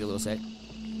 She's gonna take a little sec.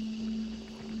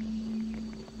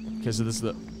 Okay, so this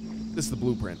is the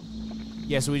blueprint.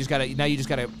 Yeah, so we just gotta, now you just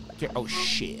gotta, oh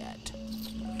shit.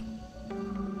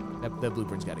 The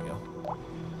blueprint's gotta go.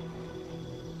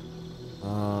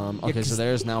 Okay, so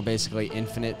there's now basically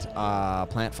infinite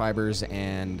plant fibers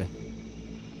and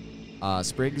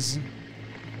sprigs,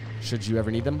 should you ever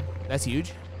need them. That's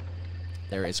huge.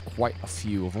 There is quite a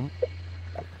few of them.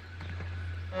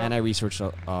 And I researched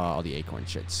all the acorn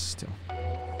shits, too.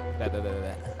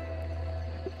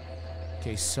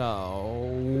 Okay, so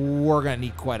we're gonna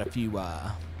need quite a few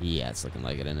Yeah, it's looking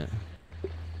like it, isn't it?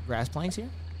 grass planks here.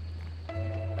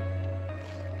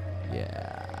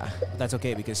 Yeah. But that's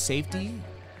okay because safety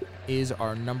is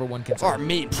our #1 concern. Our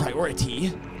main priority.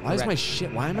 Why is my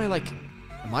shit? Why am I like?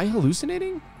 Am I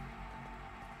hallucinating?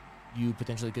 You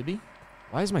potentially could be.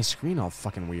 Why is my screen all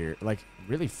fucking weird? Like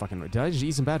really fucking weird. Did I just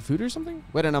eat some bad food or something?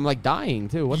 Wait, and I'm like dying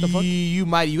too. What the fuck? You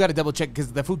gotta double check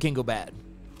because the food can go bad.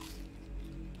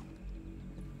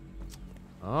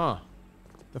 Oh,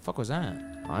 The fuck was that?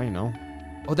 I know.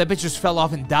 Oh, that bitch just fell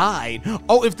off and died.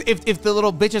 Oh, if the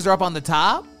little bitches are up on the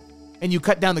top and you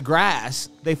cut down the grass,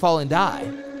 they fall and die.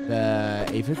 The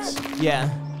aphids? Yeah.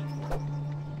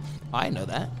 I know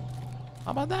that.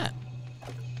 How about that?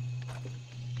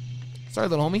 Sorry,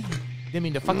 little homie. Didn't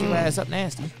mean to fuck your ass up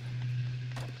nasty.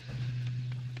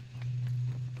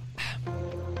 Oh,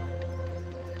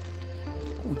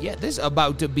 yeah, this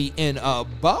about to be an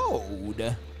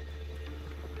abode.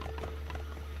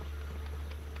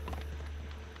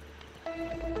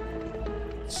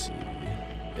 Let's see.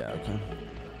 Yeah, okay.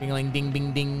 Ding-a-ling, ding,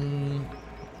 ding, ding.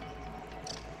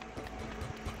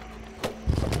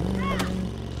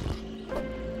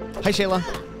 Hi, Shayla.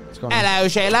 What's going on? Hello,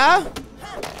 Shayla.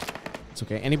 It's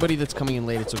okay. Anybody that's coming in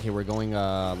late, it's okay. We're going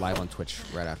live on Twitch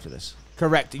right after this.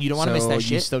 Correct. You don't want to miss that you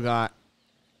shit. still got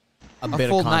a A bit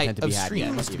full of content night to of be had.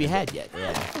 streams yet. to be had yet.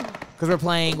 Yeah. Because we're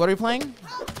playing. What are we playing?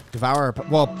 Devour.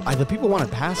 Well, the people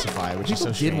wanted Pacify, which is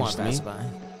so People did strange want to me. Best Buy.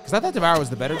 Because I thought Devour was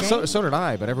the better game. So did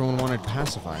I, but everyone wanted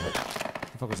Pacify. What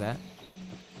the fuck was that?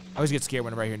 I always get scared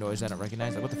whenever I hear noise I don't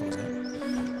recognize. Like, what the fuck was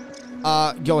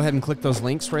that? Go ahead and click those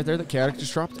links right there that Chaotic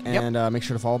just dropped, and make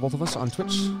sure to follow both of us on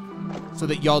Twitch. So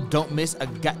that y'all don't miss a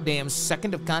goddamn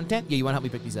second of content. Yeah, you want to help me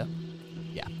pick these up?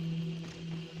 Yeah.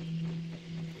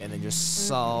 And then just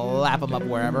slap them up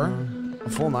wherever. A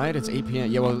full night, it's 8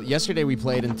 p.m. Yeah, well, yesterday we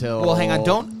played until... Well, hang on.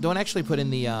 Don't actually put in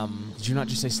the... Did you not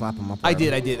just say slap them up? I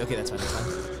did. Okay, that's fine. That's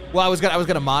fine. Well, I was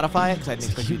gonna modify it because I didn't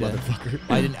expect you to. Motherfucker.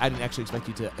 I didn't actually expect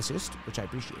you to assist, which I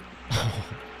appreciate.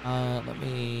 Let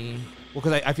me. Well,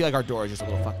 because I feel like our door is just a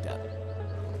little fucked up.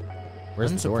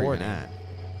 Where's the door even at?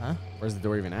 Huh? Where's the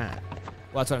door even at?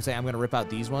 Well, that's what I'm saying. I'm gonna rip out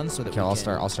these ones so that. Okay, I'll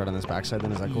start on this backside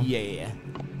then. Is that cool? Yeah.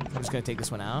 I'm just gonna take this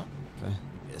one out. Okay.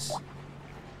 Yes.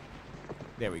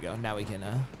 There we go. Now we can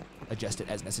adjust it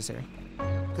as necessary.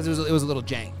 Because it was a little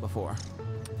jank before.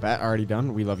 Bat already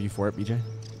done. We love you for it, BJ.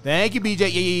 Thank you,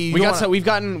 BJ. Yeah.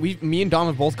 Me and Dom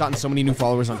have both gotten so many new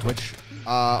followers on Twitch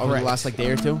over the last day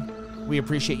or two. We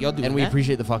appreciate y'all doing that. And we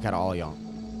appreciate the fuck out of all y'all.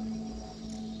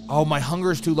 Oh, my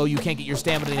hunger's too low. You can't get your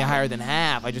stamina any higher than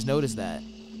half. I just noticed that.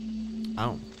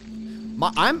 Oh.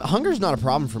 Hunger's not a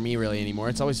problem for me really anymore.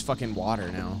 It's always fucking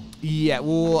water now. Yeah,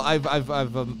 well, I've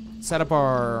set up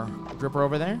our dripper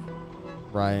over there.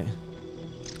 Right.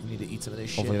 We need to eat some of this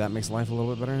shit. Hopefully that makes life a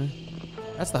little bit better.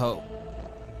 That's the hope.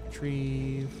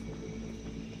 Retrieve.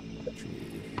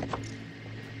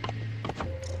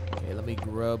 Okay, let me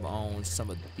grub on some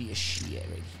of this shit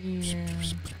right here.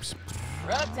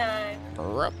 Rub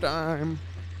time.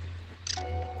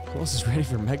 Who else is ready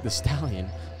for Meg the Stallion?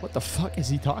 What the fuck is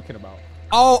he talking about?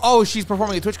 Oh, she's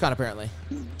performing at TwitchCon apparently.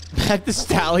 Meg the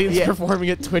Stallion's performing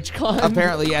at TwitchCon?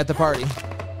 Apparently, yeah, at the party.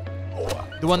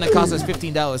 The one that cost us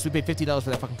 $15. We paid $50 for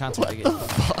that fucking concert ticket. What the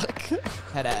fuck?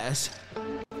 Head ass.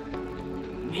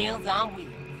 Meals on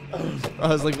wheels. I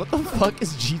was like, what the fuck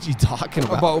is Gigi talking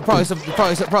about? Probably some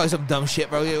dumb shit,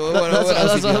 bro.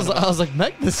 I was like,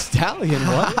 Meg the Stallion,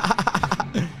 what?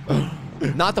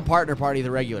 Not the partner party,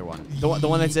 the regular one. The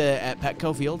one that's at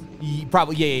Petco Field?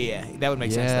 Probably, yeah. That would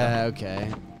make sense, though. Yeah,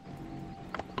 okay.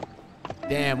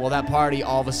 Damn, well, that party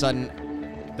all of a sudden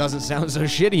doesn't sound so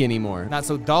shitty anymore. Not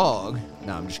so dog.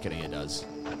 No, I'm just kidding, it does.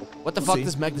 What the fuck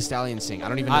does Meg the Stallion sing? I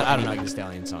don't even know any Meg the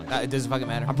Stallion songs. It doesn't fucking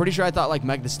matter. I'm pretty sure I thought like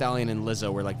Meg the Stallion and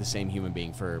Lizzo were like the same human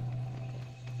being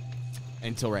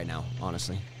until right now,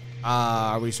 honestly.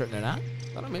 Are we certain they're not?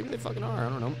 I don't know, maybe they fucking are. I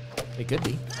don't know. They could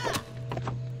be.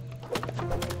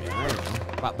 Yeah, I don't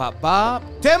know. Bop, bop, bop.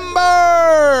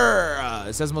 Timber!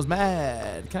 Sesmo's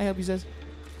mad. Can I help you, Ses?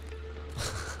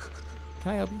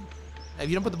 Can I help you? If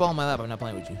you don't put the ball in my lap, I'm not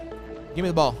playing with you. Give me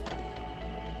the ball.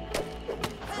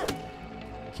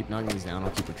 Keep knocking these down.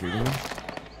 I'll keep retrieving them.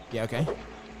 Yeah, okay.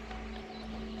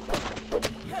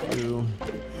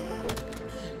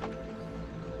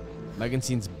 Megan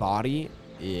Scene's body.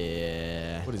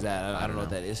 Yeah. What is that? I don't know what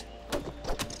that is.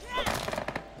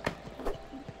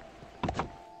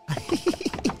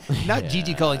 Not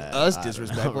Gigi calling us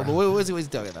disrespectful, but what was he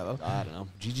talking about? I don't know.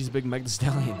 Gigi's a big Meg the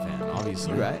Stallion fan,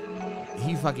 obviously. Right?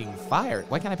 He fucking fired.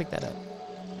 Why can't I pick that up?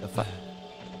 The fuck?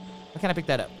 Why can't I pick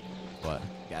that up? What?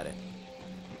 Got it.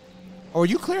 Oh, are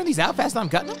you clearing these out fast and I'm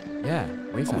cutting them? Yeah,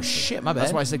 way faster. Oh shit, my bad.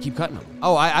 That's why I said keep cutting them.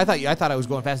 Oh, I thought I was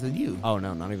going faster than you. Oh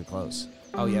no, not even close.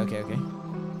 Oh yeah, okay.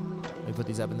 Let me put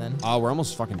these up and then. Oh, we're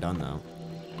almost fucking done though.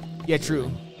 Yeah, true.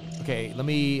 Okay,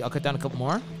 I'll cut down a couple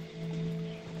more.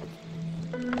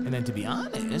 And then to be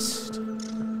honest,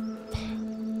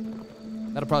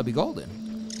 that'll probably be golden.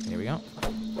 Here we go.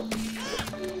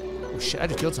 Oh shit, I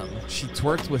just killed something. She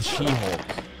twerked with She-Hulk.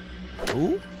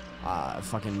 Who?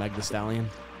 Fucking Meg the Stallion.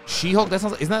 She-Hulk? That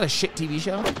sounds like, isn't that a shit TV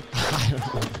show? I don't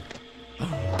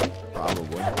know.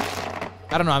 Probably.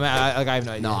 I don't know. I have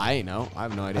no idea. No, I ain't know. I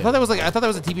have no idea. I thought that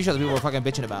was a TV show that people were fucking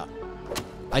bitching about.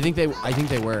 I think they were. I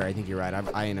think you're right.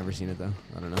 I ain't never seen it though.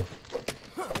 I don't know.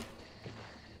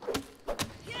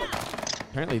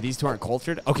 Apparently these two aren't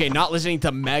cultured. Okay, not listening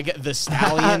to Meg the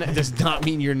Stallion does not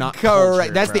mean you're not correct.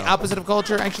 Cultured, That's bro. the opposite of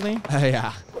culture, actually.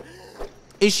 Yeah.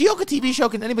 Is She-Hulk a TV show?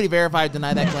 Can anybody verify or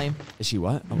deny that claim? Is she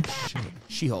what? Oh shit.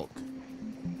 She-Hulk.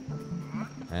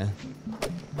 Eh? I feel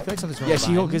like something's wrong Yeah, with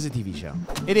She-Hulk mine. is a TV show.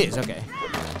 It is, okay.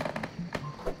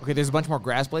 Okay, there's a bunch more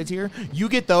grass blades here. You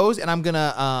get those, and I'm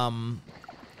gonna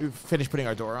finish putting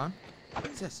our door on.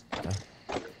 What's this? Okay.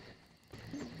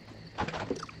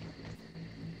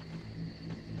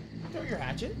 Throw your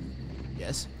hatchet.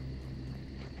 Yes.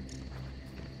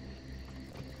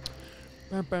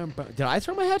 Did I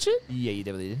throw my hatchet? Yeah, you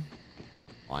definitely did.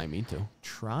 Oh, I mean to.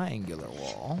 Triangular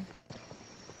wall.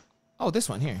 Oh, this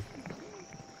one here.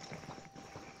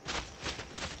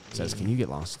 Says, can you get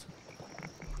lost?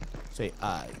 Say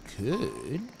I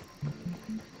could.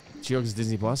 She-Hulk is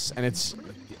Disney Plus, and it's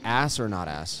ass or not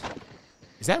ass.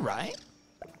 Is that right?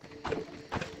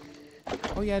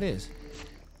 Oh yeah, it is.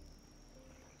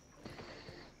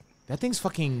 That thing's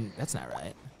fucking. That's not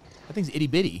right. That thing's itty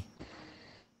bitty.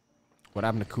 What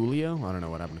happened to Coolio? I don't know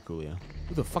what happened to Coolio.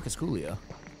 Who the fuck is Coolio?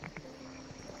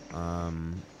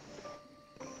 Oh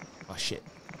shit.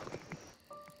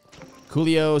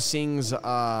 Coolio sings.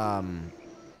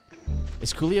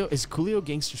 Is Coolio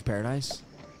Gangster's Paradise?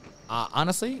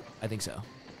 Honestly, I think so.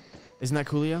 Isn't that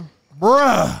Coolio?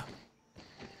 Bruh.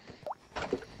 I'm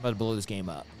about to blow this game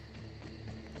up.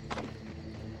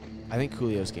 I think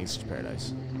Coolio's Gangster's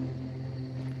Paradise.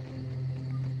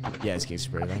 Yeah, it's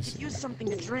Gangster's Paradise. Use something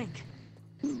to drink.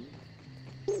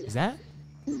 Is that?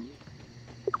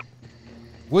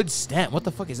 Wood stem. What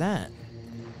the fuck is that?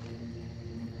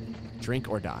 Drink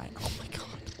or die. Oh my god.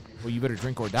 Well, you better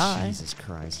drink or die. Jesus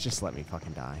Christ. Just let me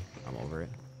fucking die. I'm over it.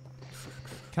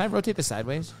 Can I rotate this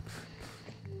sideways?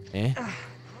 Eh?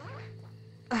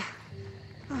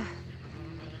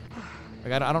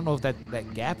 Like, I don't know if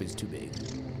that gap is too big.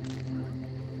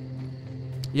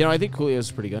 You know, I think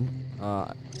Coolio's pretty good.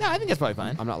 No, I think that's probably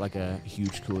fine. I'm not like a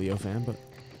huge Coolio fan, but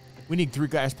We need 3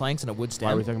 glass planks and a wood stem.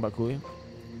 why are we talking about Coolio?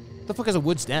 What the fuck is a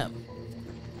wood stem?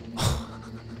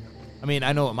 I mean,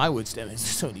 I know what my wood stem is.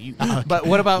 So do you. But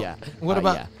what about Yeah. what Yeah.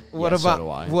 about Yeah, what so about do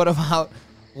I.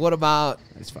 what about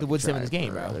It's the fucking wood stem in dry, this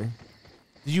game, bro? brother.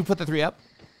 Did you put the 3 up?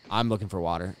 I'm looking for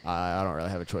water. I don't really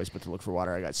have a choice but to look for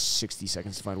water. I got 60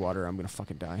 seconds to find water. I'm gonna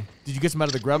fucking die. Did you get some out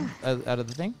of the grub out of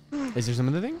the thing? Is there some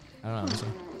other thing? I don't know. Let me see.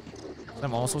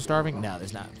 I'm also starving. No,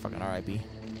 there's not. Fucking R.I.P. Or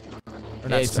Yeah,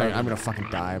 not it's fine. starving. I'm gonna fucking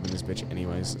die up in this bitch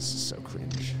anyways. This is so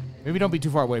cringe. Maybe don't be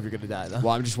too far away if you're gonna die, though.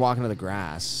 Well, I'm just walking to the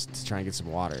grass to try and get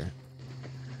some water.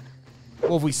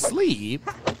 Well, if we sleep,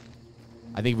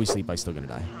 I think if we sleep, I'm still gonna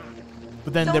die.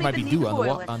 but then Don't there might be even need dew to on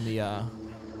boil the it. on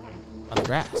the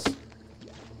grass.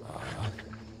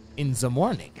 In the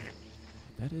morning,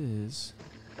 That is.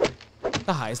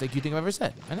 the highest IQ thing I've ever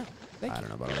said. I know. Thank I you. don't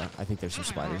know about that. I think there's some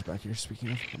spiders back here.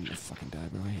 Speaking of, I'm gonna fucking die,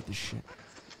 bro. I hate this shit.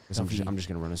 'Cause I'm just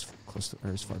gonna run as close to,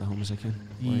 or as far to home as I can.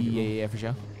 before I get home. Yeah, for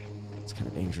sure. It's kind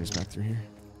of dangerous back through here.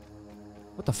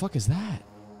 What the fuck is that?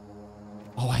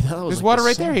 Oh, I thought that was. There's like water the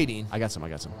right there, sun. Hayden. I got some. I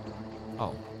got some.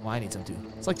 Oh, well, I need some too.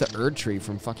 It's like the Erd tree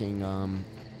from fucking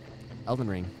Elden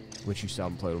Ring, which you still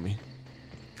haven't played with me.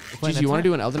 playing Jeez, you that want to tonight.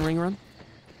 do an Elden Ring run?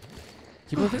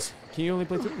 Can you play this? Can you only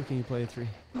play 2 or can you play 3?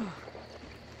 Give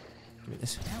me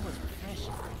this.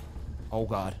 Oh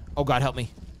god. Oh god, help me.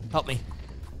 Help me.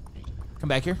 Come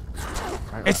back here.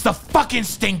 Right, It's the fucking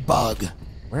stink bug.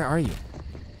 Where are you?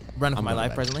 Running for I'm my going life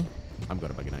back. presently. I'm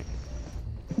going to bug night.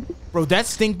 Bro, that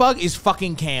stink bug is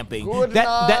fucking camping.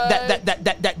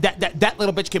 That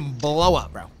little bitch can blow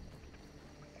up, bro.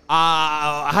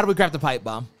 How do we craft the pipe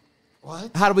bomb?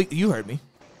 What? How do we? You heard me.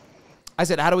 I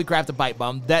said, how do we craft the pipe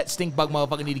bomb? That stink bug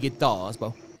motherfucker need to get thaws,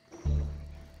 bro.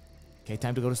 Okay,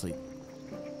 time to go to sleep.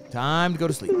 Time to go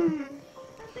to sleep.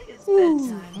 It's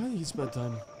bedtime. I think it's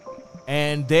bedtime.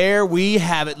 And there we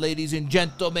have it, ladies and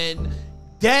gentlemen.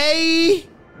 Day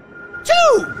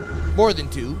 2, more than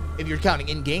 2, if you're counting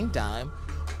in-game time,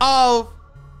 of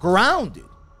Grounded.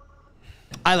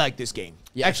 I like this game.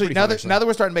 Yeah, it's actually, pretty now fun, that actually. now that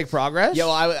we're starting to make progress. Yeah,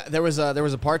 well, there was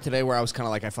a part today where I was kind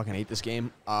of like, I fucking hate this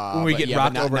game. When we but get yeah,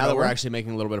 rocked but now, over and now that we're over? actually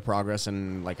making a little bit of progress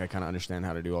and like I kind of understand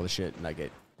how to do all the shit and I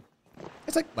get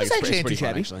it's like, like it's actually pretty fun,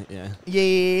 anti-chatty. actually.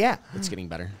 Yeah, Yeah. it's getting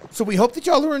better. So we hope that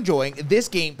y'all are enjoying this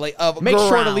gameplay of Make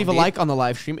sure to leave a Grounded. like on the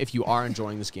live stream if you are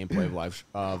enjoying this gameplay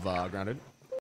of Grounded.